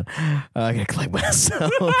 shit. Hang on. I gotta collect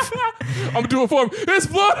myself. I'm going to do it for him. It's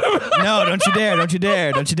blood. No, don't you dare. Don't you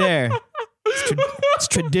dare. Don't you dare. It's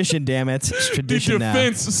tradition, damn it. It's The tradition now.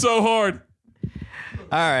 defense is so hard.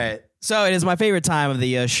 All right. So it is my favorite time of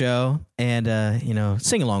the show. And,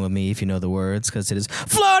 sing along with me if you know the words, because it is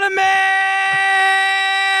Florida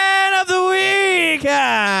Man of the Week.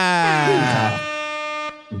 Ah.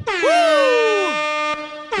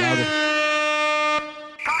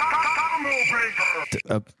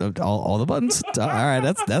 All the buttons. All right,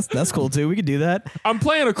 that's cool too. We can do that. I'm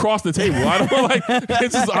playing across the table. I don't like.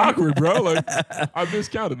 It's just awkward, bro. Like I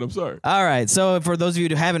miscounted. I'm sorry. All right. So for those of you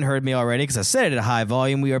who haven't heard me already, because I said it at a high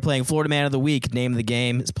volume, we are playing Florida Man of the Week. Name of the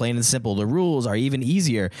game is plain and simple. The rules are even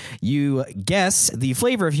easier. You guess the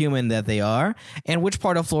flavor of human that they are and which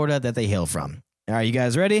part of Florida that they hail from. All right, you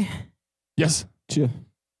guys ready? Yes, Chill.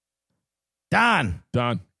 Don.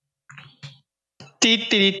 Don. Deet,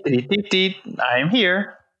 deet, deet, deet, deet. I am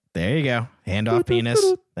here. There you go. Hand off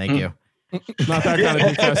penis. Thank you. Not that kind of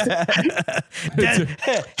dick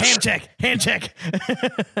test. Hand check. Hand check.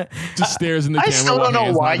 Just stares in the I camera. still while don't know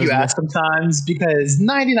hands why not you visible. ask sometimes, because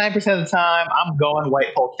 99% of the time I'm going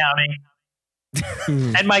White Pole County.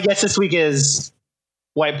 And my guess this week is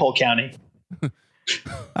White Pole County.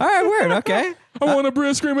 All right, word. Okay. I want a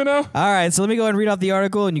bridge screaming now. All right, so let me go ahead and read off the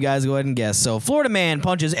article, and you guys go ahead and guess. So, Florida man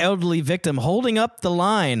punches elderly victim holding up the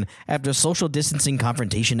line after social distancing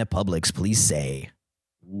confrontation at Publix. Please say.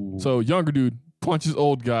 So younger dude punches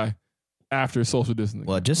old guy after social distancing.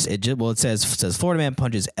 Well, it says Florida man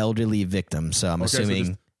punches elderly victim. So I'm Okay, so assuming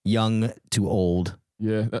just- young to old.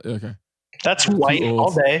 Yeah. Okay. That's white old.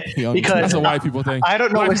 all day. Young. Because That's a white people thing. I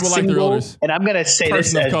don't know Black a people like their single, elders. and I'm going to say this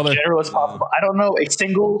Person of as color. general as possible. I don't know a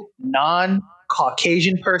single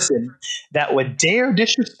non-Caucasian person that would dare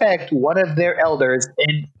disrespect one of their elders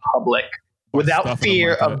in public without stuffing them fear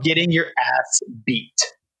like of that. getting your ass beat.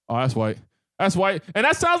 Oh, that's white. That's white. And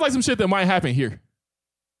that sounds like some shit that might happen here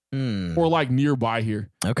or like nearby here.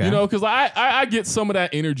 Okay. You know, because I get some of that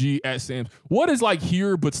energy at Sam's. What is like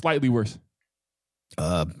here, but slightly worse?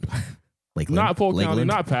 Lakeland. Not Polk County, Lakeland?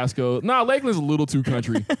 not Pasco. Nah, Lakeland's a little too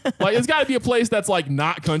country. Like, it's got to be a place that's like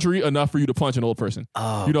not country enough for you to punch an old person.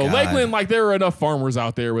 Oh, You know, God. Lakeland, like there are enough farmers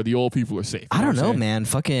out there where the old people are safe. You I don't what know, I'm man.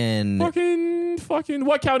 Fucking Fucking,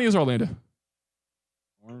 what county is Orlando?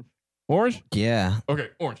 Orange? yeah. Okay,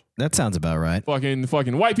 Orange. That sounds about right. Fucking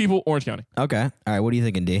white people, Orange County. Okay. All right. What are you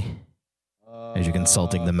thinking, D? As you're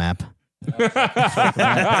consulting the map.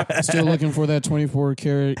 Still looking for that 24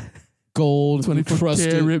 karat gold 24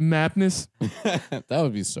 encrusted. karat mapness. That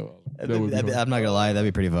would be so awesome. That would be I'm not gonna lie. That'd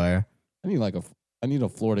be pretty fire. I need a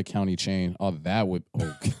Florida county chain. Oh, that would.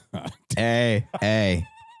 Oh God. Hey.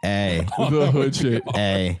 The hood shit.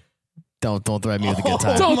 Hey. Don't threaten me with a good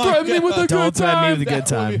time. Don't my threaten me God. with a Don't good threaten me time. with a good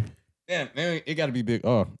time. Damn, man, it got to be big.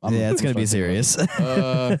 Oh, Yeah, it's gonna be serious.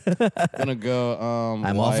 Gonna go.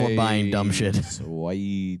 I'm all for buying dumb shit.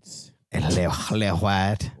 White.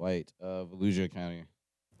 White. Volusia County.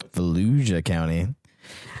 Fallujah County.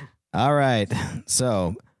 All right.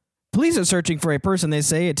 So, police are searching for a person they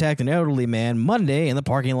say attacked an elderly man Monday in the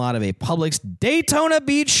parking lot of a Publix Daytona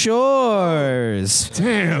Beach Shores.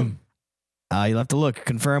 Damn. You'll have to look.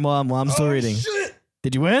 Confirm while I'm still reading. Shit.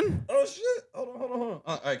 Did you win? Oh shit. Hold on.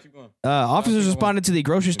 All right, keep going. Officers responded to the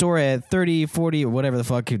grocery store at 3040 or whatever the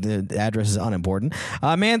fuck. The address is unimportant.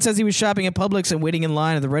 A man says he was shopping at Publix and waiting in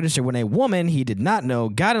line at the register when a woman he did not know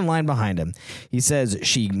got in line behind him. He says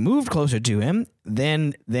she moved closer to him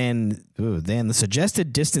than the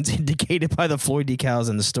suggested distance indicated by the Floyd decals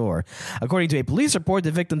in the store. According to a police report,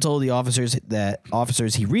 the victim told the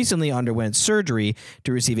officers he recently underwent surgery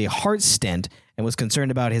to receive a heart stent and was concerned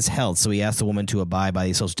about his health, so he asked the woman to abide by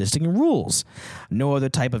the social distancing rules. No other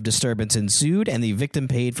type of disturbance ensued, and the victim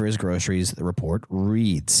paid for his groceries, the report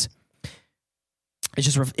reads. It's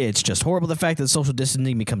just horrible, the fact that social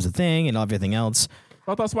distancing becomes a thing and everything else.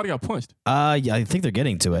 I thought somebody got punched. Yeah, I think they're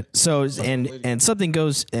getting to it. So, and something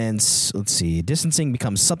goes, and let's see, distancing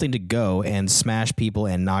becomes something to go and smash people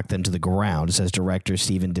and knock them to the ground, says director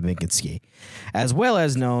Stephen Demikinsky. As well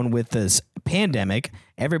as known with this pandemic,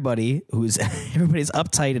 everybody's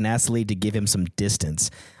uptight and asks the lady to give him some distance.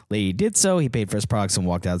 Lady did so. He paid for his products and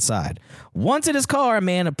walked outside. Once in his car, a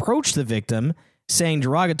man approached the victim, saying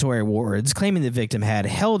derogatory words, claiming the victim had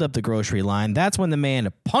held up the grocery line. That's when the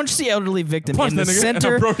man punched the elderly victim in the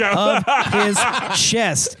center of his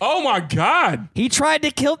chest. Oh my God. He tried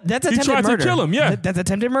to kill. That's attempted tried to murder. kill him, yeah. That's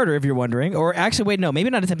attempted murder, if you're wondering. Or actually, wait, no, maybe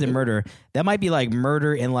not attempted murder. That might be like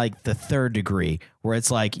murder in like the third degree, where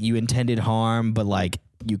it's like you intended harm, but like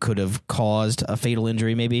you could have caused a fatal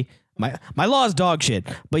injury. Maybe my law is dog shit,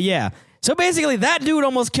 but yeah. So basically, that dude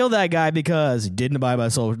almost killed that guy because he didn't abide by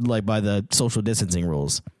the social distancing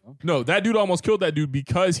rules. No, that dude almost killed that dude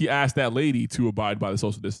because he asked that lady to abide by the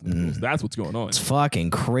social distancing rules. That's what's going on. It's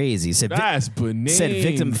fucking crazy. That's bananas. Said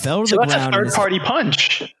victim fell to So the that's a ground. third party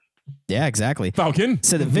punch. Yeah, exactly. Falcon.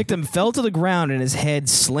 So the victim fell to the ground and his head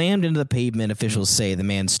slammed into the pavement, officials say. The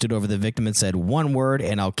man stood over the victim and said, "One word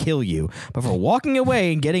and I'll kill you," before walking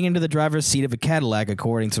away and getting into the driver's seat of a Cadillac,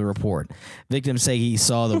 according to the report. Victims say he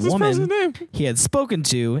saw the What's this woman person's name? he had spoken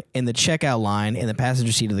to in the checkout line in the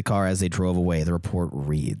passenger seat of the car as they drove away. The report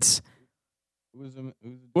reads.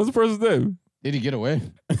 What's the person's name? Did he get away?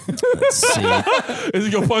 Let's see. Is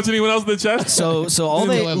he gonna punch anyone else in the chest? So all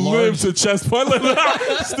they At Live large. to chest punch.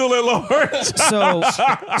 Still at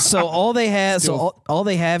large. so all they have all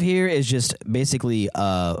they have here is just basically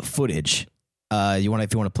footage. If you want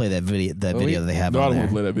to play that video that they have No, I on don't there. want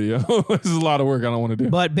to play that video. This is a lot of work I don't want to do.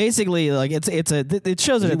 But basically, like it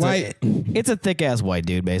shows that it's a thick ass white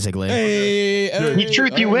dude. Basically, Hey, The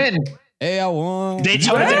truth, you win. Hey, I won.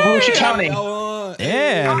 Daytona's in Volusia County. I won.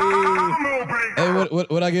 yeah. Hey,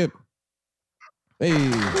 what I get? Hey.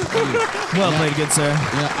 Well played, good sir.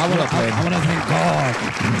 Yeah, I want to thank God.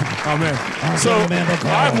 Oh man. So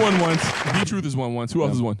I've won once. The Truth has won once. Who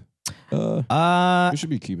else has won? We should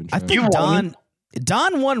be keeping I track. think You won.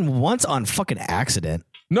 Don won once on fucking accident.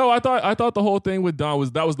 No, I thought the whole thing with Don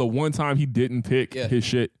was the one time he didn't pick his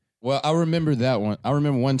shit. Well, I remember that one. I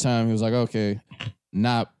remember one time he was like, okay,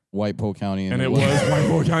 not White Polk County. And it was White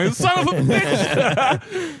Polk County. Son of a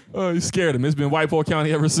bitch. Oh, you scared him. It's been White Polk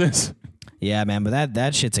County ever since. Yeah, man, but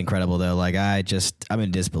that shit's incredible though. Like I'm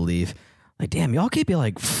in disbelief. Like, damn, y'all keep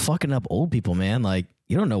like fucking up old people, man. Like,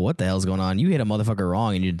 you don't know what the hell's going on. You hit a motherfucker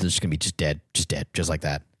wrong, and you're just gonna be just dead, just like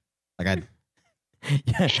that. Like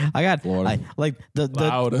I got like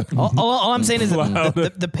all I'm saying is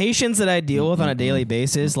the patients that I deal with on a daily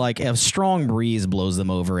basis, like a strong breeze blows them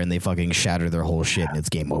over and they fucking shatter their whole shit and it's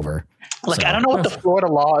game over. Like, I don't know what the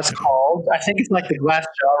Florida law is called. I think it's like the glass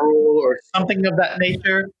jaw rule or something of that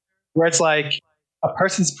nature, where it's like a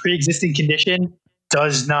person's pre-existing condition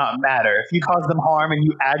does not matter. If you cause them harm and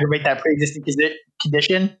you aggravate that pre-existing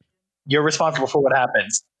condition, you're responsible for what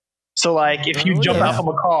happens. So, like, if you jump out from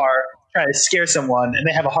a car, try to scare someone, and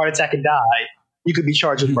they have a heart attack and die, you could be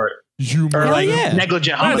charged with murder. Or like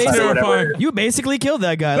negligent homicide or whatever. You basically killed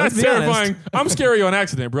that guy. That's Let's be terrifying. honest. I'm scary on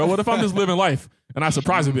accident, bro. What if I'm just living life and I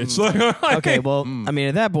surprise a bitch? Okay, well, I mean,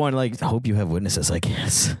 at that point, like, I hope you have witnesses, I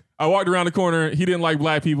guess. I walked around the corner. He didn't like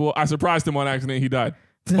black people. I surprised him on accident. He died.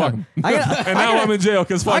 Fuck him. And now I'm in jail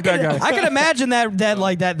because fuck that guy. I can imagine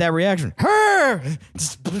that reaction.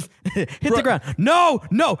 Hit the ground. No.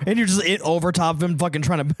 And you're just over top of him fucking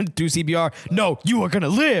trying to do CPR. No, you are going to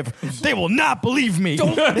live. They will not believe me.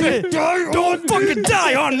 Don't fucking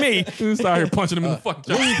die on me. Just out here punching him in the fucking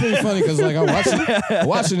This is pretty funny because like I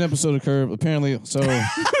watched an episode of Curb apparently. So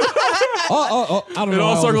I don't know. It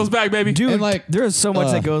all circles back, baby. Dude, and like there's so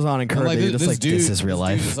much that goes on in Curb. like, This is real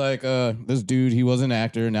life. It's like this dude, he was an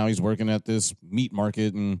actor. Now he's working at this meat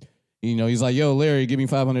market, and you know he's like, "Yo, Larry, give me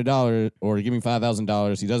 $500 or give me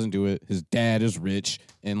 $5,000." He doesn't do it. His dad is rich,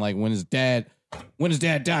 and like when his dad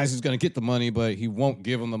dies, he's gonna get the money, but he won't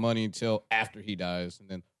give him the money until after he dies. And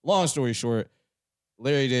then, long story short,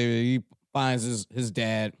 Larry David, he finds his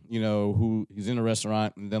dad, you know, who he's in a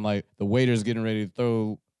restaurant, and then like the waiter's getting ready to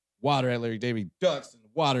throw water at Larry David. He ducks, and the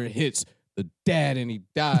water hits the dad, and he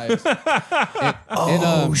dies.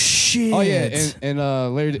 Shit! Oh yeah, and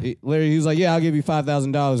Larry, he was like, "Yeah, I'll give you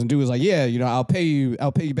 $5,000," and dude was like, "Yeah, you know, I'll pay you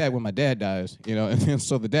back when my dad dies." You know, and then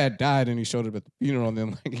so the dad died, and he showed up at the funeral, and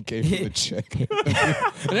then like he gave him the check,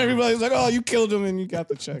 and everybody's like, "Oh, you killed him, and you got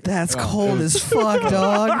the check." That's cold as fuck,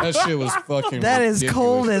 dog. That shit was fucking. That is ridiculous.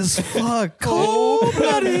 cold as fuck. Cold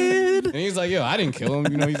blooded. And he's like, "Yo, I didn't kill him.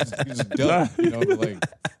 You know, he's just dumb. You know, but like,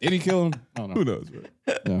 did he kill him? I don't know. Who knows, bro?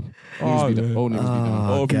 Yeah. Oh, Old niggas be dumb.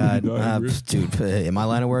 Oh, God. people be dying, bro. Dude, in my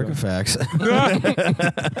line of work, facts.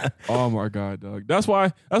 Oh my god, dog. That's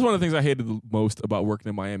one of the things I hated the most about working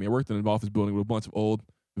in Miami. I worked in an office building with a bunch of old,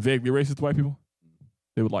 vaguely racist white people.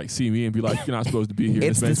 They would like see me and be like, "You're not supposed to be here."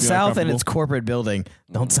 It's the South and it's corporate building.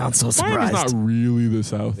 Don't sound so surprised. Miami's not really the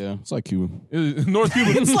South. Yeah, it's like Cuba. North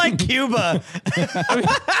Cuba. It's like Cuba.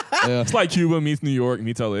 Yeah. It's like Cuba meets New York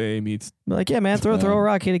meets LA meets Like, yeah, man, throw a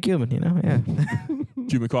rock, hit a Cuban, you know? Yeah.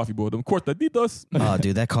 Cuban coffee boy. Them cortaditos. Oh,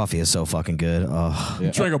 dude, that coffee is so fucking good. Oh.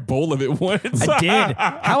 Yeah. Drank a bowl of it once. I did.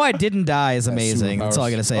 How I didn't die is amazing. That's all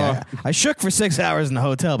I gotta say. I shook for 6 hours in the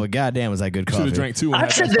hotel, but goddamn, was that good Should coffee. have drank two.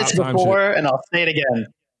 I've said this before, and I'll say it again.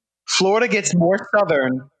 Florida gets more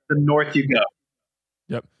southern the north you go.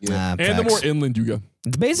 Yep. Yeah. And the more inland you go.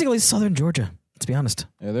 It's basically southern Georgia, let's be honest.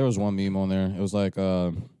 Yeah, there was one meme on there. It was like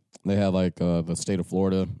they had like the state of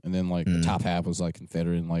Florida, and then like the top half was like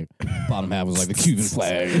Confederate, and like bottom half was like the Cuban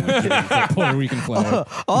flag, and like, the Puerto Rican flag.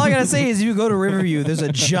 All I gotta say is if you go to Riverview, there's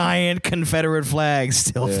a giant Confederate flag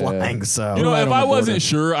still flying. So You know, Right if on I the wasn't border.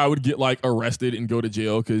 sure, I would get like arrested and go to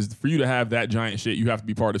jail because for you to have that giant shit, you have to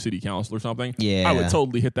be part of city council or something. Yeah. I would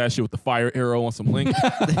totally hit that shit with the fire arrow on some link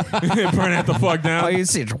and burn that the fuck down. all you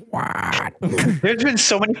see is what? There's been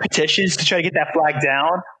so many petitions to try to get that flag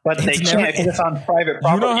down, but they It's never- can't because it's on private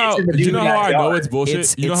property. You know how I know it's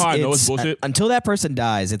bullshit? You know how I know it's bullshit? Until that person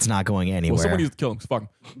dies, it's not going anywhere. Well, somebody needs to kill him. Fuck him.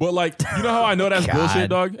 But like, you know how I know that's God. bullshit,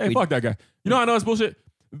 dog? Hey, fuck that guy. You know how I know it's bullshit?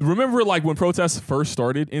 Remember like when protests first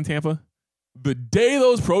started in Tampa? The day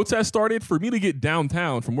those protests started, for me to get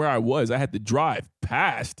downtown from where I was, I had to drive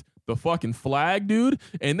past the fucking flag, dude.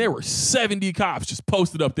 And there were 70 cops just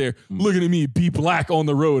posted up there looking at me, be black on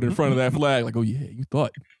the road in front of that flag. Like, oh yeah, you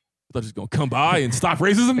thought just gonna come by and stop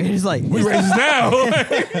racism? And he's like, we racist now.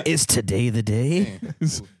 is today the day?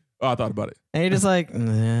 Oh, I thought about it. And you're just like,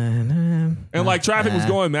 And like traffic was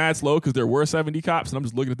going mad slow because there were 70 cops, and I'm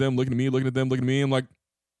just looking at them, looking at me, looking at them, looking at me. I'm like,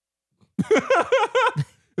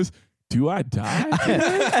 do I die?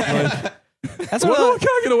 That's What one can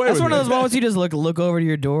I get away that's with? one of it? those moments you just look over to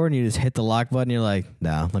your door and you just hit the lock button. You're like,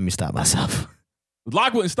 no, let me stop myself. The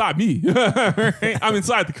lock wouldn't stop me. I'm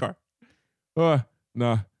inside the car.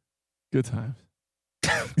 Nah. Good times.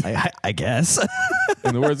 I guess.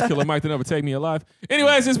 In the words of Killer Mike, they never take me alive.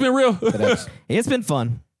 Anyways, it's been real. It's been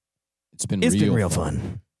fun. It's been real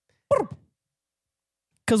fun.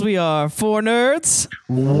 Because we are 4 nerds.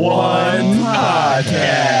 One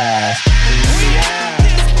podcast. Yeah.